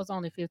 That was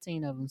only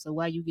 15 of them. So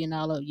why you getting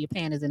all of your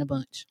panties in a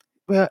bunch?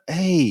 Well,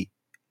 hey,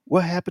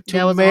 what happened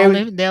to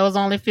Mary? There was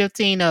only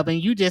 15 of them.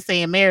 You just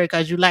saying Mary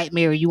because you like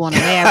Mary. You want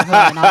to marry her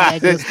and all that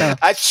good stuff.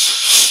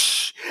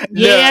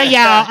 Yeah,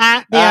 y'all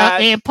out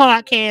there in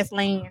podcast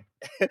land.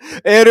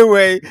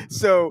 Anyway,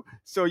 so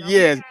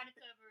yes.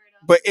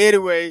 But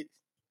anyway,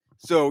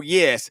 so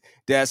yes,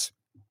 that's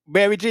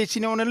Mary J.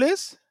 She on the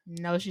list?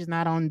 No, she's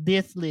not on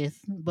this list.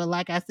 But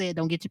like I said,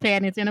 don't get your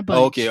panties in a bunch.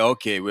 Okay.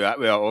 Well,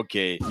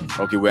 okay.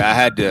 Well, I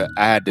had to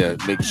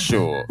make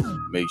sure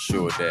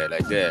that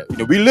like that. You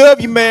know, we love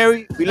you,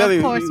 Mary. We love you.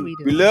 Of course we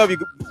do. We love you.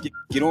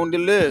 Get on the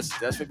list.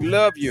 That's what we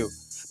love you.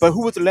 But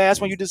who was the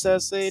last one you decided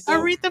to say? Though?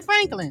 Aretha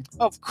Franklin.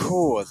 Of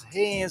course,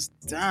 hands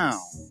down.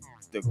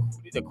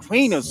 The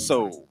queen of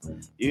soul,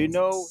 you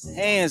know,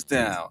 hands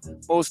down,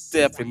 most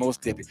definitely.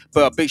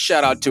 But a big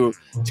shout out to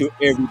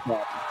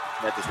everybody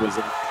that this was.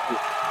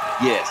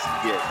 Yes,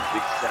 big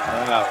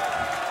shout out.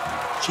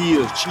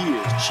 Cheers.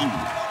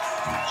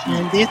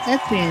 And this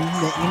has been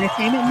the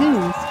entertainment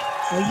news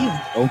for you.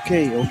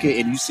 Okay.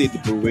 And you said the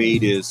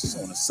parade is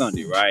on a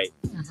Sunday, right?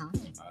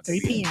 3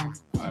 p.m.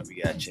 All right,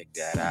 we gotta check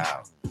that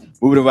out.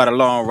 Moving right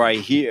along right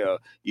here,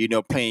 you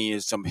know,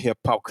 playing some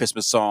hip-hop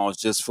Christmas songs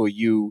just for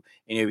you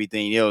and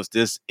everything else.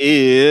 This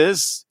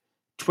is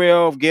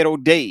 12 Ghetto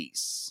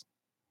Days.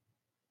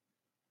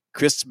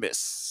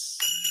 Christmas.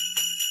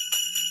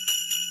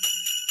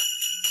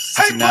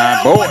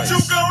 69 boys. What you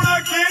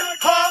gonna get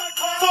her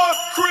for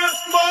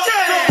Christmas?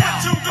 Yeah.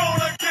 What you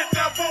gonna get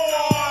that boy?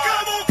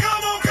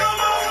 Come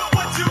on.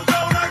 What you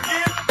gonna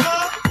get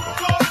her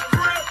for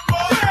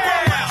Christmas?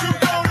 Yeah. What you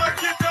gonna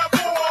get that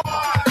boy?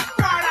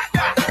 Right out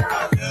there.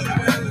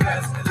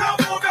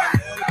 Come on back.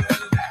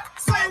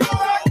 Say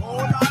what?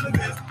 Hold on to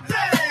this.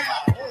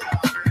 Yeah.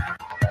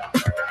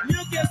 You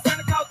get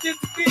Santa Claus in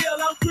the field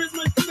on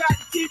Christmas. You got to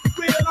keep it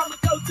real. I'ma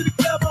go to the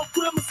club on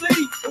Christmas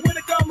Eve. And when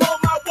I come home,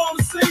 I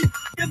wanna see.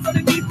 It's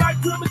underneath my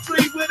Christmas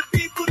tree with the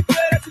people the good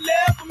that you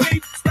left for me.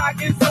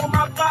 Stockings on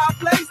my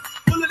fireplace,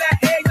 full of that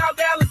eggnog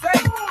Alizé.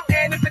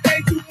 And if it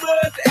ain't too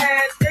much to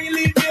ask, can you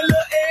leave me a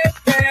little ass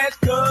cash?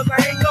 Cause I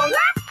ain't gonna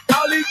lie,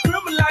 all these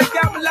criminals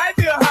got my life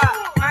here high.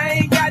 I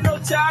ain't got no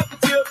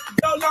chocolate chip,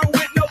 go along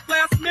with no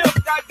glass of milk.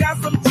 I got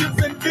some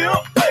chips and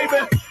milk,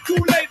 baby.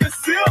 Kool-Aid and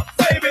silk,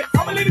 baby.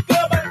 I'ma leave the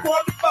club at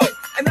 4:45.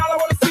 And all I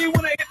wanna see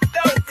when I hit the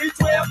door is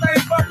 12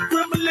 things from the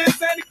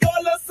criminals and it go a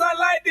little something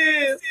like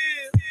this.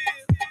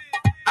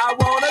 I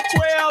want a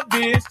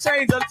 12-inch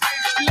changer,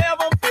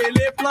 11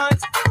 Philip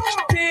blunts,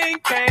 10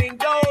 cane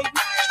gold,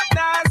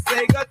 9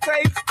 Sega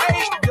tapes,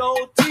 8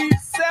 gold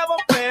teeth, 7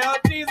 pair of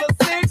jeans,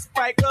 6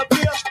 Piker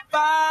bills,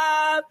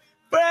 5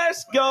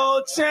 fresh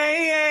gold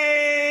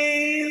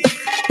chains,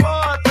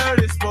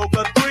 430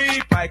 smoker,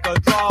 3 Piker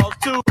draws,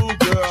 2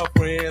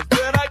 girlfriends,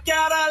 but I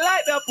gotta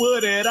like to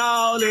put it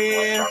all in.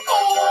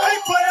 Hey,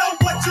 player,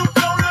 what you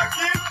gonna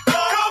get?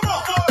 Come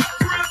on for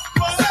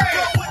Christmas.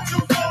 Yeah. What you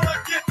gonna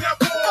get that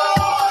boy?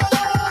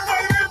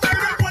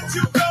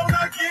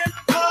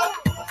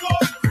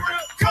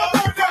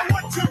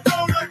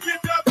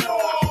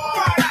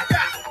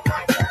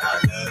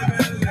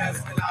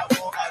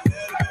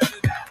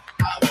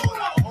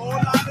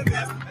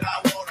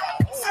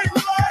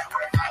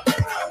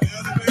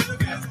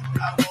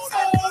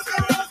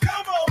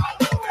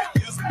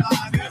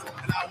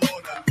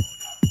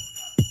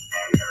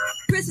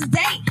 Christmas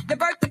Day, the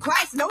birth of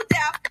Christ, no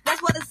doubt.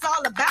 That's what it's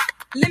all about.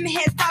 Let me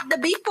head stop the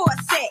beat for a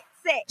sec.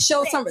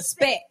 Show some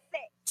respect.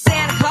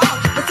 Santa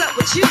Claus, what's up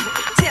with you?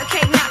 Tell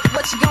Kate not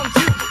what you gonna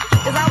do.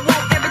 Cause I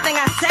want everything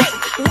I say.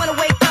 Wanna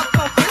wake up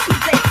on Christmas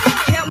Day.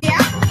 Help me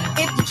out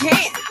if you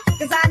can.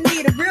 Cause I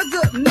need a real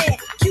good man.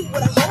 Cute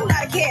with a whole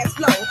lot of cash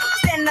flow.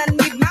 Standing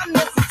underneath my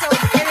mistletoe.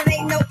 And it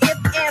ain't no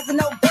ifs, ands, or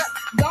no buts.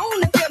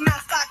 Gonna fill my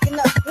stocking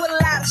up with a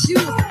lot of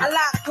shoes, a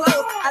lot of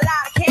clothes, a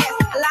lot of cash,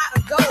 a lot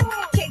of gold.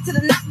 Cake to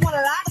the knock, want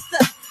a lot of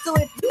stuff. So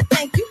if you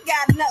think you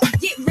got enough,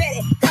 get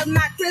ready. Cause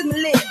my Christmas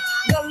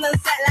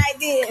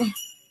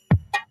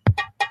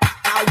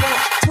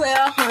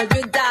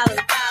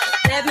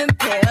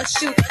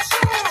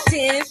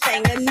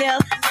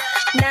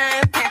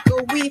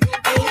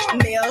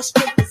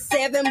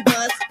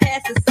bus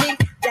pass a seat,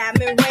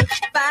 diamond ring,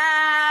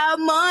 5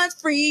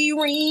 months free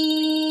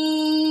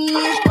ring,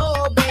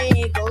 4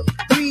 bagels,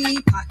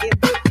 3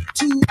 pocketbook,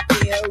 2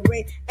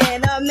 earrings,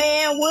 and a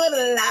man with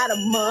a lot of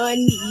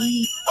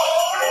money.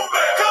 Oh,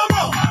 man, come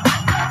on!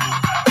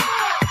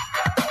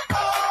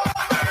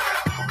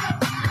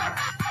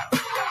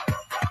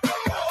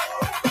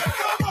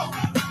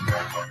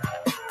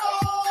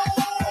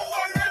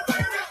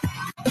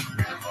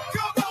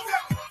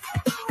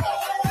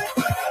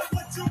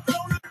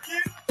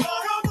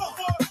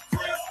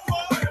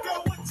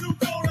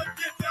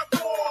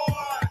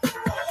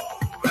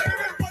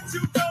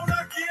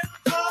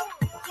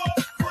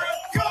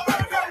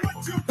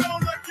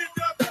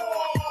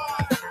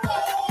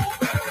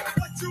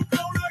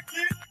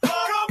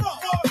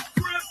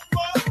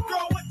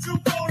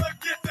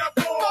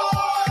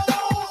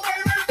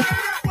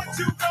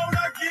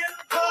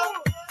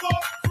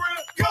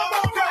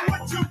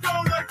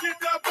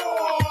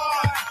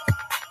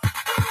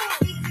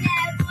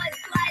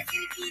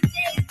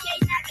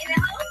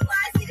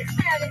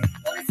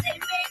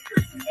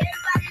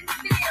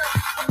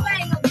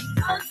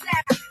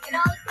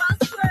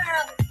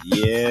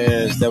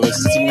 Yes, that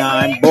was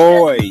 69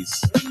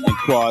 Boys and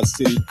Quad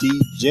City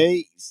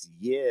DJs.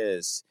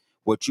 Yes.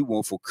 What you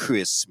want for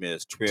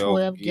Christmas?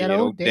 12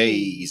 ghetto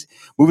days.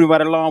 Moving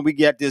right along, we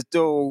got this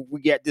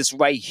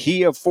right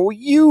here for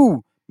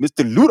you,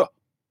 Mr. Luda.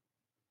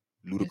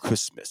 Luda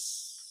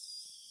Christmas.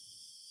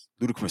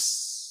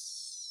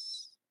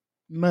 Ludacris.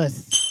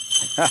 Must.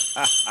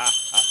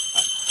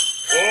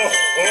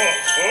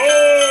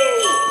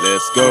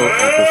 Let's go,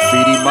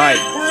 Graffiti Mike.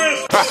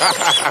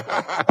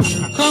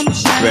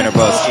 Brand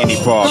Bus Indie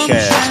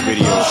Podcast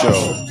video show.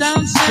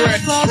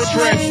 Fred Claus.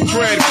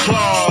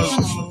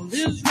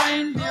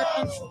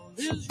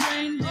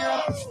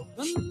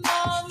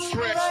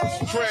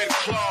 Fred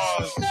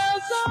Claus.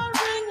 Bells are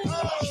ringing,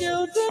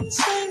 children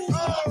singing.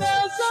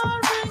 Bells are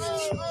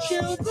ringing,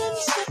 children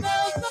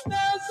singing.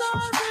 Bells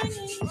are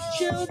ringing,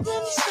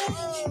 children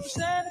singing.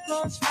 Santa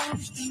Claus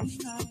comes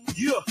tonight.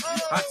 Yeah,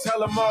 I tell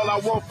them all I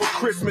want for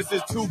Christmas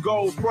is 2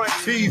 gold front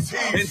teeth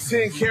and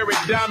 10-karat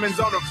diamonds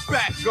on a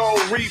fat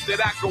gold wreath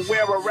that I can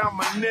wear around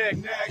my neck.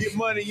 Get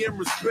money and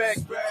respect.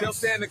 Tell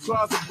Santa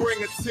Claus to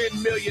bring a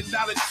 $10 million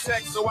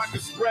check so I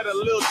can spread a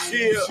little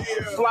cheer.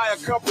 Fly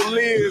a couple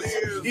lives,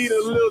 eat a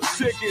little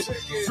chicken,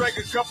 drink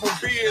a couple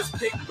beers,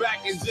 kick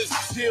back and just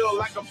chill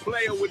like a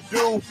player would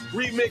do.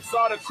 Remix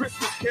all the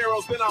Christmas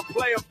carols, then I'll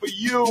play them for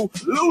you.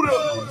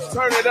 Luda,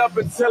 turn it up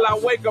until I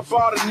wake up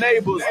all the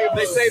neighbors.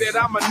 They say that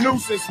I'm a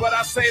nuisance, but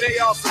I say they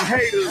all some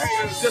haters.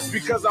 Just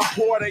because I'm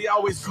poor, they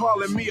always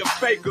calling me a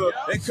faker.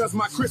 And cause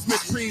my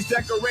Christmas tree's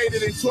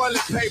decorated in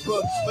toilet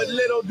paper. But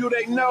little do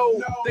they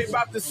know, they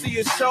about to see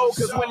a show.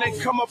 Cause when they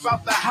come up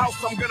out the house,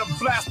 I'm gonna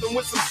blast them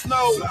with some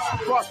snow.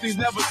 Frosty's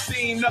never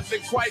seen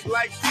nothing quite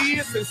like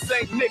this, and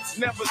St. Nick's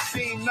never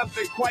seen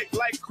nothing quite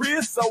like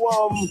Chris. So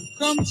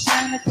come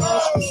Santa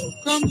Claus,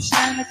 come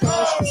Santa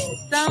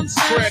Claus, down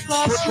Santa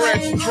Claus.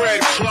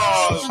 Fred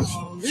Claus.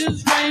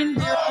 His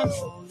reindeer,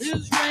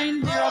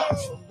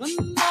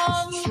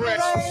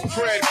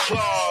 Fred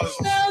Claus.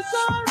 Bells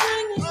are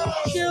ringing,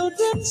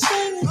 children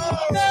singing.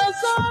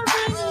 Bells are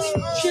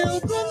ringing,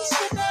 children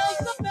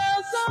singing.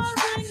 Bells are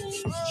ringing,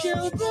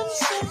 children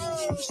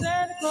singing.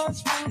 Santa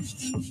Claus comes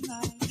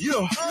tonight.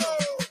 Yeah.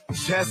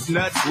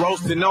 Chestnuts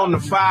roasting on the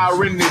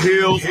fire in the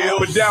hills.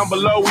 But down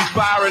below we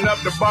firing up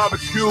the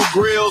barbecue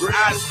grills.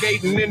 Ice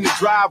skating in the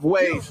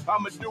driveway.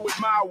 I'ma do it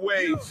my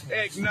way.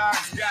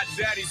 Eggnog's got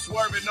daddy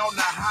swerving on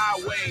the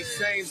highway.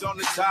 Chains on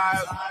the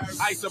tires.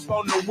 Ice up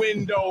on the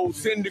window.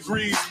 10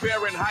 degrees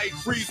Fahrenheit.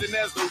 Freezing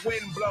as the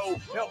wind blow.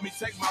 Help me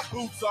take my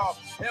boots off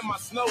and my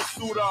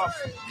snowsuit off.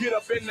 Get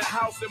up in the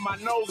house and my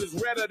nose is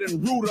redder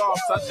than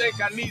Rudolph's. I think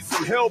I need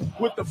some help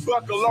with the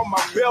buckle on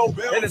my belt.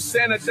 And if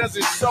Santa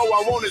doesn't show,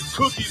 I want his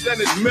cookies and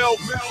his milk.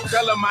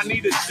 Tell him I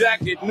need a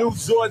jacket, new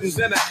Jordans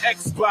and an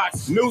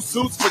Xbox, new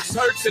suits for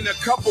church and a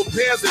couple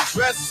pairs of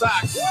dress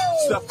socks.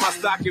 Stuff my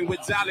stocking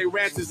with Jolly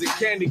Ranchers and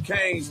candy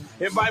canes.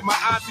 Invite my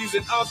aunties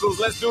and uncles,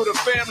 let's do the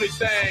family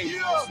thing.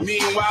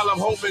 Meanwhile, I'm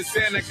hoping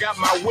Santa got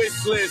my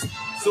wish list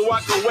so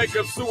I can wake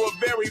up to a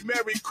very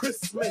Merry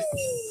Christmas.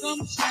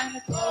 Come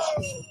Santa Claus,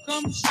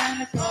 come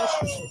Santa Claus,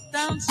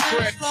 down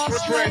Santa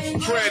Claus.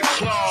 Fred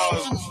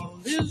Claus.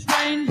 His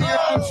reindeer,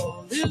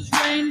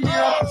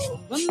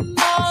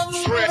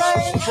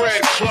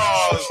 Fred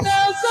Claus.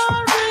 Bells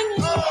are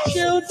ringing,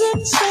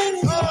 children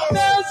singing.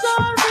 Bells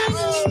are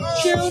ringing,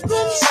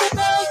 children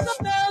singing.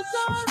 Bells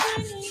are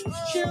ringing,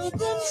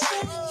 children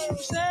singing.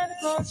 Santa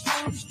Claus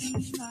comes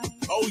tonight.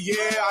 Oh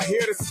yeah, I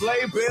hear the the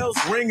sleigh bells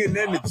ringing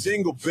and the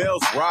jingle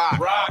bells rock.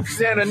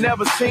 Santa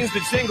never seems to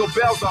jingle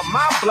bells on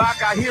my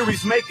block. I hear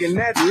he's making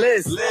that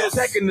list.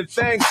 Checking the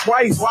thing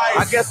twice.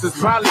 I guess it's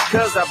probably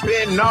cause I've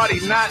been naughty,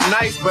 not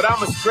nice, but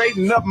I'ma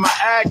straighten up my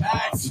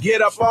act,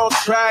 get up on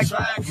track,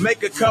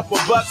 make a couple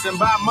bucks and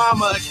buy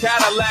mama a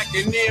Cadillac,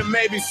 and then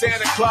maybe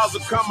Santa Claus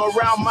will come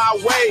around my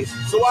way,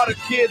 so all the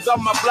kids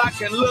on my block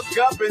can look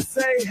up and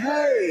say,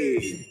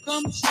 hey.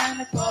 Come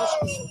Santa Claus,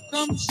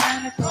 come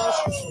Santa Claus,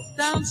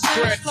 down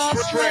Santa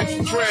Claus Lane.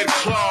 Fred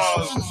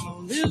Claus.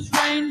 His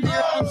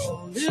reindeer,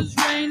 his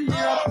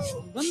reindeer,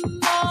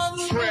 and all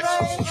the way.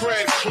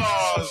 Fred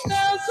Claus.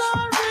 Bells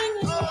are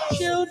ringing,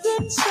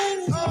 children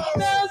sing.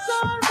 Bells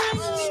are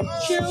ringing,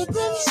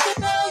 children sing.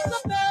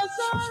 Bells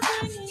are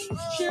ringing,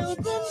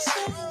 children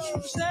sing.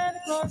 Santa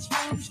Claus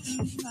comes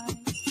tonight.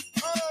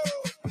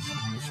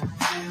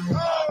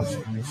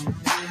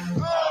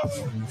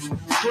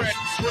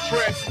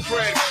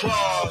 Fred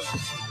Claus.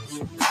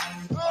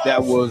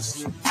 That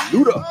was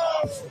Luda.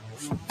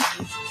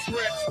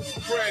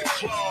 Fred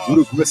Claus.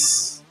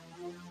 Ludacris.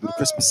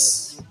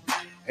 Christmas.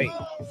 Hey,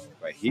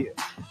 right here.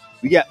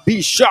 We got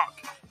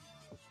B-Shock.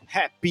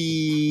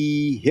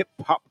 Happy Hip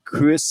Hop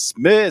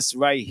Christmas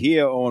right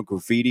here on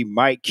Graffiti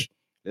Mike.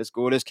 Let's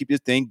go. Let's keep this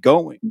thing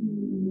going.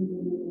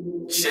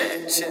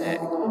 Check.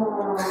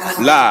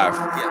 Live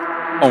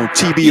on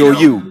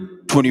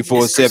TBOU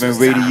 24/7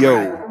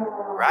 radio.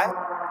 Right?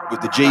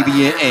 With the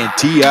JVN and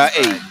TIA.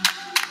 That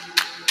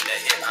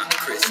hip hop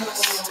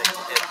Christmas. Take the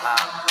hip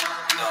hop.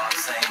 You know what I'm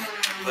saying?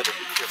 Put it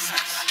in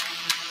Christmas.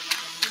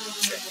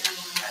 Check it.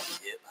 Happy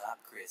hip hop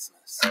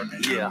Christmas.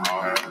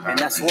 Yeah. And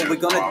that's what we're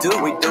gonna do.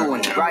 We're doing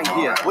it right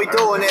here. We're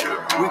doing it.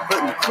 We're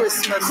putting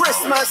Christmas.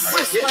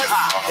 Hip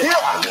hop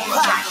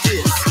like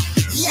this.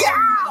 Yeah.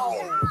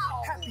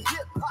 Happy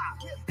hip hop.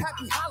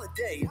 Happy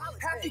holiday.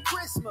 Happy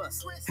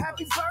Christmas.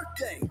 Happy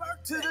birthday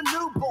to the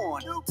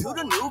newborn, to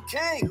the new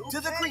king, to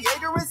the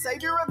creator and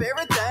savior of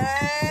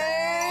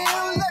everything.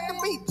 Let the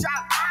beat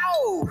drop.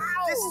 Ow!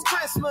 This is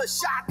Christmas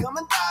shot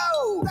coming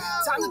through.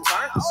 Time to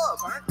turn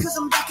up, cause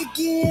I'm back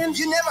again.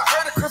 You never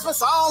heard a Christmas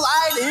song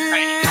like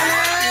this.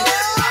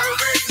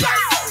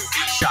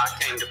 B-Shock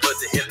came to put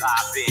the hip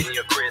hop in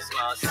your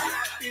Christmas.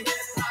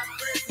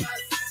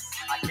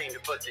 I came to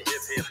put the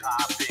hip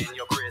hop in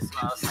your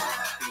Christmas.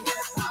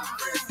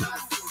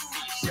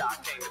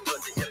 B-Shock came to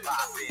put the hip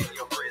hop in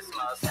your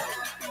Christmas.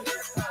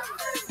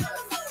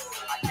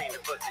 I came to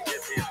put the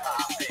hip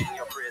hop in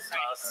your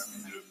Christmas.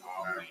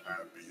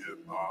 Happy hip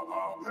hop,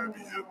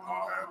 happy hip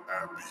hop,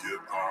 happy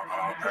hip hop,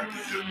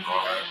 happy hip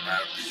hop,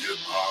 happy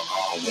hip hop.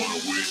 I wanna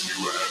wish you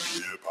a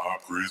happy hip hop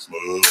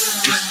Christmas.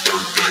 It's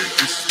birthday,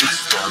 it's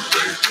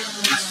birthday,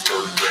 it's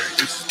birthday,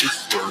 it's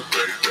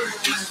birthday,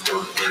 it's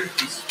birthday,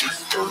 it's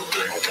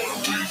birthday. I wanna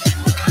wish you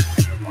a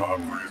happy hip hop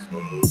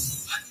Christmas.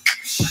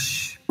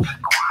 Shh, be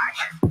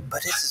quiet.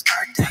 But it's his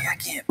birthday, I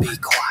can't be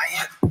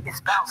quiet. It's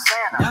about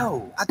Santa.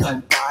 No, I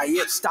don't buy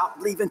it. Stop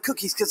leaving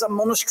cookies cause I'm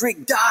on a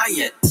strict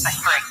diet. A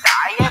strict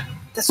diet?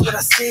 That's what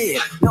I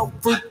said. No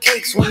fruit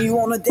cakes when you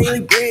on a daily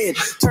bread.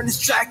 Turn this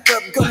track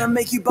up, gonna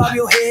make you bob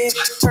your head.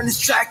 Turn this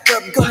track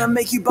up, gonna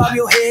make you bob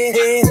your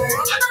head.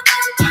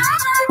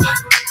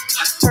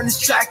 Turn this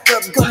track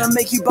up, gonna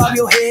make you bob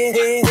your head.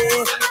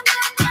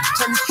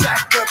 Turn this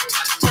track up,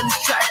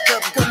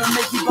 gonna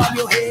make you bob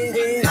your head.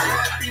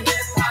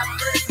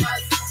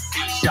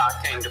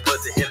 B-Shock came to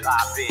put the hip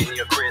hop in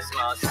your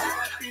Christmas.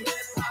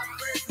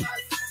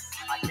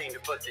 I came to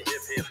put the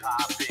hip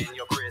hop in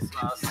your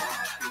Christmas.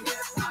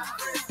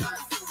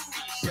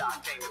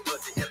 B-Shock came to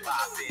put the hip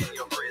hop in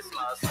your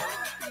Christmas.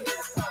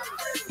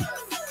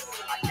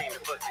 I came to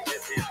put the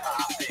hip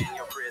hop in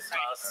your Christmas.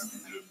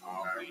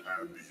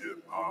 Happy hip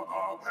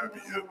hop,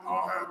 happy hip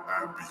hop,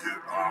 happy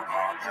hip hop,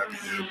 happy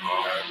hip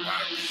hop,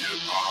 happy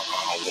hip hop.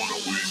 I wanna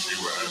wish you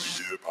a happy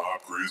hip hop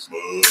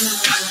Christmas.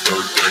 It's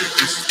birthday,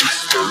 it's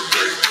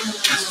birthday,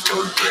 it's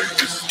birthday,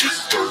 it's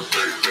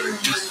birthday,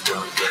 it's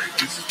birthday,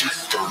 it's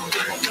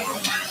birthday. I wanna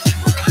wish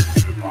you a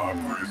happy hip hop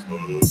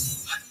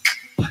Christmas.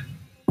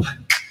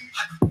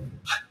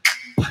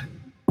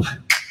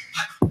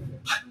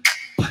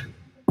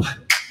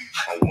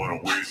 I wanna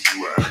wish you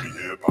a happy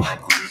hip hop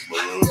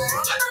Christmas.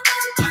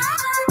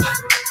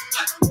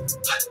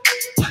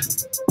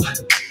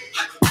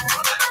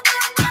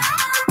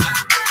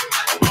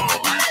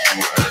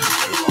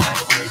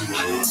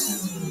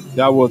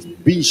 That was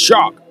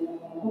B-Shock.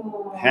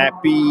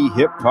 Happy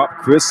Hip Hop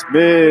Christmas.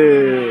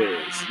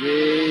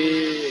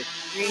 Yeah.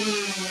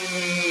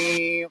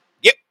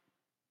 Yep.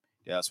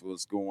 That's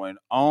what's going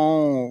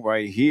on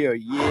right here.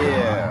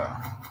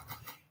 Yeah.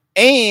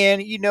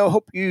 And,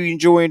 hope you're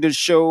enjoying the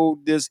show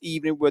this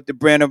evening with the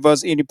Brand of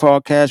Us Indie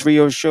Podcast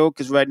Radio Show.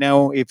 Because right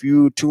now, if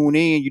you tune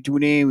in,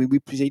 we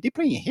say they're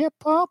playing hip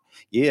hop.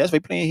 Yeah, that's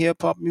right, playing hip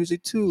hop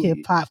music too. Hip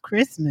hop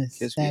Christmas,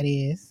 that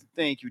is.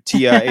 Thank you,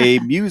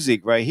 TIA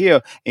Music right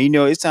here. And,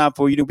 it's time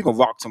for we're going to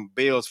rock some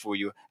bells for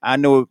you. I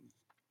know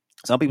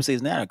some people say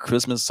it's not a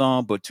Christmas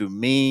song, but to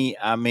me,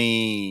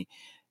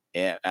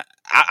 Yeah,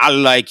 I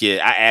like it.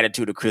 I added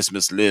to the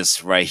Christmas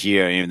list right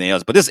here and everything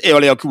else. But this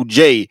LL Cool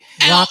J,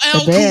 Rock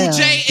the bell.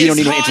 He don't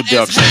need no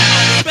introduction.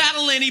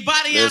 Battle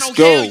anybody, Let's I don't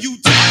go. care, you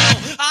down.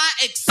 I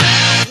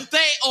excel,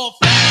 they all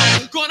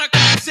fail. Gonna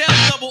cocktail,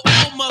 double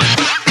L, must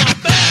rock the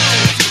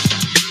bell.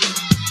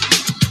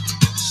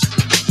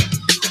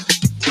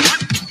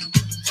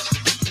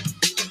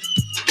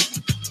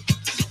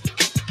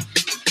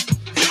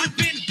 You've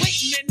been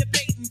waiting and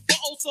debating for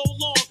oh so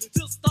long,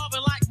 till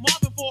starving like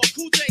Marvin for a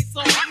Cool J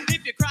song.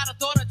 If you cried, I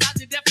thought I thought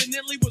you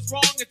definitely was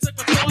wrong. It took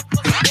a thought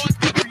plus a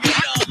thought to create a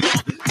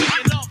along.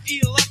 Taking off,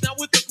 eat up now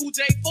with the Cool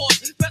J force,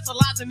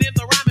 specializing in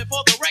the rhyming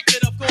for the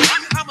record, of course.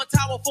 I'm a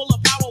tower full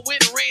of power,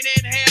 wind, rain,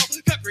 and hail.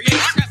 Could create a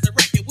scratch the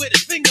record with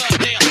his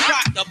fingernail.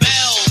 Rock the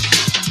bell.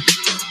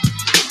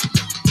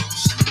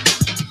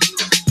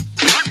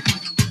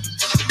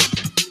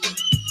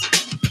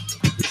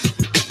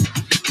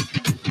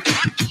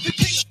 The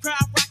king of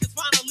crowd rockers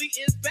finally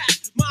is back.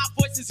 My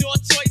voice is your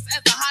choice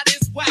as the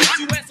hottest wax.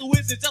 You ask who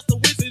is it? Just a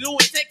wizard who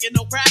ain't taking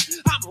no crap.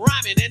 I'm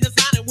rhyming and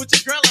designing with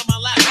your girl on my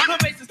lap. My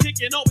bass is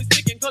kicking, always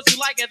thinking cause you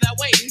like it that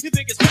way. You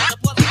think it's better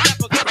plus a step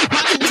because I'm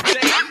Cool J.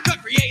 The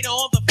creator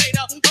on the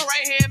fader, my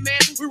right hand man.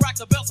 We rock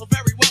the bell so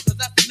very well cause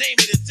that's the name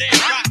of this jam.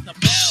 Rock the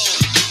bell.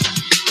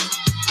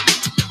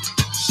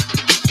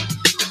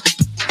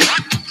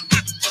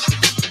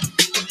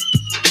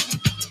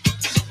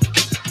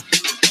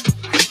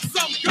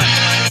 Some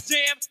girls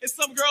jam and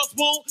some girls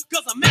won't,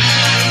 cause I'm making a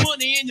lot of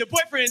money and your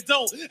boyfriend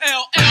don't. LL, what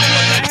the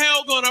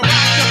hell, gonna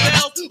rock the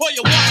bells? Or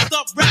you washed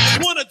up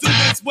rappers wanna do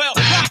this well.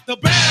 Rock the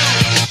bell.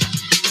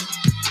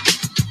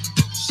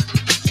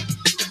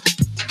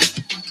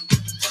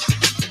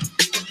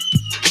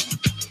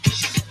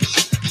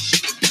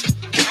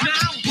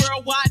 Now I'm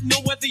worldwide,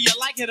 know whether you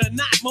like it or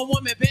not. My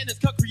woman band is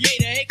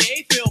co-creator,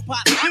 aka Phil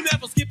Pot. You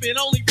never skip it,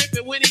 only rip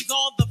it when he's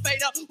on the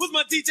fader. What's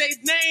my DJ's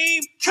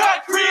name?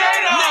 Cut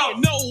Creator! Now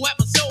you know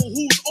episode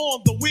who's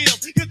on the wheel.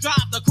 He'll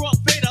drive the cross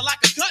fader like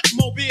a cut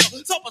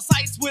mobile. So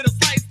precise with a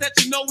slice that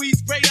you know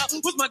he's greater.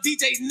 What's my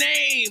DJ's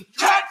name?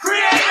 Cut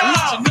Creator!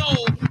 Let you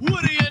know,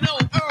 what do you know?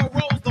 Earl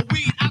rolls the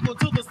weed. I go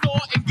to the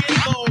store and get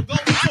low. Go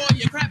store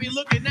your crappy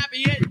looking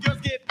nappy head. Girls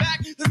get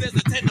back, cause there's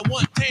a 10 to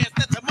 1 chance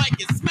that your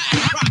mic is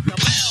smashed. Rock the bell.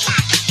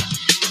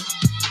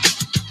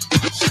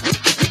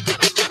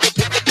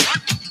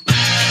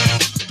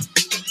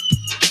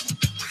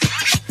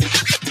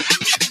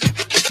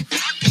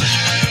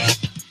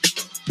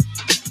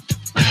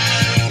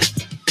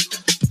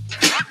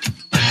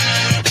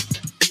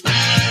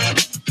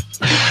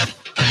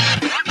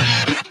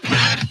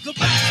 The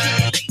bounce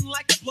circulating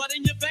like the blood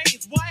in your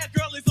veins. Why a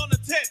girl is on the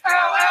tip?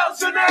 LL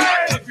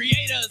Janae. The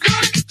creators,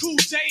 Cool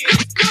J.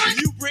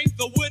 You bring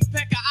the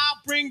woodpecker,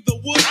 I'll bring the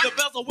wood. The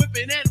bells are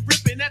whipping and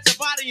ripping at your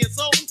body and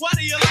soul. Why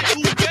do you like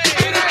Cool J?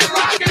 It ain't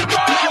rock and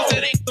roll. Cause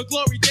it ain't the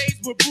glory days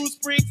with Bruce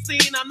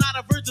Springsteen. I'm not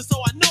a virgin, so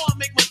I know I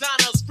make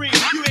Madonna scream.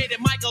 You hated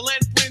Michael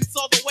and Prince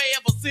all the way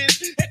ever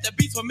since. If the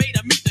beats were made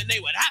of meat, then they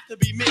would have to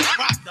be mixed.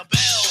 Rock the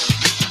bell.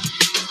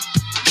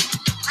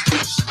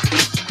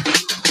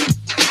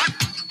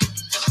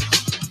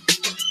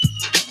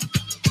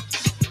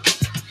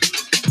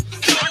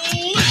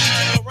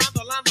 Around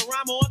the line, the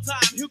rhyme on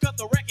time. He'll cut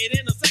the record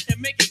in a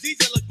second, make his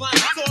DJ look blind.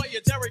 Saw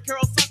your Jerry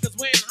Curl suckers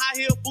wearing high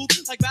heel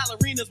boots like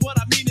ballerinas. What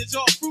I mean is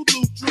your Fruit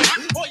Loop true.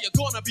 Or you're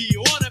gonna be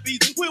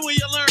wannabes. When will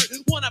you learn?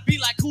 Wanna be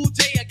like Cool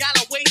J? I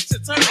gotta wait to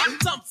turn.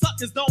 Some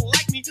suckers don't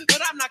like me,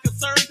 but I'm not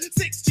concerned.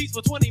 6 G's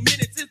for 20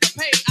 minutes is the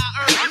pay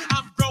I earn.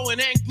 I'm growing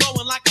and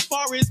glowing like a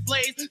forest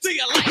blaze. Do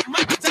you like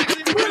Michael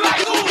Jackson? We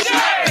like Cool J.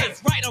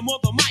 That's right, I'm on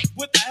the mic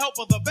with the help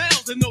of the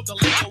bells and no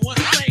delay. And one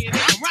saying is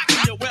I'm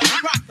rocking your well.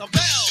 Rock the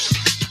bell.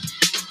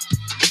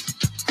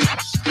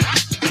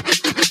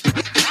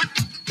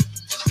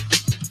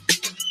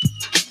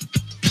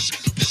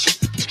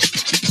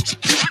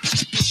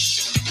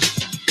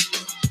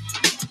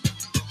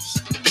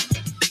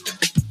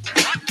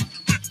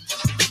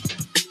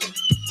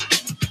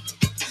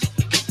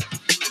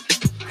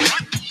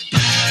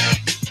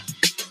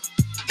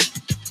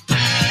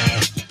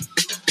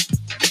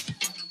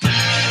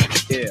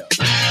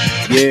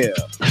 Yeah.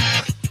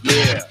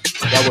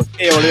 That was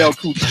LL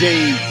Cool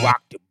J,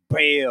 Rock the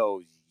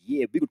Bells.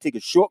 Yeah, we gonna take a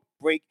short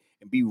break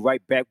and be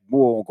right back.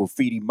 More on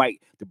Graffiti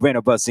Mike, the Brand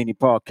of Us Indie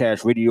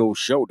Podcast Radio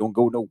Show. Don't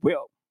go nowhere.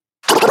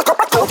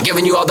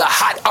 Giving you all the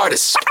hot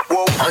artists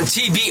on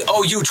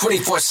TBOU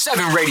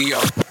 24/7 radio.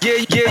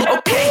 Yeah.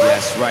 Okay.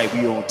 That's right.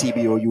 We on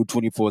TBOU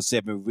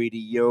 24/7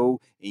 radio.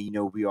 And, you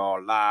know, we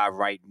are live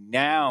right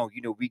now.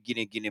 You know, we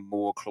getting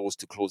more close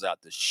to close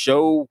out the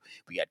show.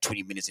 We got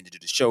 20 minutes into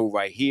the show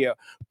right here.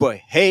 But,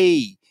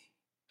 hey,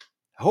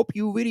 I hope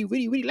you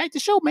really like the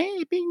show,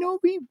 man. You know,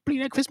 we play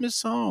that Christmas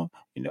song.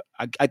 You know,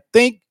 I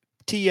think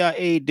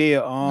TIA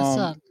their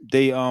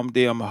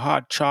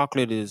hot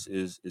chocolate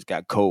is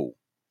got cold.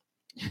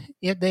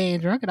 If they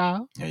ain't drunk it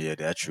all. Yeah,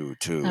 that's true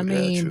too. I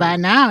mean, by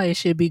now it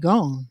should be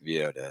gone.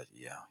 Yeah.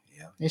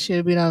 It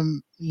should be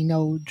drunk,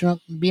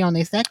 be on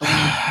their second one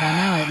by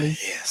now at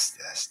least. Yes,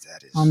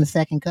 that is on the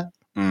second cup.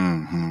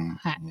 Mm-hmm.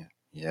 Hot.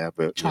 Yeah,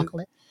 but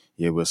chocolate.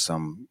 It was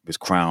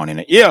crown in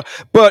it. Yeah,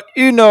 but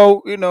we're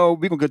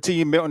gonna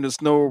continue melting the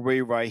snow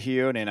away right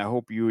here. And I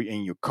hope you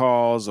in your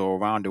cars or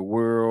around the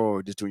world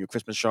or just doing your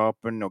Christmas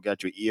shopping or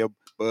got your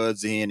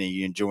earbuds in and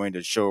you're enjoying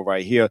the show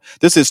right here.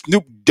 This is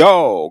Snoop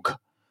Dogg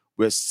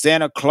with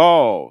Santa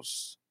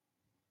Claus.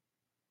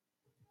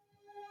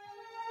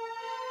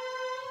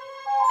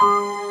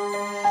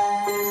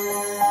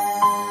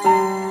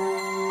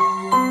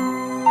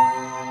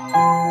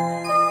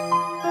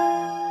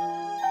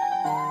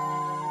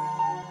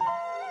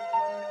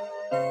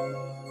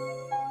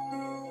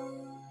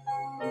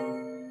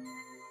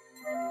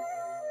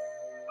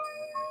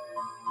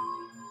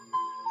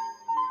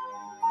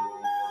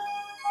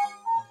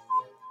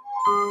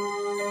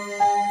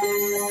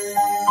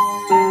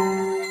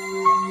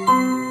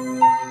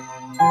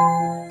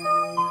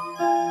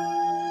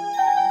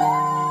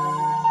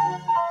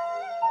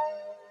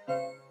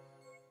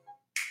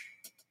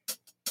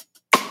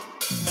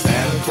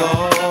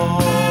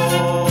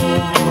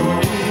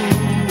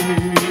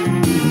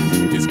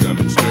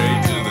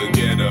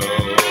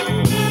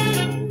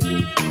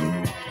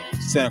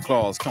 Santa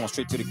Claus coming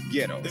straight to the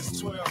ghetto.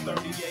 It's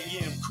 12:30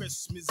 a.m.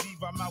 Christmas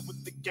Eve. I'm out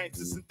with the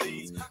gangsters and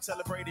thieves.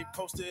 Celebrated,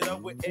 posted up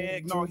with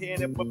eggnog,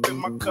 hand up in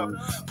my cup.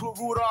 Put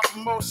Rudolph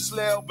and Moses,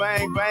 Lil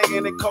Bang,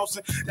 banging and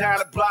coasting down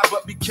the block.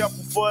 But be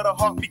careful for the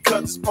heart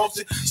because it's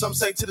posted. Some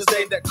say to this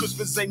day that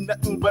Christmas ain't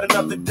nothing but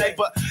another day.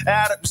 But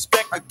out of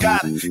respect, I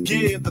gotta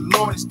give the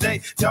Lord his day.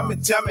 Tell me,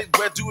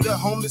 where do the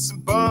homeless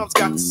and bums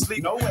got to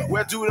sleep? Nowhere.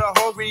 Where do the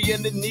hungry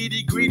and the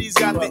needy greedies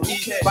got to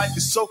eat? Life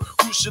is so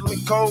crucial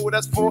and cold.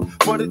 That's for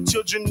the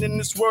children in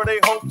this world, they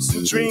hopes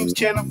and dreams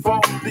can't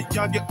afford. The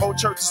young and old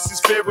churches and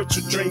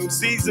spiritual dreams,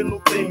 seasonal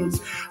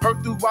things.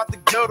 Heard throughout the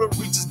ghetto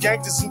reaches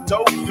gangsters and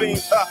dope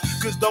fiends.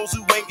 Cause those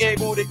who ain't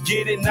able to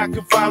get it, now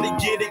can finally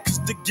get it. Cause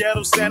the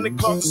ghetto Santa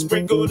Claus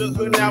sprinkle the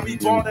hood. Now we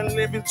born and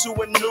living to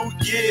a new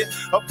year.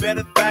 A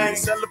better thing,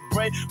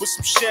 celebrate with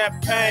some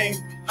champagne.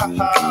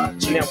 Ha.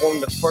 Now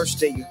on the first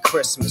day of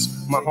Christmas,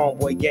 my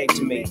homeboy gave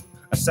to me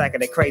a sack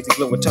of that crazy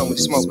glue and told me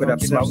to smoke it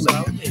up slowly.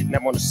 Now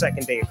on the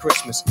second day of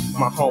Christmas,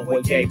 my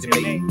homeboy gave to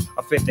me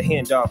a fifth of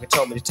hen dog and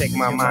told me to take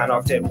my mind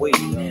off that weed.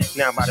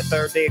 Now by the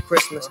third day of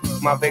Christmas,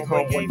 my big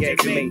homeboy gave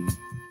to me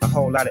a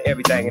whole lot of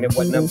everything, and it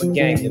wasn't up a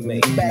game to me.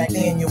 Back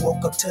then, you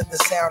woke up to the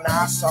sound.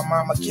 I saw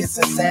Mama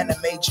kissing Santa,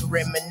 made you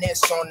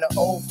reminisce on the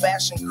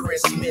old-fashioned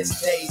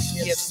Christmas days.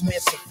 Yes,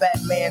 miss a fat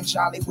man,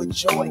 jolly with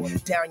joy.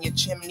 Down your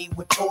chimney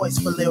with toys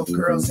for little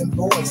girls and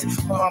boys.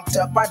 Pumped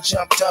up, I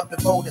jumped up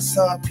before the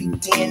sun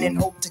peeked in and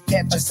hoped to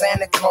catch a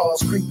Santa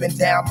Claus creeping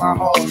down my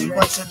hall.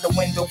 Run to the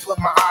window, put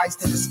my eyes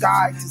to the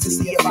sky to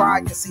see if I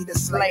could see the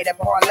sleigh that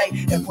parlay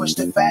and push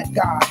the fat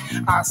guy.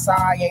 I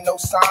sigh, ain't no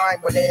sign,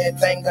 but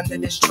everything under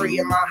this tree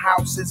in my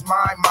house is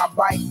mine, my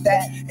bike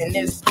that, and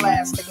this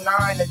plastic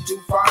 9 to do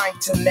fine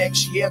till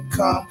next year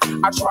come.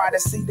 I try to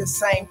see the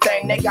same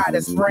thing, they got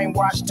us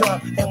brainwashed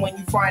up. And when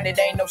you find it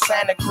ain't no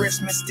Santa,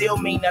 Christmas still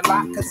mean a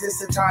lot. Cause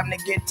it's a time to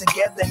get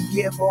together and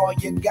give all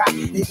you got.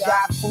 You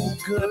got food,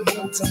 good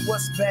moods, and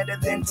what's better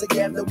than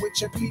together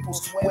with your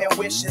peoples. Wear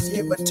wishes,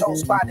 give a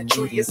toast by the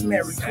tree, it's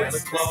Merry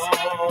Christmas.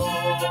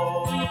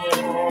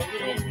 Don't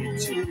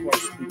get too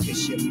close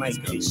because you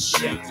might get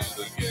shot.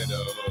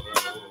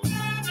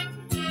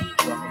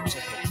 Welcome to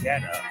the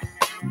ghetto.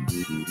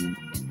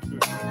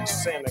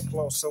 Santa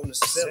Claus on the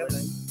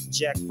ceiling,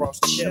 Jack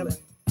Frost chillin',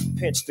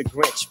 Pinch the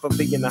Grinch for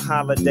being a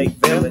holiday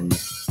villain.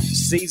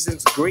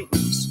 Season's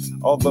greetings,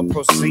 all the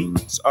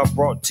proceeds are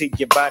brought to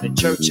you by the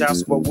church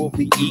house where we'll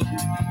be eating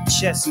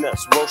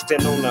chestnuts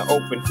roasting on the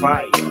open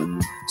fire,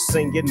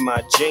 singing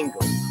my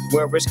jingle,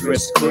 where is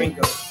Kris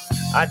Kringle?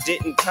 I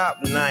didn't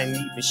cop and I ain't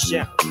even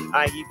shout.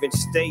 I even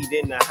stayed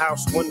in the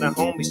house when the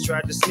homies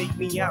tried to sneak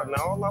me out.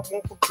 Now all I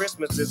want for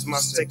Christmas is my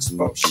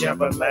 6'4"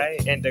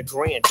 Chevrolet and a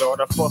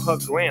granddaughter for her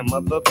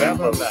grandmother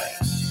Beverly.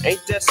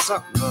 Ain't that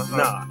something?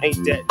 Nah,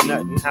 ain't that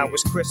nothing. How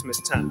it's Christmas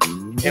time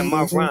and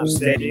my rhyme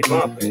steady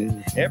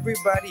bumping.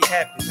 Everybody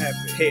happy,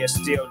 hair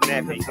still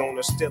nappy.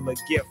 Gonna steal a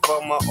gift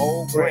for my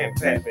old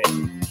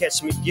grandpappy.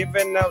 Catch me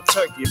giving out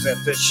turkeys at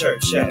the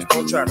church house.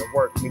 Don't try to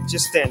work me,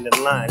 just stand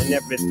in line and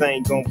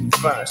everything gonna be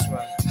fine.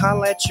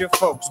 Holla at your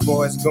folks,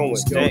 boys, going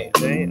down.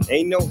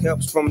 Ain't no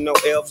helps from no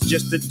elves,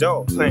 just the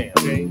dog pound.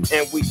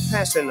 And we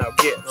passing out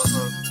gifts,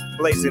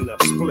 blazing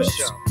up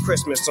splits.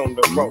 Christmas on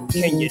the road,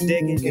 can you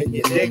dig it? Can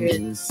you dig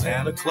it?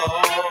 Santa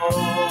Claus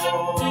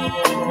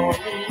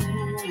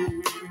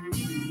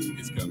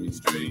is coming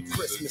straight to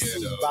Christmas the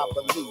Eve, ghetto. I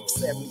believe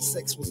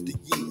 76 was the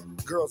year.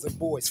 Girls and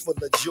boys full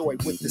of joy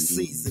with the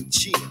season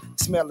cheer.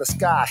 Smell the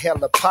sky,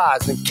 hella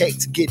pies and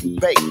cakes getting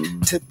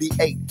baked to be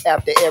ate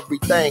after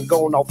everything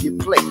going off your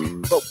plate.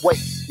 But wait,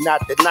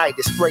 not tonight,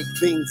 it's straight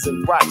beans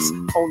and rice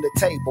on the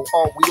table,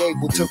 all we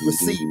able to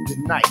receive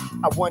tonight.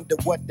 I wonder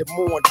what the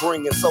morn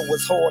bringing, so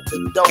it's hard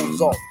to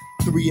doze off.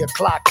 3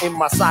 o'clock in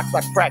my socks,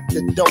 I crack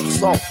the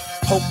dope off.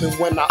 hoping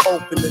when I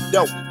open the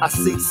door, I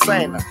see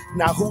Santa.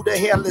 Now who the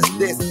hell is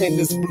this in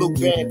this blue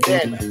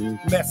bandana?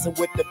 Messing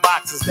with the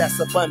boxes that's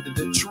up under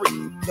the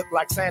tree. Look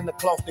like Santa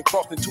Claus and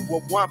crossed into a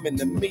woman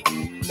to me.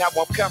 Now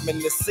I'm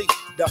coming to see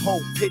the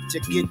whole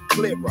picture get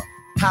clearer.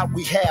 How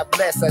we have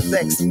less as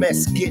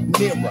X-mess get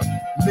nearer.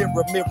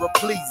 Mirror, mirror,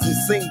 please, it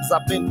seems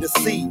I've been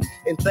deceived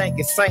and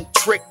thanking Saint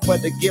Trick for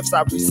the gifts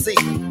I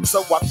received.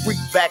 So I freak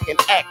back and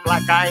act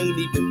like I ain't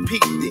even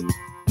peeped it.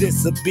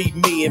 This'll be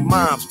me and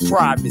Mom's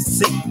private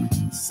secret.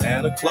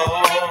 Santa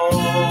Claus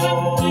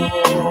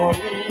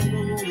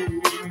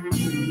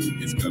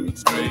is coming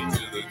straight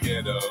to the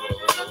ghetto.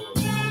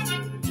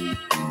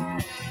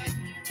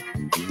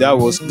 That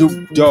was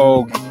Snoop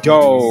Dogg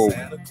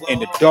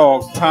and the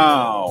Dog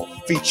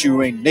Pound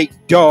featuring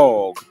Nate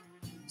Dogg.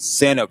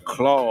 Santa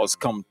Claus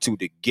come to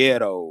the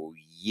ghetto.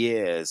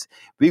 Yes.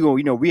 We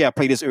have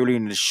played this earlier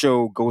in the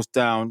show. Ghost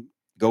Town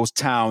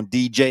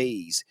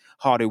DJs,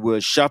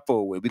 Hollywood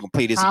Shuffle. And we're gonna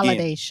play this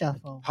again.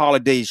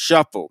 Holiday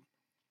Shuffle.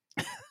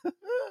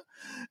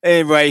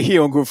 And right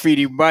here on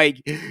Graffiti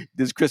Mike,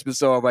 this Christmas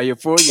song right here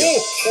for you.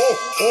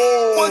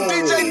 One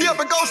DJ Dip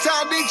and Ghost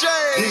Town DJ.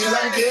 We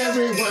like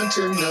everyone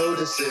to know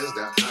this is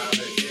the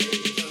holiday.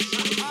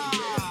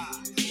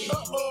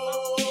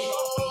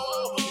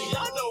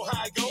 Y'all know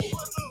how it goes.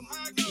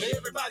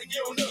 Everybody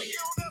get on up.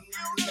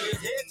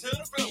 Let's head to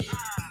the floor.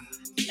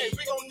 Hey,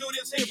 we gonna do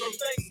this here from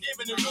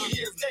Thanksgiving to New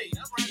Year's Day.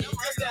 That's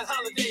that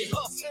holiday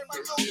hustle.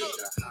 Let's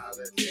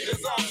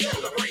all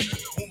celebrate.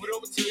 Move it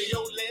over to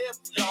your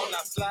left, y'all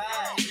not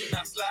slide.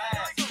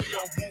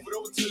 Y'all move it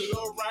over to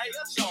the right,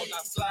 y'all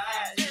not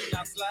slide.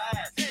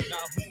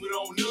 Now move it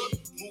on up,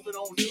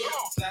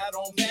 slide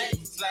on back.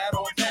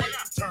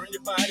 Turn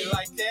your body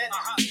like that.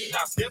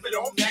 Now step it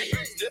on back.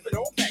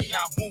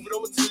 Now move it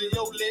over to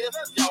your left,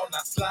 y'all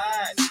not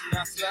slide.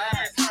 Y'all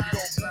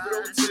move it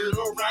over to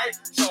the right,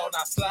 y'all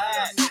not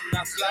slide.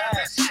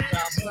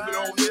 Now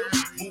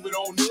move it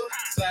on up,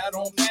 slide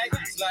on back.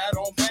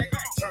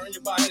 Turn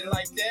your body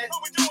like that.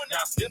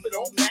 Now step it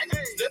on back.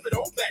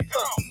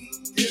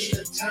 It's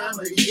the time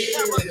of year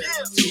to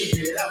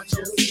get out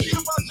your seat.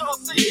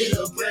 Get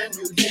a brand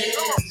new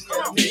dance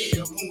and make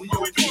you move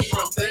your feet.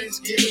 From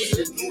Thanksgiving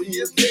to New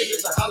Year's Day,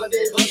 it's a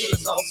holiday hustle,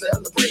 let's all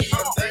celebrate.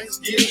 From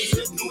Thanksgiving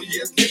to New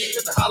Year's Day,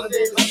 it's a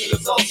holiday hustle,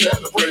 let's all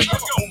celebrate.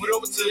 Move it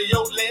over to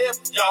your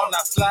left, y'all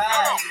not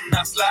slide.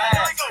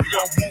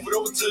 Y'all move it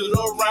over to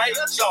the right,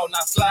 y'all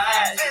not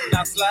slide.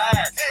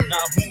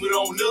 Now move it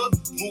on up,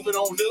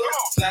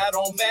 slide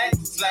on back.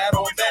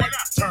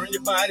 Turn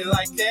your body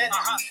like that.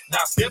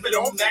 Now step it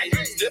on back.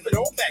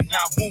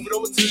 Now move it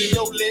over to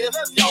your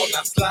left, y'all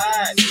not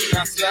slide. Y'all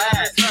move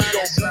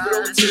it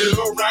over to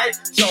the right,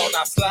 y'all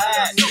not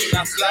slide.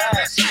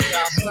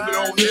 Now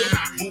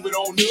move it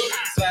on up,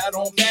 slide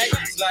on back.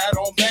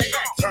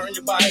 Turn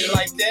your body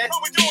like that.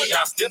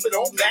 Now step it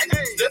on back.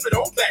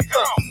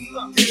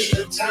 It's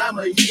the time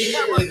of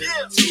year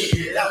to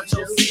get out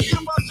your seat.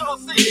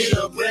 Get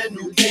a brand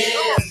new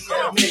dance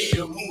and make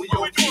you move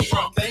your feet.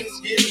 From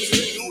Thanksgiving to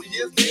New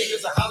Year's Day,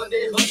 it's a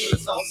holiday hustle,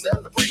 let's all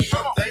celebrate.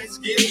 From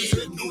Thanksgiving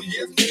to New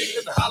Year's Day,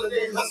 it's a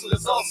holiday hustle,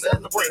 let's all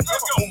celebrate.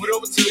 Move it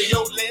over to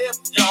your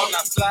left, y'all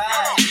not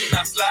slide.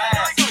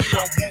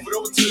 Y'all move it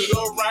over to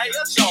the right,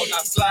 y'all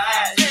not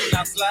slide.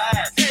 Now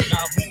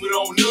move it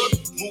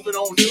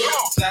on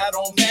up, slide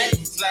on back.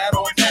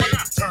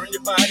 Turn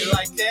your body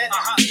like that.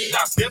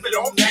 Now step it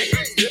on back.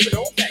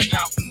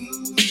 Now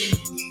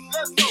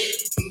let's go.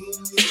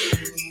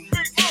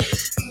 Big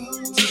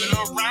moves to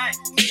the right.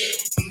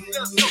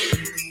 Let's go.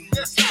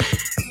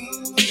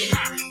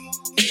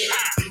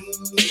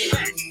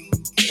 Back.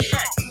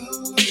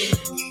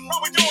 What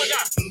we doing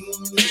now?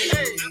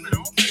 Hey,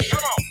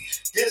 come on.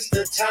 It's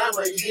the time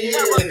of year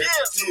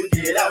to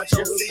get out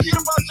your seat.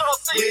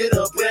 With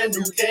a brand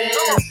new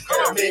dance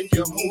and make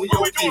you move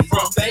your feet.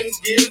 From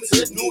Thanksgiving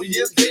to New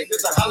Year's Day,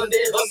 it's a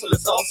holiday hustle,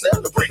 let's all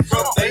celebrate.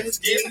 From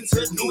Thanksgiving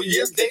to New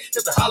Year's Day,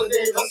 it's a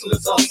holiday hustle,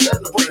 let's all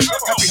celebrate.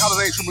 Happy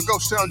holidays from the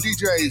Ghost Town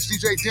DJs,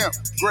 DJ Demp,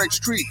 Greg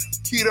Street,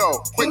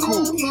 Keto, Quick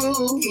Cool,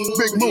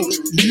 Big Mooch.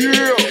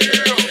 Yeah!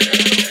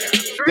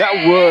 That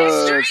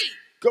was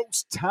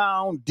Ghost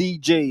Town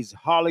DJs,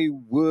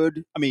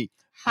 Holiday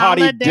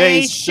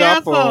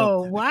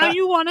Shuffle. Why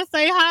you want to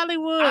say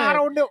Hollywood? I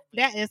don't know.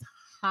 That is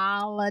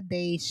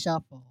Holiday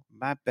Shuffle.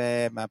 My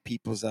bad, my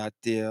peoples out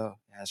there.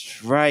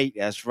 That's right.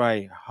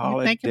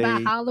 Holiday. You think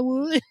about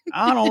Hollywood?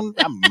 I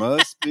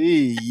must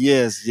be.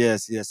 Yes.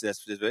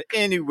 But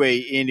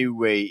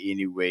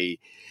anyway.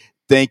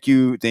 Thank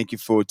you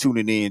for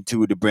tuning in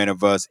to the Brand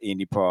of Us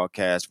Indie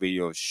Podcast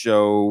Radio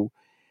Show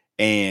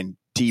and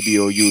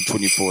TBOU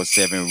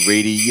 24/7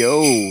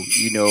 Radio.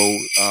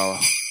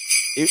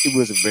 It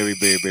was a very,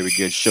 very, very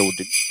good show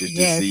this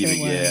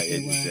evening.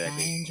 Exactly. I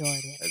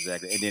enjoyed it.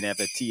 Exactly. And then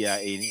after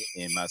T.I.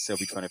 and myself,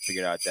 we're trying to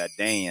figure out that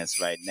dance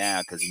right now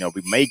because,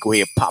 we may go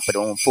ahead and pop it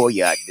on for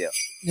you out there.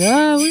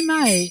 Yeah, we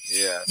might.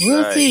 Yeah.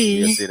 We'll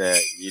see. We'll see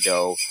that,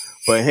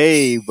 But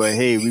hey,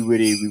 we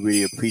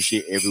really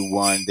appreciate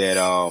everyone that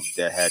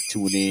had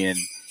tuned in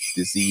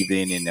this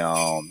evening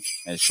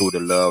and show the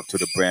love to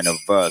the Brand of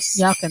Us.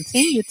 Y'all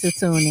continue to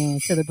tune in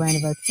to the Brand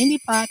of Us Indie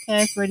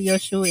Podcast Radio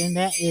Show, and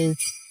that is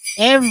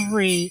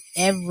every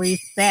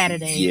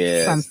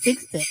Saturday from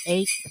 6 to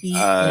 8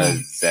 p.m.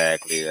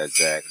 Exactly.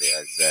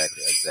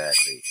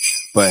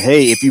 But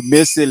hey, if you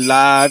missed it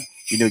live,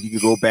 you can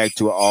go back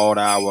to all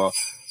our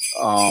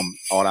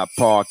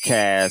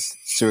podcast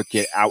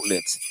circuit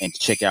outlets and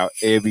check out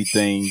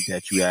everything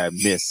that you have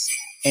missed.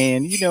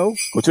 And go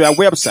to our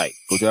website.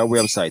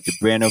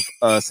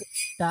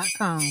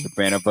 thebrandofus.com.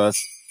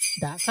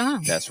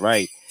 thebrandofus.com. That's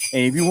right.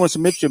 And if you want to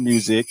submit your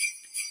music,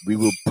 we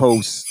will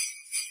post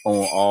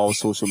on all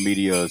social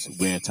medias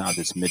when it's time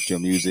to submit your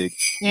music.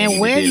 And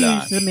where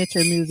you submit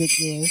your music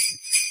is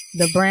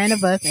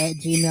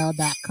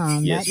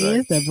thebrandofus@gmail.com. Yes, that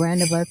is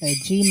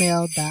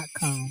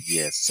thebrandofus@gmail.com.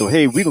 Yes. So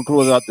hey, we can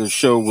close out the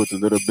show with a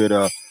little bit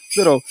of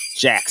little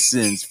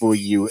Jacksons for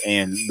you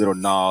and little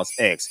Nas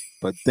X.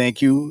 But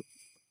thank you.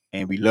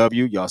 And we love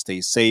you. Y'all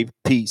stay safe.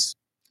 Peace.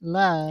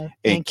 Love.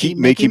 And keep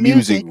making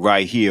music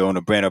right here on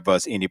the Brand of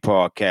Us Indie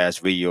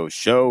Podcast Radio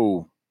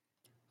Show.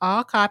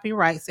 All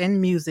copyrights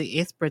and music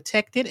is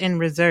protected and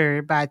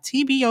reserved by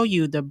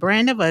TBOU, the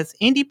Brand of Us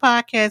Indie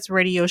Podcast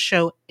Radio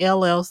Show,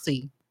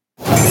 LLC.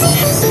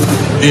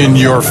 In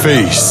your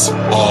face,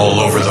 all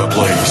over the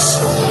place.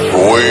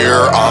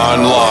 We're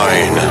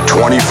online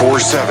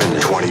 24/7.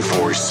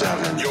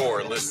 24/7.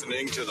 You're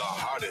listening to the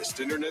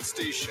hottest internet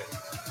station.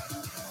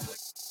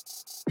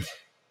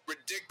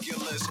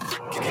 Ridiculous.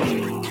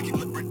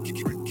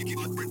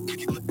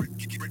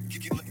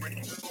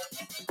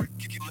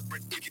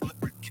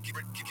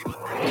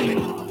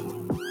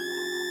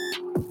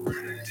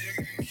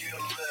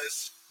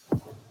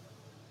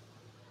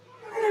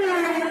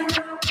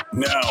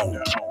 Now,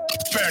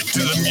 back to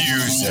the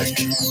music.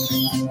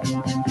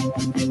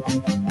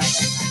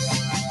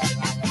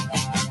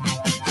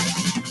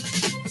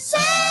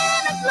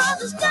 Santa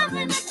Claus is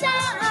coming to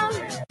town.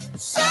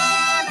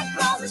 Santa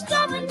Claus is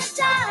coming to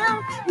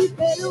town. You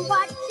better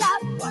watch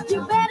out.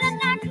 You better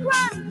not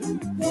cry. You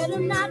better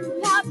not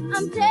pout.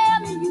 I'm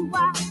telling you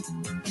why.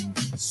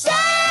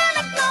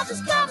 Santa Claus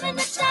is coming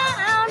to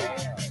town.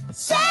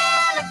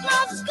 Santa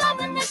Claus is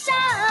coming to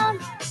town.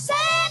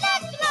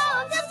 Santa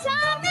Claus is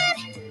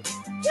coming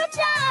to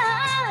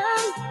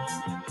town.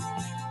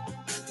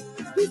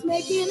 He's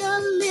making a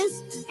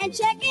list and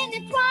checking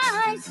it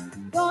twice.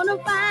 Gonna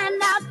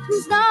find out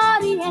who's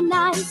naughty and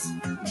nice.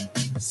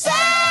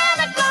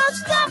 Santa Claus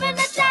is coming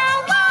to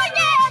town. Oh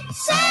yeah,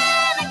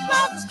 Santa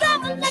Claus is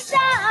coming to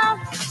town.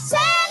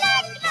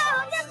 Santa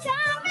Claus is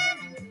coming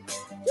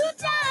to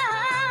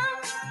town.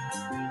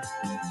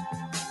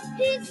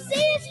 He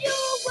sees you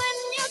when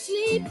you're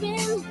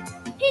sleeping.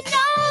 He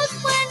knows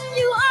when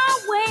you are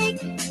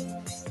awake.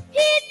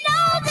 He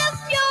knows if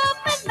you've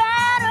been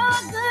bad or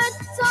good.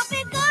 So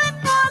be good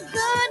for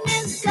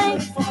goodness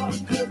sake.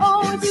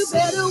 Oh, you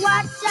better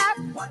watch out.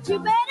 You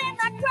better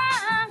not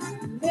cry.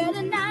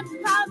 Better not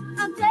pout.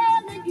 I'm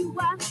telling you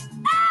why.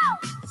 Oh,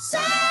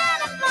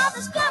 Santa Claus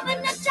is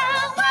coming to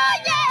town. Oh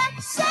yeah,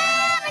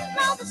 Santa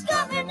Claus is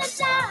coming to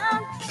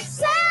town.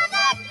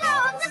 Santa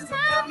Claus is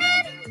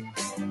coming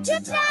to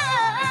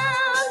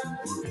town.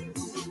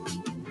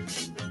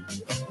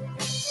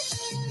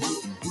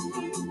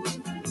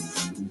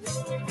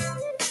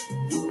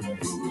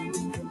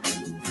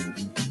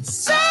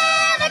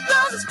 Santa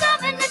Claus is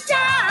coming to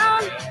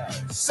town.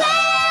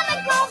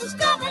 Santa Claus is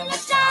coming to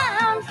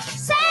town.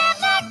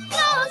 Santa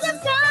Claus is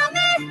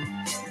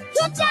coming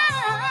to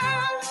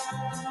town.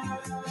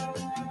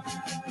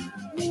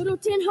 Little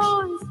tin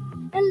horns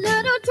and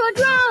little toy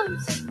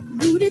drums,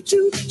 booty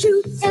toot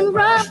toot and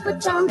rubber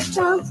tum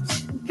tum,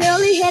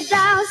 curly head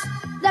dolls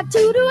that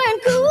toodle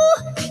and coo,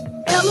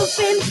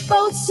 elephant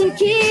boats and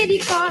kitty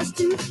cars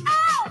too.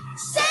 Oh,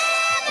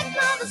 Santa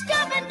Claus is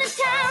coming to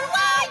town.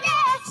 Oh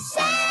yeah,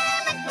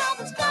 Santa Claus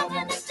is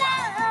coming to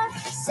town.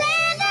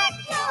 Santa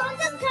Claus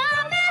is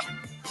coming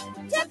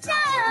to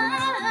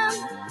town.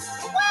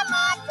 One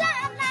more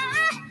time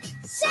now.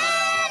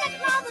 Santa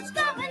Claus is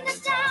coming to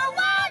town.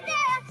 Oh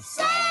yeah,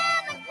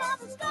 Santa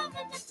Claus is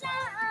coming to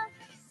town.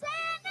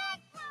 Santa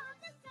Claus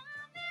is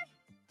coming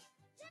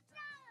to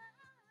town.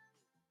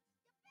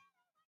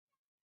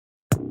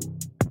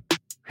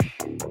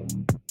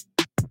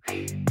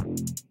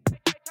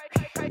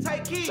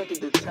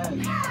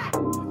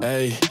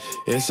 Hey,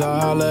 it's a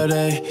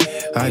holiday.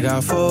 I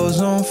got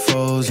foes on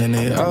foes and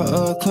they out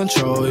of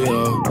control,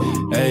 yo.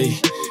 Hey,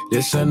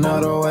 this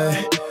another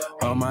way.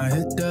 All my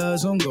hit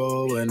doesn't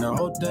go, and I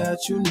hope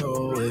that you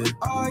know it.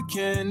 I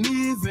can't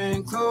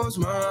even close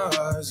my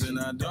eyes, and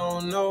I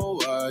don't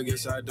know why. I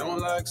guess I don't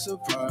like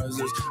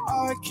surprises.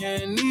 I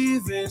can't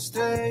even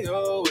stay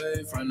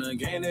away from the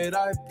game that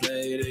I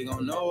play. They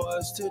gon' know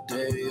us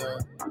today,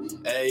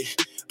 Hey,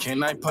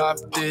 can I pop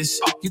this?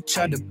 You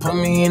tried to put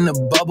me in the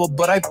bubble,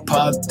 but I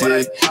popped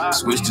it.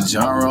 Switch the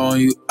genre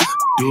on you.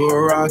 Do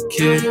a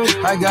rocket.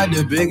 I got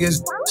the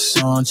biggest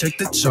song. Check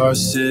the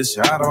charts, sis.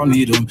 I don't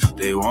need them.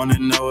 They wanna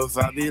know if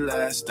I be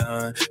last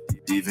done.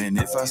 Even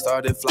if I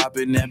started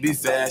flopping, that'd be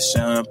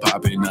fashion.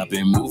 Popping up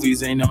in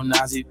movies, ain't no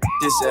Nazi,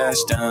 this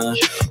Ashton.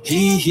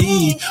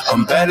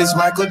 I'm bad as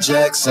Michael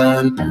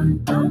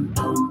Jackson.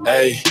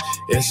 Hey,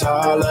 it's a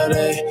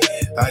holiday.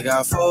 I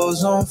got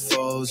foes on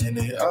foes and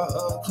they out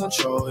of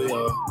control,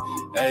 yo.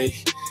 Hey,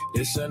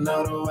 it's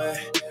another way.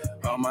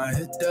 All my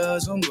hit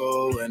doesn't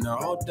go, and I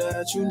hope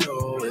that you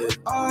know it.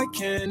 I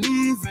can't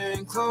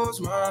even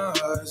close my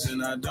eyes,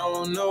 and I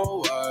don't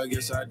know why.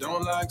 Guess I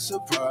don't like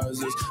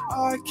surprises.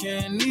 I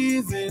can't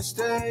even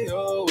stay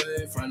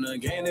away from the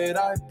game that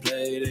I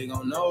play. They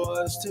gon' know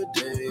us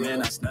today.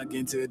 Man, I snuck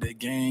into the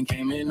game,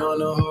 came in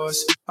on a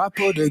horse. I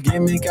pulled a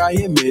gimmick, I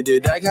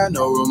admitted I got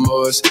no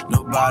remorse.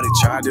 Nobody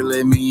tried to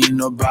let me in,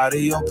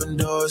 nobody opened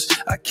doors.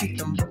 I kicked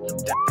them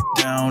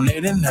down, they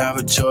didn't have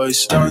a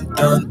choice. Dun,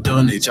 dun,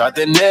 dun, they tried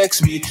to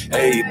next me.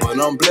 Hey, but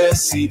I'm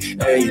blessed, see.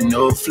 Hey,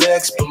 no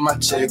flex, but my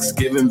checks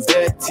giving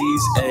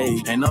vetties.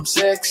 Hey, and I'm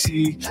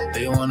sexy,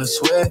 they wanna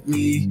sweat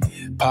me.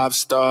 Pop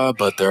star,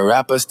 but the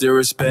rappers still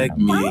respect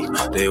me.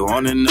 They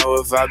wanna know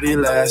if I be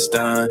last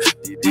done.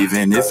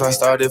 Even if I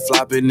started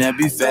flopping, that'd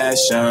be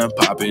fashion.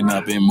 Popping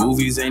up in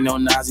movies, ain't no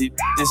Nazi,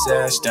 this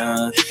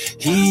Ashton.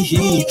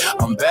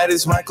 I'm bad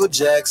as Michael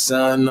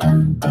Jackson.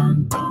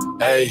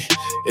 Hey,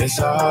 it's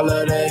a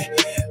holiday.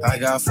 I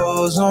got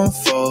foes on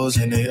foes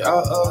and they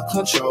out of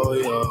control,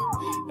 yo.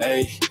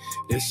 Hey,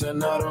 it's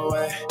another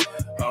way.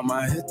 All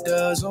my hit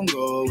doesn't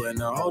go,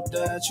 and I hope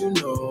that you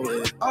know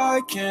it.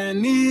 I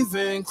can't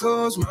even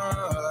close my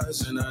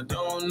eyes, and I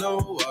don't know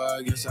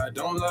why. Guess I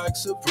don't like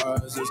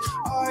surprises.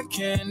 I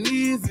can't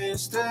even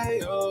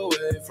stay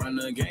away from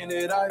the game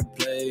that I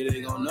play.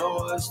 They gon' know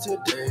us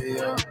today,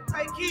 yeah.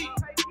 Hey, Keith.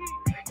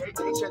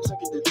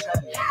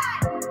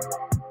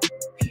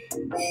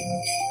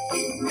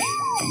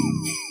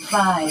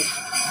 Five,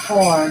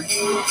 4,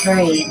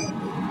 3,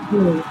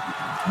 2,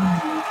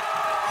 1.